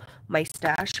from my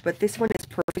stash, but this one is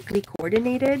perfectly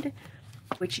coordinated,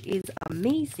 which is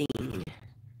amazing.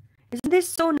 Isn't this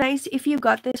so nice if you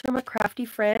got this from a crafty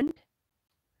friend?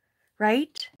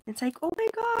 Right? It's like, oh my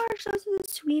gosh, those are the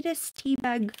sweetest tea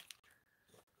bag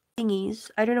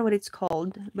thingies. I don't know what it's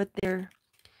called, but they're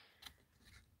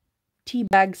tea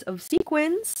bags of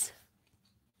sequins.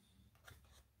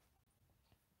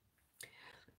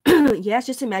 Yes,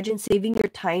 just imagine saving your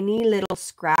tiny little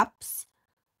scraps.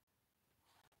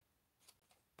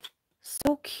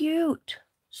 So cute.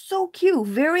 So cute.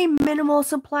 Very minimal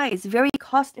supplies. Very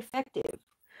cost effective.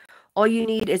 All you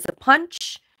need is a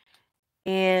punch.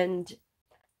 And,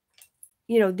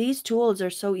 you know, these tools are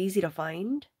so easy to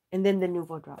find. And then the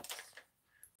Nuvo drops.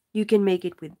 You can make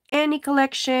it with any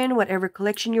collection, whatever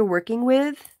collection you're working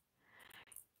with.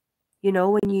 You know,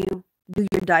 when you do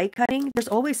your die cutting, there's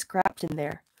always scraps in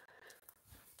there.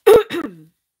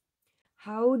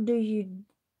 How do you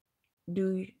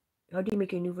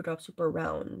make your Nuvo drop super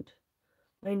round?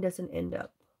 Mine doesn't end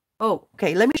up. Oh,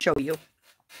 okay, let me show you.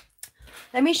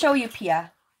 Let me show you,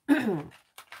 Pia.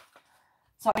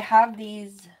 So I have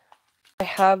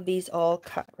these all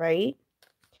cut, right?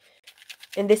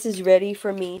 And this is ready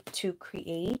for me to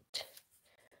create.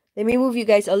 Let me move you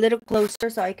guys a little closer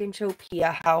so I can show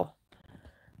Pia how.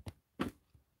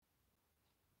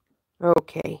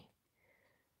 Okay.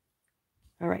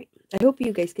 All right. I hope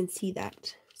you guys can see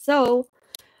that. So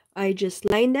I just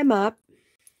line them up.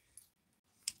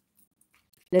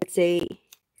 Let's say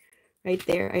right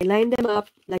there. I line them up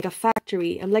like a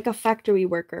factory. I'm like a factory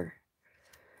worker.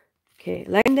 Okay,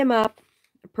 line them up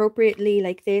appropriately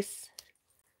like this.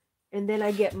 And then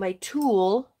I get my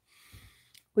tool,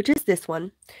 which is this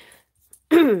one.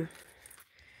 And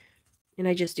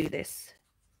I just do this.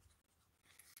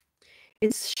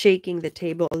 It's shaking the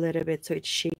table a little bit, so it's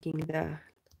shaking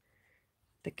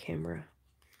the camera.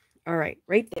 All right,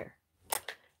 right there.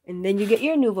 And then you get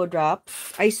your Nuvo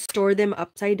drops. I store them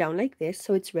upside down like this,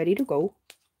 so it's ready to go.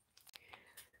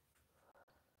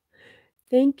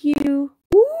 Thank you.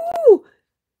 Ooh!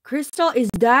 Crystal, is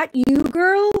that you,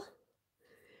 girl?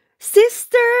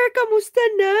 Sister, kamusta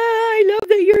na? I love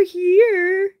that you're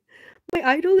here. My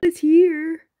idol is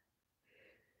here.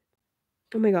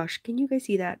 Oh my gosh, can you guys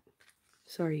see that?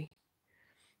 Sorry.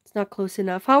 It's not close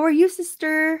enough. How are you,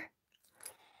 sister?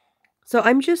 So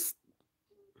I'm just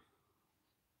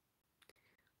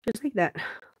like that.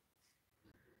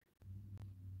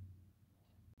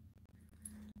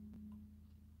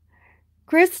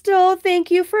 Crystal,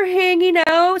 thank you for hanging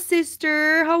out,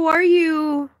 sister. How are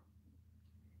you?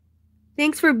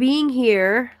 Thanks for being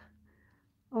here.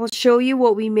 I'll show you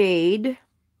what we made.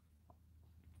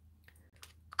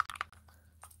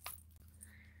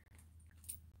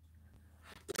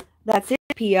 That's it,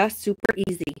 Pia. Super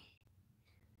easy.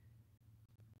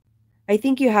 I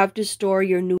think you have to store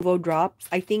your Nuvo drops.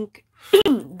 I think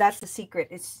that's the secret.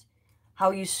 It's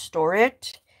how you store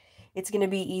it. It's going to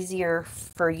be easier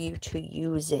for you to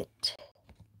use it.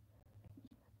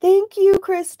 Thank you,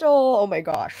 Crystal. Oh my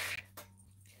gosh.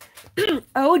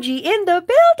 OG in the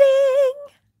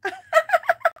building.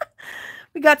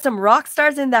 We got some rock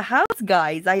stars in the house,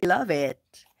 guys. I love it.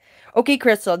 Okay,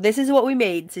 Crystal, this is what we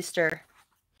made, sister.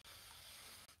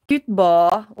 Cute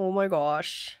ba? Oh my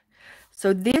gosh.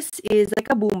 So this is like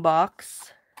a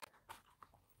boombox.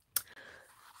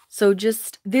 So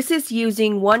this is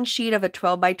using one sheet of a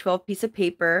 12 by 12 piece of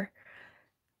paper,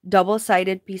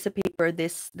 double-sided piece of paper,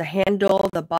 the handle,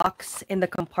 the box, and the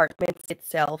compartment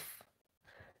itself.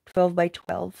 12 by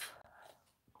 12.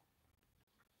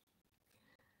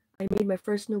 I made my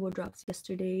first Nuvo drops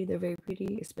yesterday. They're very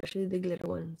pretty, especially the glitter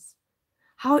ones.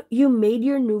 How you made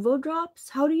your Nuvo drops?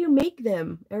 How do you make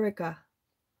them, Erica?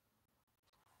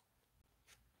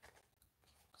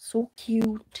 So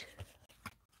cute.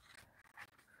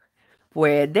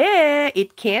 Puede.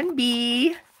 It can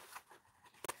be.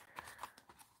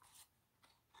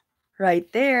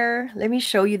 Right there. Let me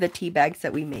show you the tea bags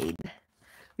that we made.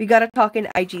 We gotta talk in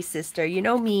IG, sister. You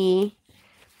know me.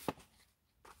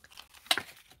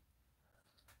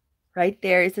 Right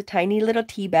there is the tiny little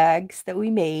tea bags that we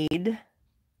made.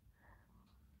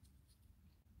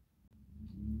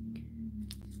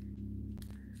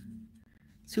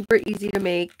 Super easy to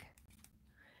make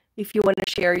if you want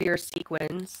to share your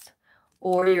sequins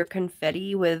or your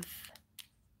confetti with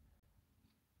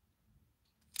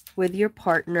your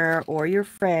partner or your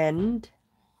friend.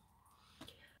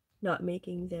 Not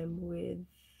making them with,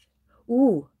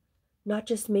 not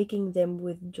just making them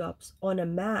with drops on a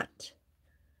mat.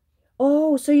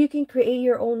 Oh, so you can create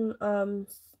your own,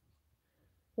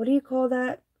 what do you call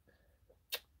that?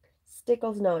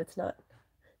 Stickles? No, it's not.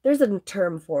 There's a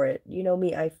term for it. You know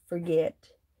me, I forget.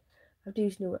 I have to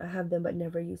use I have them but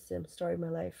never use them. Story of my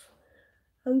life.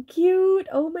 How cute.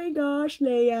 Oh my gosh,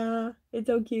 Leia. It's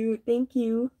so cute. Thank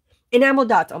you. Enamel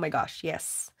dots. Oh my gosh,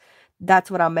 yes. That's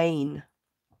what I mean.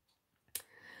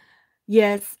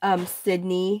 Yes,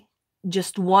 Sydney.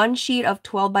 Just one sheet of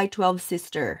 12 by 12,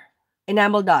 sister.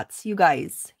 Enamel dots. You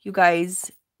guys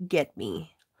get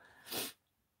me.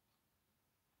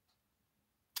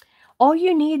 All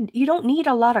you don't need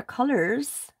a lot of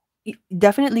colors.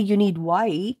 Definitely you need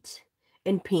white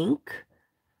and pink.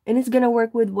 And it's going to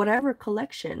work with whatever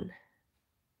collection.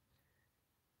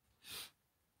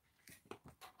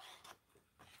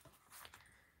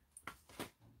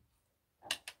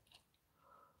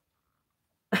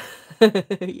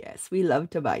 Yes, we love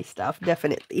to buy stuff,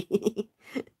 definitely.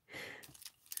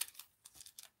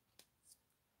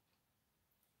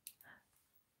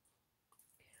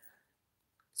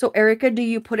 So, Erica, do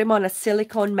you put them on a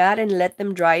silicone mat and let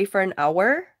them dry for an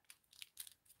hour?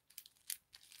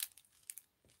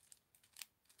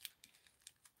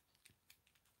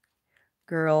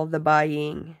 Girl, the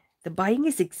buying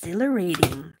is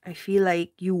exhilarating. I feel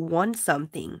like you won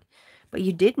something, but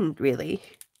you didn't really.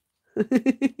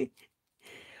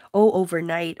 Oh,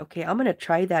 overnight. Okay, I'm going to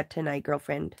try that tonight,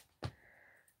 girlfriend.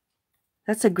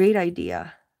 That's a great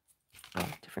idea. Oh,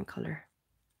 different color.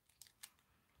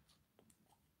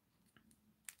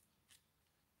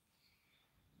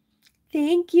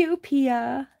 Thank you,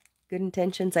 Pia. Good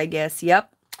intentions, I guess.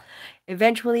 Yep.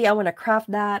 Eventually, I want to craft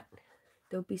that.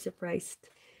 Don't be surprised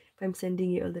if I'm sending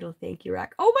you a little thank you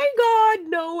rack. Oh my God,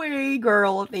 no way,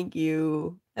 girl. Thank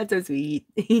you. That's so sweet.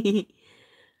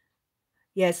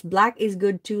 Yes, black is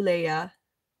good too, Leia.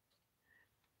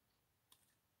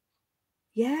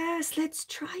 Yes, let's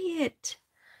try it.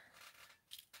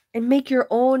 And make your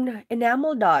own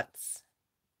enamel dots.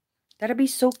 That'd be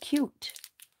so cute.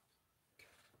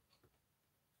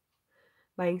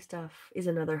 Buying stuff is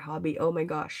another hobby. Oh my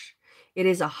gosh. It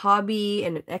is a hobby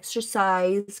and an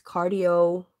exercise,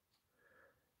 cardio.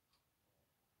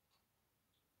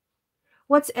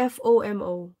 What's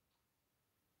FOMO?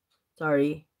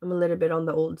 Sorry, I'm a little bit on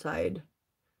the old side.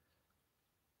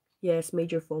 Yes,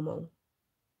 major FOMO.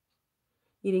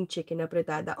 Eating chicken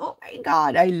apretada. Oh my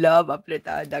god, I love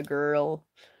apretada, girl.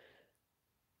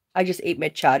 I just ate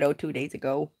machado 2 days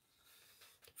ago.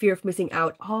 Fear of missing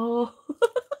out. Oh,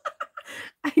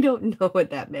 I don't know what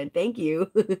that meant. Thank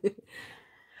you.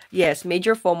 Yes,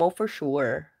 major FOMO for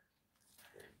sure.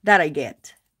 That I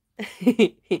get.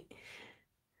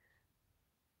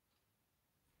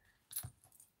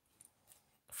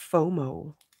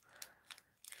 FOMO.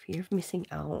 Fear of missing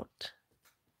out.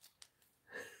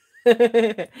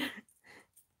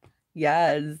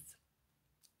 Yes.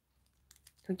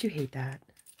 Don't you hate that?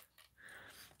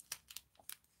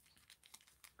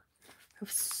 I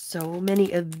have so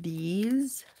many of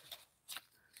these.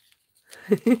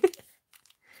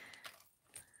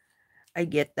 I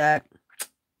get that.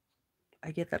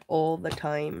 I get that all the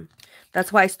time.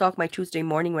 That's why I stalk my Tuesday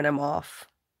morning when I'm off.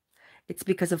 It's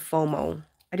because of FOMO.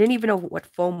 I didn't even know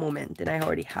what FOMO meant, and I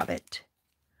already have it.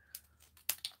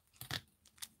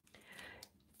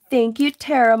 Thank you,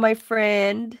 Tara, my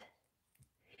friend.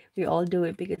 We all do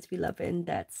it because we love it, and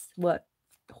that's what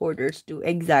hoarders do.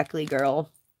 Exactly,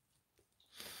 girl.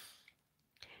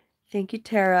 Thank you,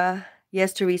 Tara.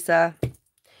 Yes, Teresa.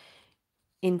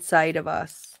 Inside of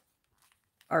us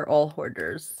are all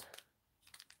hoarders.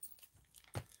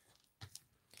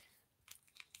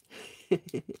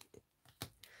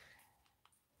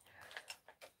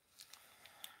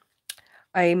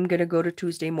 I'm going to go to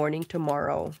Tuesday morning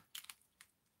tomorrow.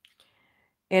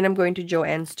 And I'm going to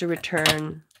Joann's to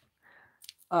return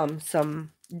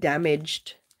some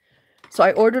damaged. So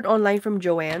I ordered online from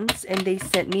Joann's and they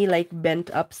sent me like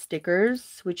bent up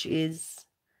stickers, which is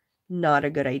not a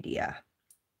good idea.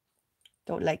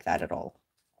 Don't like that at all.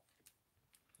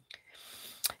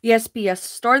 Yes, PS,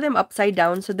 store them upside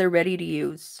down so they're ready to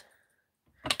use.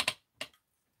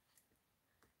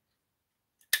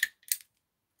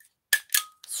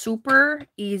 Super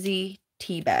easy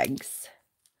tea bags.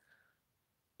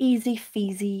 Easy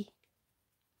feezy.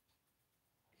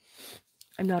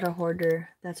 I'm not a hoarder.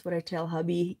 That's what I tell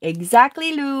hubby.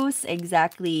 Exactly, Luz.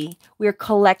 Exactly. We're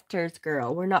collectors,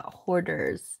 girl. We're not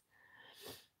hoarders.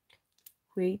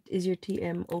 Wait, is your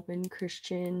TM open,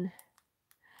 Christian?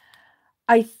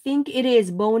 I think it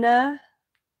is. Bona,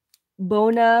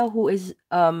 who is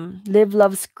Live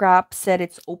Love Scrap, said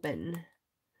it's open.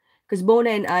 Because Bona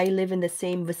and I live in the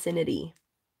same vicinity.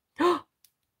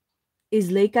 Is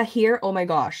Leica here? Oh my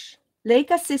gosh.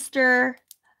 Leica, sister.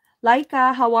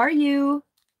 Leica, how are you?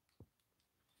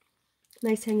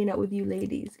 Nice hanging out with you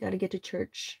ladies. Gotta get to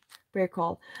church. Prayer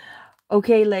call.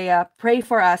 Okay, Leia, pray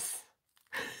for us.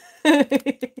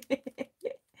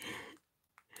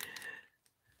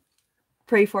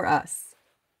 Pray for us.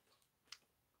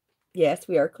 Yes,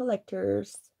 we are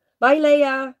collectors. Bye,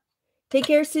 Leia. Take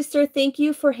care, sister. Thank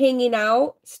you for hanging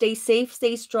out. Stay safe,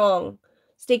 stay strong.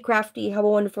 Stay crafty. Have a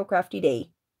wonderful crafty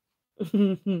day.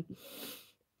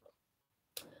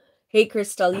 Hey,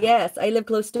 Crystal. Yes, I live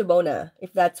close to Bona.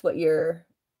 If that's what you're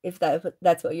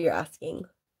asking.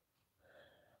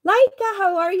 Laika,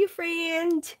 how are you,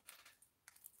 friend?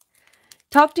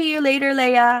 Talk to you later,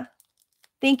 Leia.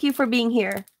 Thank you for being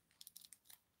here.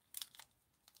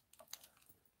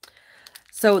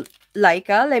 So,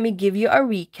 Laika, let me give you a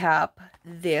recap.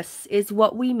 This is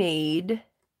what we made.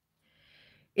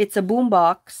 It's a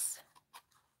boombox.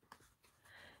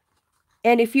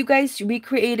 And if you guys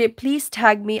recreate it, please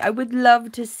tag me. I would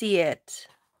love to see it.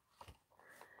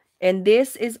 And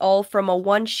this is all from a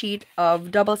one sheet of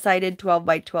double-sided 12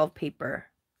 by 12 paper.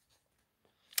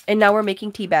 And now we're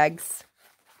making tea bags.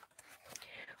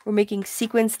 We're making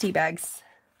sequence tea bags.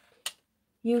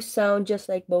 You sound just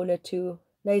like Bona too.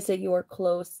 Nice that you are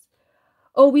close.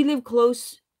 Oh, we live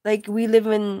close. Like we live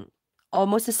in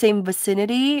almost the same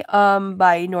vicinity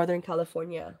by Northern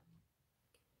California.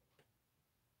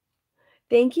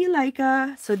 Thank you,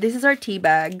 Laika. So this is our tea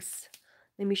bags.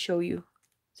 Let me show you,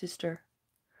 sister.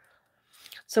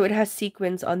 So it has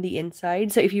sequins on the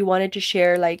inside. So if you wanted to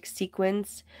share like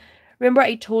sequins, remember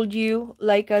I told you,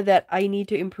 Laika, that I need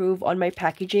to improve on my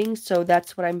packaging. So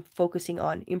that's what I'm focusing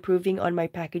on, improving on my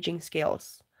packaging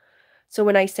skills. So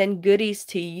when I send goodies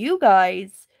to you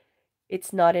guys,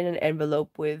 it's not in an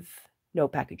envelope with no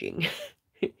packaging,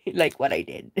 like what I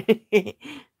did.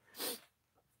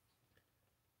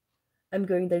 I'm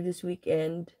going there this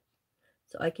weekend,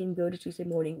 so I can go to Tuesday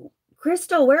morning.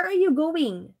 Crystal, where are you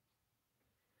going?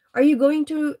 Are you going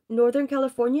to Northern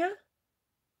California?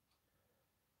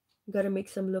 You gotta make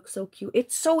some look so cute.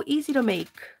 It's so easy to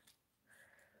make.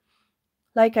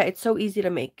 Like, it's so easy to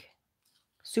make.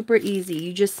 Super easy.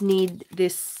 You just need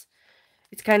this.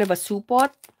 It's kind of a soup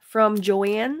pot from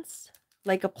Joann's,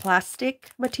 like a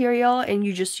plastic material, and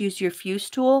you just use your fuse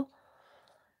tool,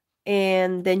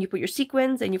 and then you put your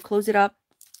sequins and you close it up,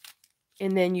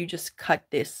 and then you just cut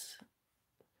this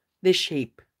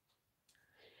shape,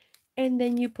 and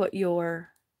then you put your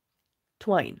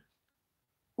twine.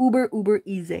 Uber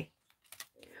easy.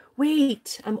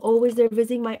 Wait, I'm always there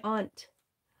visiting my aunt.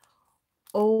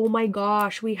 Oh my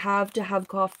gosh, we have to have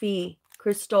coffee,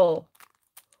 Crystal.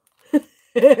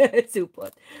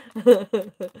 Support.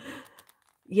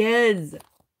 Yes.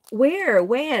 Where?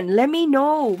 When? Let me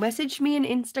know. Message me on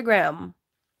Instagram.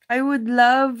 I would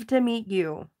love to meet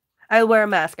you. I'll wear a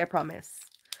mask, I promise.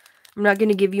 I'm not going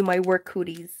to give you my work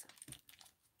hoodies.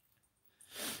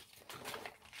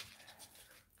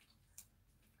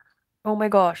 Oh my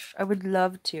gosh, I would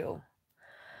love to.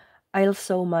 I'll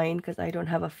sew mine because I don't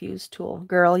have a fuse tool.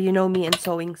 Girl, you know me and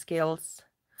sewing skills.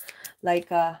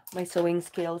 Like, my sewing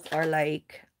skills are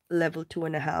like level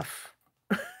 2.5.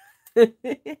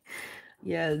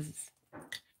 Yes.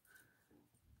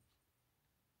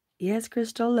 Yes,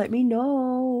 Crystal, let me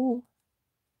know.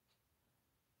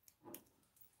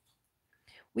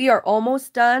 We are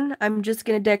almost done. I'm just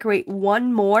going to decorate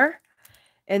one more,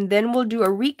 and then we'll do a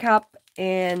recap,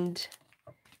 and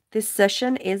this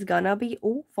session is gonna be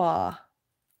over.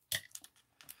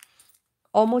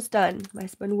 Almost done. My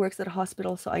husband works at a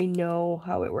hospital, so I know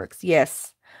how it works.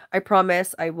 Yes, I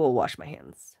promise I will wash my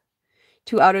hands.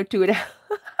 2 out of 2.5.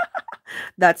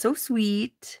 That's so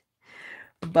sweet,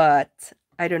 but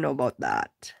I don't know about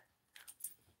that.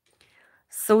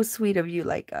 So sweet of you,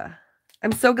 Laika.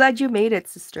 I'm so glad you made it,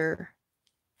 sister.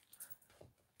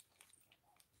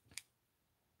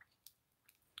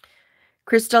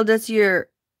 Crystal,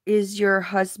 is your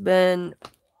husband,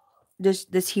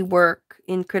 does he work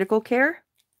in critical care?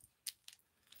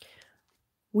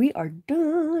 We are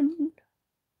done.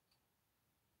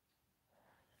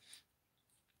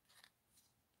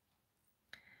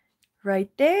 Right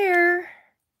there.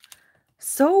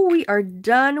 So we are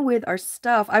done with our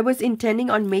stuff. I was intending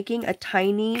on making a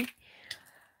tiny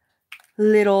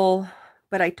little,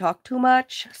 but I talked too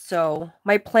much. So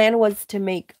my plan was to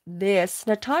make this.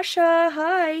 Natasha,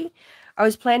 hi. I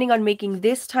was planning on making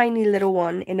this tiny little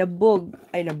one in a book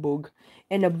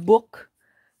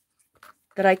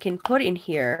that I can put in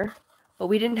here, but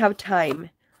we didn't have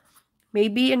time.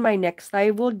 Maybe in my next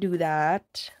live we'll do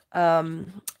that.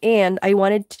 And I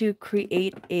wanted to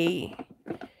create a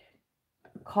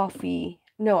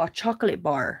chocolate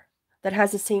bar that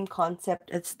has the same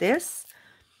concept as this,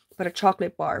 but a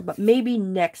chocolate bar. But maybe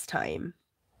next time.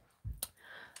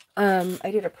 I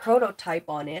did a prototype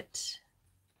on it,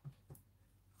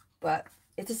 but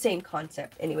it's the same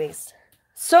concept anyways.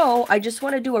 So I just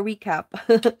want to do a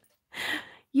recap.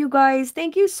 You guys,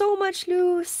 thank you so much,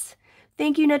 Luz.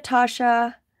 Thank you,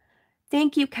 Natasha.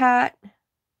 Thank you, Kat.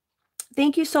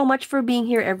 Thank you so much for being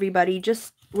here, everybody.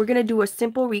 We're going to do a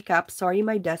simple recap. Sorry,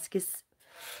 my desk is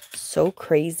so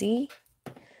crazy.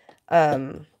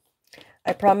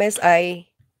 I promise I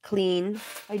clean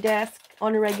my desk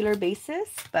on a regular basis,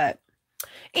 but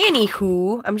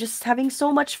anywho, I'm just having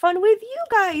so much fun with you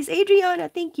guys. Adriana,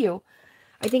 thank you.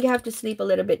 I think I have to sleep a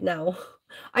little bit now.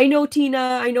 I know,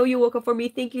 Tina. I know you woke up for me.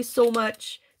 Thank you so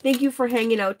much. Thank you for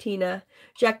hanging out, Tina.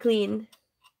 Jacqueline.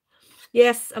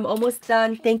 Yes, I'm almost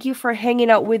done. Thank you for hanging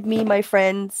out with me, my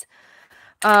friends.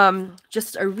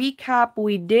 Just a recap.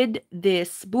 We did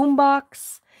this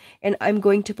boombox, and I'm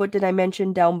going to put the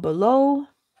dimension down below.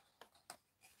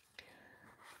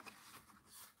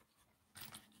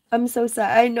 I'm so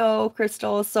sad. I know,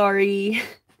 Crystal. Sorry.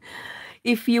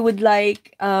 If you would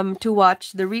like to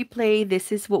watch the replay,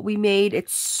 this is what we made.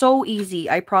 It's so easy.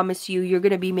 I promise you, you're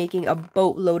going to be making a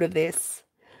boatload of this.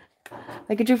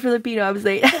 Like a true Filipino, I was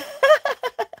late.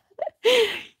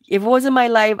 If it wasn't my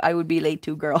live, I would be late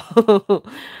too, girl.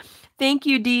 Thank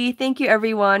you, Dee. Thank you,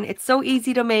 everyone. It's so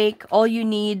easy to make. All you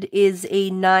need is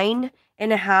a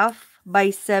 9.5 by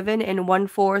 7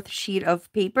 1/4 sheet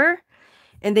of paper.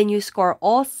 And then you score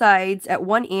all sides at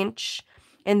 1 inch.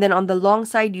 And then on the long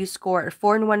side, you score at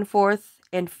 4 1/4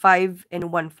 and 5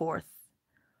 1/4.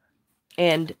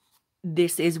 And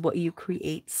this is what you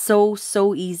create. So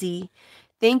easy.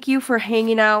 Thank you for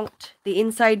hanging out. The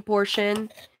inside portion.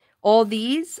 All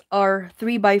these are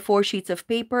 3 by 4 sheets of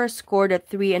paper scored at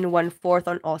 3 1/4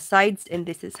 on all sides. And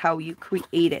this is how you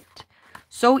create it.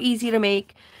 So easy to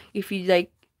make. If you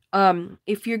like,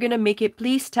 if you're going to make it,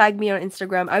 please tag me on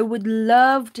Instagram. I would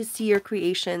love to see your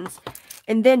creations.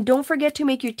 And then don't forget to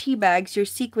make your tea bags, your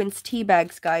sequence tea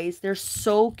bags, guys. They're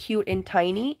so cute and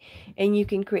tiny, and you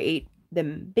can create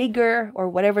them bigger or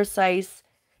whatever size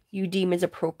you deem is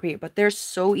appropriate. But they're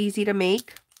so easy to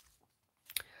make.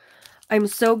 I'm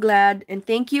so glad, and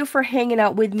thank you for hanging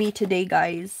out with me today,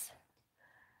 guys.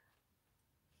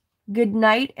 Good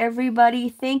night, everybody.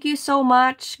 Thank you so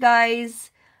much,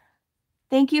 guys.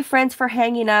 Thank you, friends, for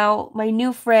hanging out. My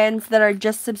new friends that are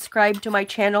just subscribed to my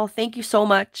channel, thank you so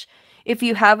much. If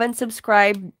you haven't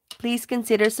subscribed, please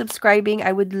consider subscribing.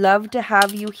 I would love to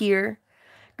have you here.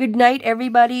 Good night,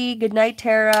 everybody. Good night,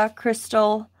 Tara,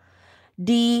 Crystal,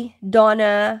 Dee,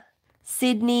 Donna,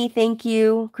 Sydney, thank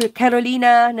you.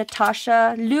 Carolina,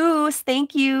 Natasha, Luz,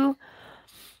 thank you.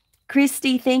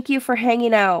 Christy, thank you for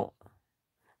hanging out.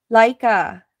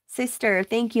 Laika, sister,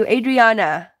 thank you.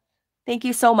 Adriana, thank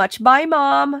you so much. Bye,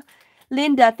 Mom.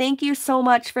 Linda, thank you so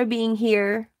much for being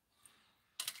here.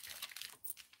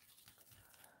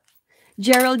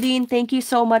 Geraldine, thank you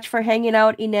so much for hanging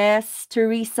out. Ines,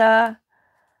 Teresa,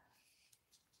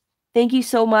 thank you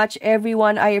so much,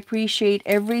 everyone. I appreciate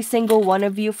every single one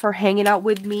of you for hanging out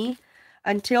with me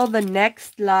until the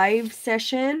next live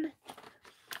session.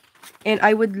 And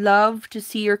I would love to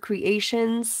see your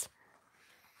creations.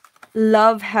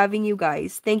 Love having you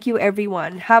guys. Thank you,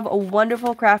 everyone. Have a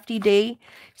wonderful crafty day.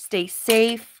 Stay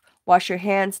safe. Wash your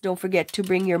hands. Don't forget to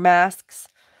bring your masks.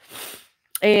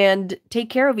 And take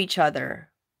care of each other.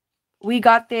 We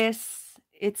got this.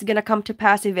 It's going to come to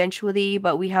pass eventually,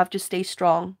 but we have to stay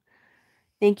strong.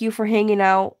 Thank you for hanging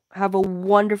out. Have a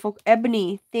wonderful...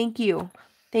 Ebony, thank you.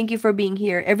 Thank you for being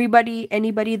here. Everybody,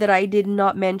 anybody that I did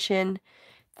not mention,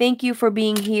 thank you for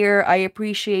being here. I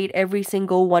appreciate every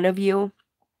single one of you.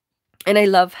 And I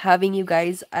love having you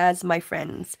guys as my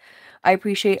friends. I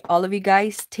appreciate all of you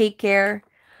guys. Take care.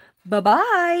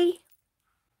 Bye-bye.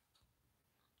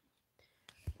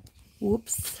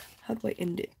 Whoops. How do I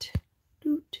end it?